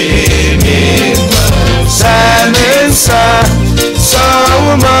 Semensa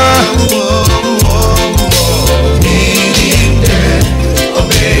sauma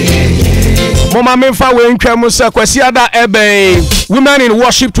Mama Memfa we ntwamusa kwasiada ebe Women in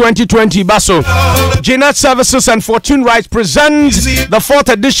Worship 2020 Baso Jeanette Services and Fortune Rights present the 4th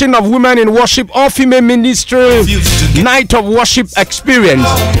edition of Women in Worship All-Female Ministry Night of Worship Experience.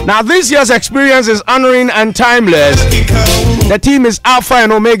 Now this year's experience is honoring and timeless. The team is Alpha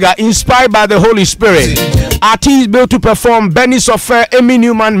and Omega, inspired by the Holy Spirit. Our team is built to perform Benny Sofer, Amy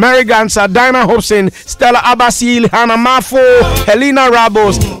Newman, Mary Gansa, Dinah Hobson, Stella Abasil, Hannah Mafo, Helena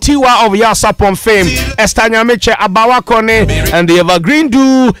Rabos, Tiwa of Yasapon fame, Esther Nyameche, Abawa Kone, and the Evergreen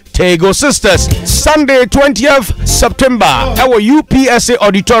Duo Tego Sisters. Sunday 20th September, our UPSA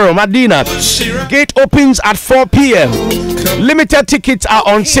Auditorium, Medina. Gate opens at 4 p.m. Limited tickets are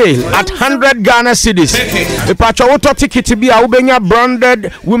on sale at 100 Ghana cedis. The Pachawoto ticket to be a Ubenya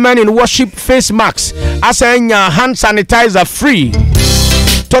branded Women in Worship face masks. Asanya hand sanitizer free.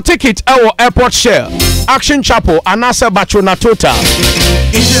 To ticket our airport share. Action Chapel Anasa Bachona Total.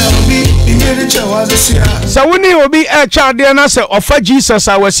 So when you will be a child, dear Nasa offer Jesus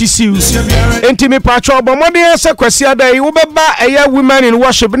our CCU. Intimate patrol, but more than a question day, you will be a Women in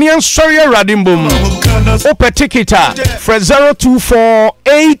Worship. Nian sorry, Radimbum. Open ticketer for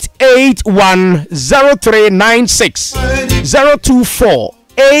 024-881-0396.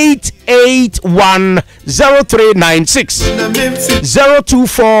 024-881-0396.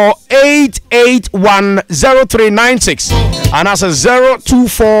 024-881-0396. And that's a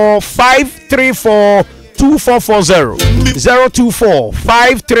 024-534-2440.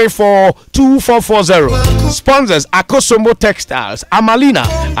 024-534-2440. Sponsors Akosombo Textiles, Amalina,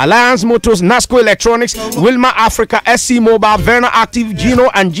 Alliance Motors, Nasco Electronics, Wilma Africa, SC Mobile, Verna Active, Gino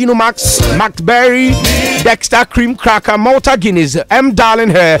and Gino Max, McBerry, Dexter Cream Cracker, Malta Guinness, M Darling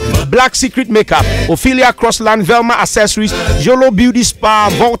Hair, Black Secret Makeup, Ophelia Crossland, Velma Accessories, Yolo Beauty Spa,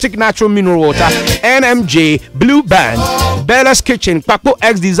 Baltic Natural Mineral Water, NMJ, Blue Band, Bella's Kitchen, Papo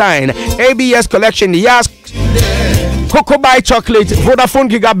X Design, ABS Collection, Yas Cocoa by Chocolate, Vodafone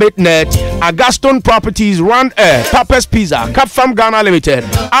Gigabit Net, Agaston Properties, Rand Air, Papa's Pizza, Cap Farm Ghana Limited,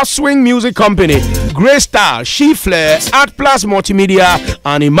 Upswing Music Company, Grey Star, She Flare, Art Plus Multimedia,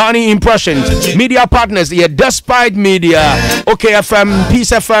 and Imani Impressions. Media partners here, Despite Media, OK FM,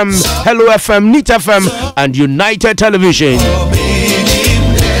 Peace FM, Hello FM, Neat FM, and United Television.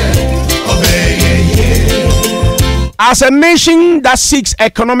 As a nation that seeks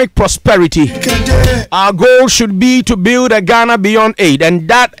economic prosperity, our goal should be to build a Ghana beyond aid, and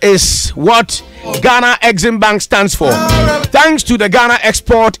that is what Ghana Exim Bank stands for. Thanks to the Ghana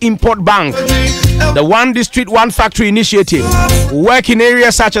Export Import Bank, The One District, One Factory initiative will work in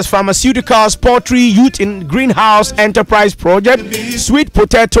areas such as pharmaceuticals, poultry, youth in greenhouse enterprise project, sweet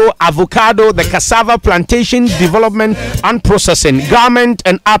potato, avocado, the cassava plantation development and processing, garment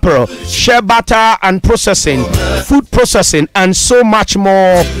and apparel, shea butter and processing, food processing, and so much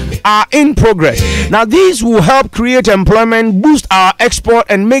more are in progress. Now, these will help create employment, boost our export,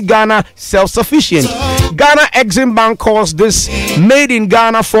 and make Ghana self-sufficient. Ghana Exim Bank calls this Made in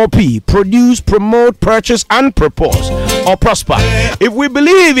Ghana 4P: produce, promote, purchase, and propose or prosper. If we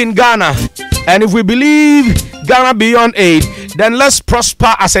believe in Ghana and if we believe Ghana beyond aid, then let's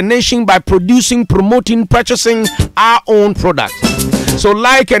prosper as a nation by producing, promoting, purchasing our own products. So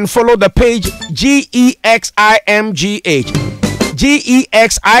like and follow the page GEXIMGH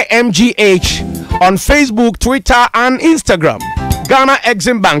on Facebook, Twitter, and Instagram. Ghana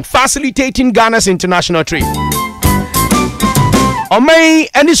Exim Bank, facilitating Ghana's international trade. Omei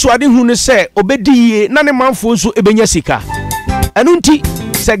any swadi hunu se obedi na ne manfo so ebenya sika. Enu nti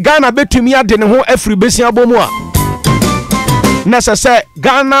se Ghana betumi ade ne ho afri besia bomu a. Na se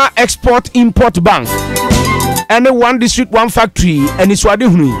Ghana Export Import Bank any One District, One Factory any swadi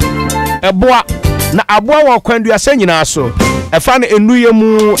hunu. Eboa na aboa wa kwandu asa nyina so. Efa no enuye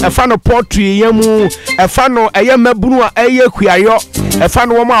mu, efa no poultry ye mu, efa no eye mabunu a eye kuayo, efa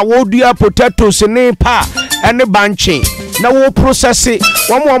no wo a wodua potatoes ne pa ene banche na wo process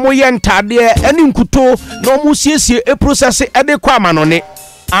wo ye ntade ene nkuto na wo siesie e process e de kwa manone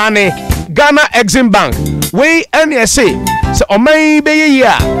ane Ghana Exim Bank we ene se oman be ye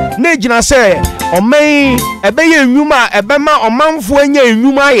a na gina se oman ebe ye enwuma ebe ma omanfo anya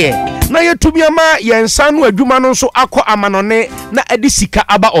enwuma ye na yetumi ama yensa no adwuma no so akọ amanone na edi sika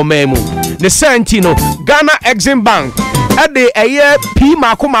aba omemu ne senti no Ghana Exim Bank ade eye p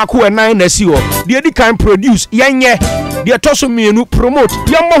mako enan na si ho de edi kan produce yenye de toso mienu promote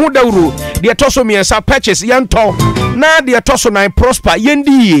yemmo ho dawro de toso miensa purchase yento na de toso nan prosper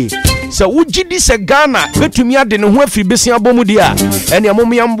yendi se wugidi se Ghana betumi ade ne ho afiri besia bomu dia ene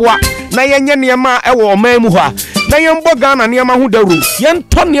amom yemboa na yenye niema ewo omemu ha na yembo Ghana niema ho dawro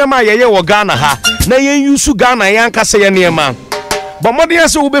yento niema yeye wo Ghana ha na yen yusu Ghana yanka se ye niema Bomodiya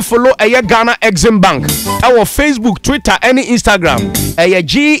se ube follow eye Ghana Exim Bank our Facebook, Twitter, any Instagram eye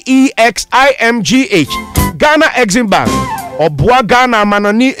GEXIMGH Ghana Exim Bank Obwa Ghana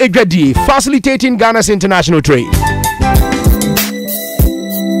Manani Egadi facilitating Ghana's international trade.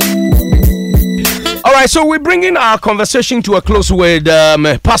 All right, so we're bringing our conversation to a close with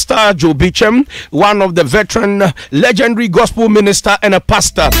Pastor Joe Beecham, one of the veteran, legendary gospel minister and a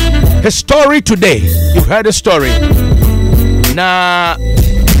pastor. His story today, you've heard the story. Now,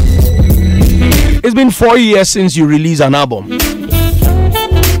 it's been 4 years since you released an album.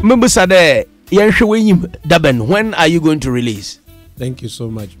 When are you going to release? Thank you so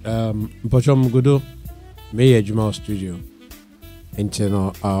much. Mpochom Gudo, Mayor Jumal Studio.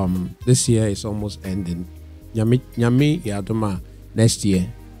 Until this year is almost ending. Nyami Yadoma next year.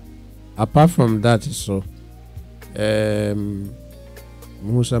 Apart from that, so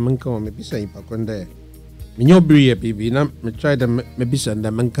Musa Manka maybe say Pakonde. Minyobriye baby, na me try to maybe send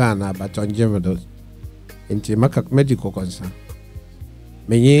them Mankana, but on Jemados. Into medical concern.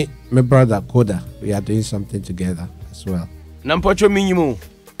 Me brother Koda, we are doing something together as well. Nampocho minimum.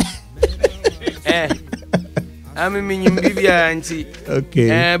 I'm a minimum Bibia auntie.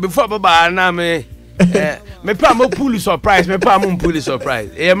 Okay. Before Baba na me pa mo pull surprise, me pa mo pull surprise.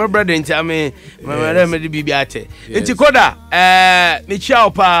 My brother into me, my mother me Bibiate. It's Koda, me chow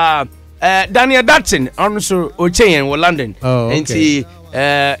pa Daniel Datson, also Ocheyen in London. Oh, okay.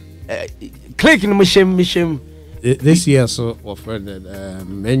 Click in Mishim. This year, so offered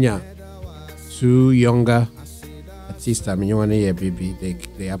Menya, 2 younger artists. I mean, you want to hear, baby.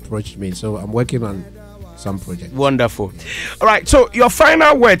 They approached me, so I'm working on some project. Wonderful. All right. So your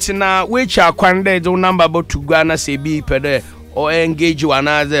final words now, which are quite do number about to Ghana CB per or engage you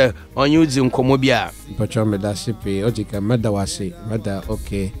another on using Komobia. Pachome da CP, Ojika Madawasi, Mada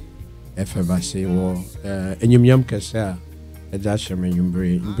okay, FMC or Enyum Kasa, a Dasham and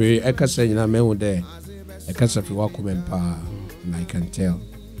Yumbri. Ekasa, you know, me there. A case of Wakumen power, and I can tell.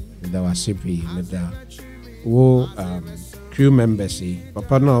 There was CP, Mada. Who crew members,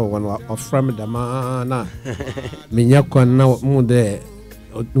 Papa no one of from the mana. Minyakwan now moon there.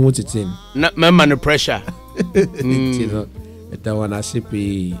 What's it in? Not man pressure. You know, that one I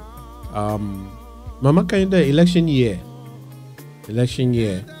CP. Mama kind of election year. No,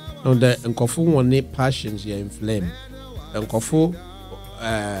 the Nkofu one passions here inflame. Nkofu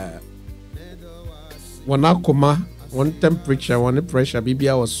one akoma, one temperature, one pressure,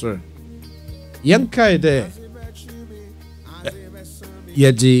 BBA was sir. Young kai there.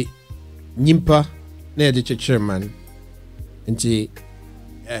 Yadi nyimpa na yɛde kyekyer man nti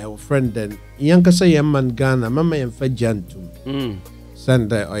friend then yankasa yɛman Ghana mama yɛmfa gyantum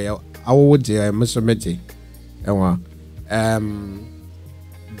sɛnde ɔyɛ awo de mesomete ɛwa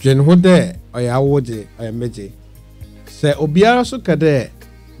dwen ho dɛ ɔyɛ awo de ɔyɛ mete sɛ obiara so ka dɛ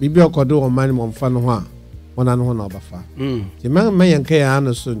bibi ɔkɔdo ɔman mɔmfa no ho a ɔna no ho na ɔbafa nti mama yɛnka yɛ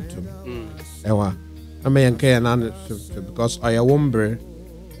ano so ntum ɛwa mama yɛnka yɛ ano so because ɔyɛ wombre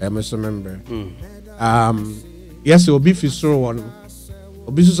mesomembre yes obi fi soro wɔ no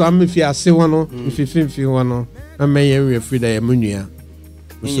obi so am fi ase wɔ no mfifimfi wɔ no mama yɛn we free da yɛ munua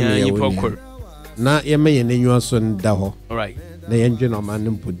na yɛma yɛn anwa so nda hɔ all right na yɛn dwe na ɔman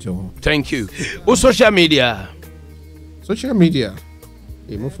no mputi hɔ thank you o social media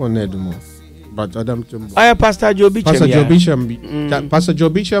mo phone na edumo but Adam Tumbo Pastor Joe Bicham Pastor Joe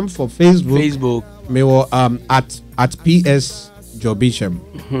Bicham for Facebook me were at PS Joe Bicham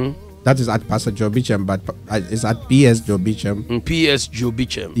that is at Pastor Joe Bicham but it's at PS Joe Bicham PS Joe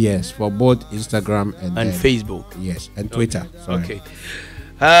Bicham yes for both Instagram and Facebook yes and Twitter okay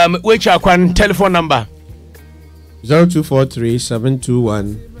which our telephone number 0243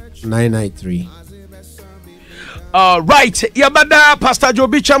 721 993. Right, Yabada, Pastor Joe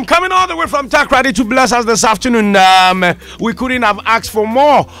Bicham coming all the way from Takrady to bless us this afternoon. We couldn't have asked for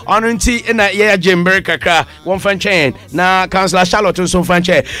more on until in a year Jimber Kaka, one franchise. Now, Councillor Charlotte and some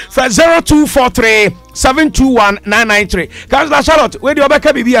franchise. For 0243 721 993. Councillor Charlotte, where do you back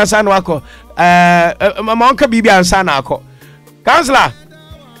Bibi and Sanwako? Mamanka Bibi and Sanako. Councillor,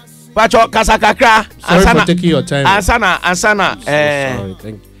 Pacho Kasakakra, sorry for taking your time. Ansana. Sorry,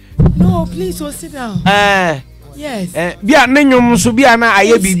 thank you. No, please, so sit down. Yes. It's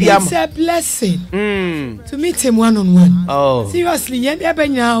a blessing to meet him one-on-one. Oh. Seriously,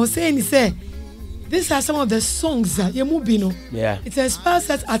 I was saying, these are some of the songs that you move, yeah. It inspires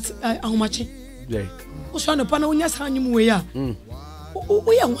us at Aumachi. Yeah.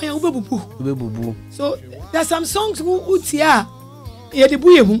 So there are some songs who tia the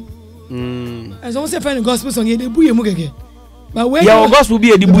buye and some say find gospel song the buye but when your gospel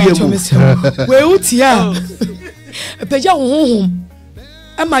be a buye we utia peja honhom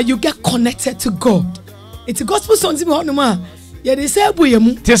ama you get connected to God. It's a gospel songs be hono ma ye dey say buye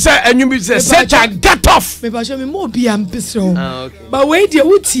mu te say anyu bi say set and get off me ba show me mo bi am peso but when the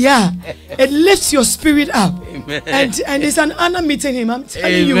utia it lifts your spirit up. Amen. And it's an honor meeting him. I'm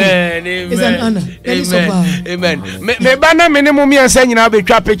telling you, it's an honor. Amen. Me bana minimum me say nyina be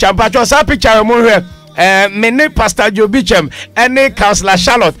twa picture but your picture mo hwe me Pastor Joe Bicham and Councillor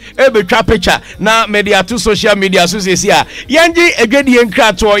Charlotte be twa picture na media to social media so say sia yenji edwedi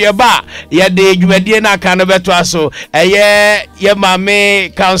enkra to ye ba ye de dwumadie na aka no beto aso ye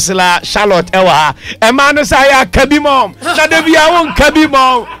mame Councillor Charlotte ewa ha e ma no say akabi mom na de bia won kabi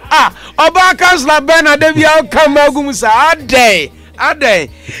mom oba Councillor Ben na de bia come agum sa Ade.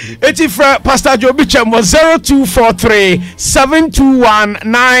 Etifra Pastor Joe Bicham was 0243 721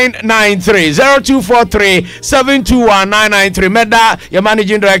 993. 0243 721 993. Meda, your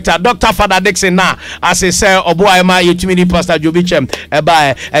managing director, Dr. Father Dixon. Now, as I say, Oboyama, Yetumini Pastor Joe Bicham.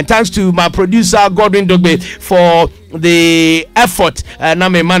 And thanks to my producer, Godwin Dogbe, for the effort. Now,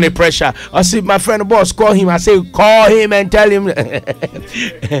 my money pressure. I see my friend boss call him. I say, call him and tell him.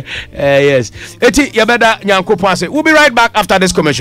 Yes. Eti, Yabeda, Nyanko Pase. We'll be right back after this commercial.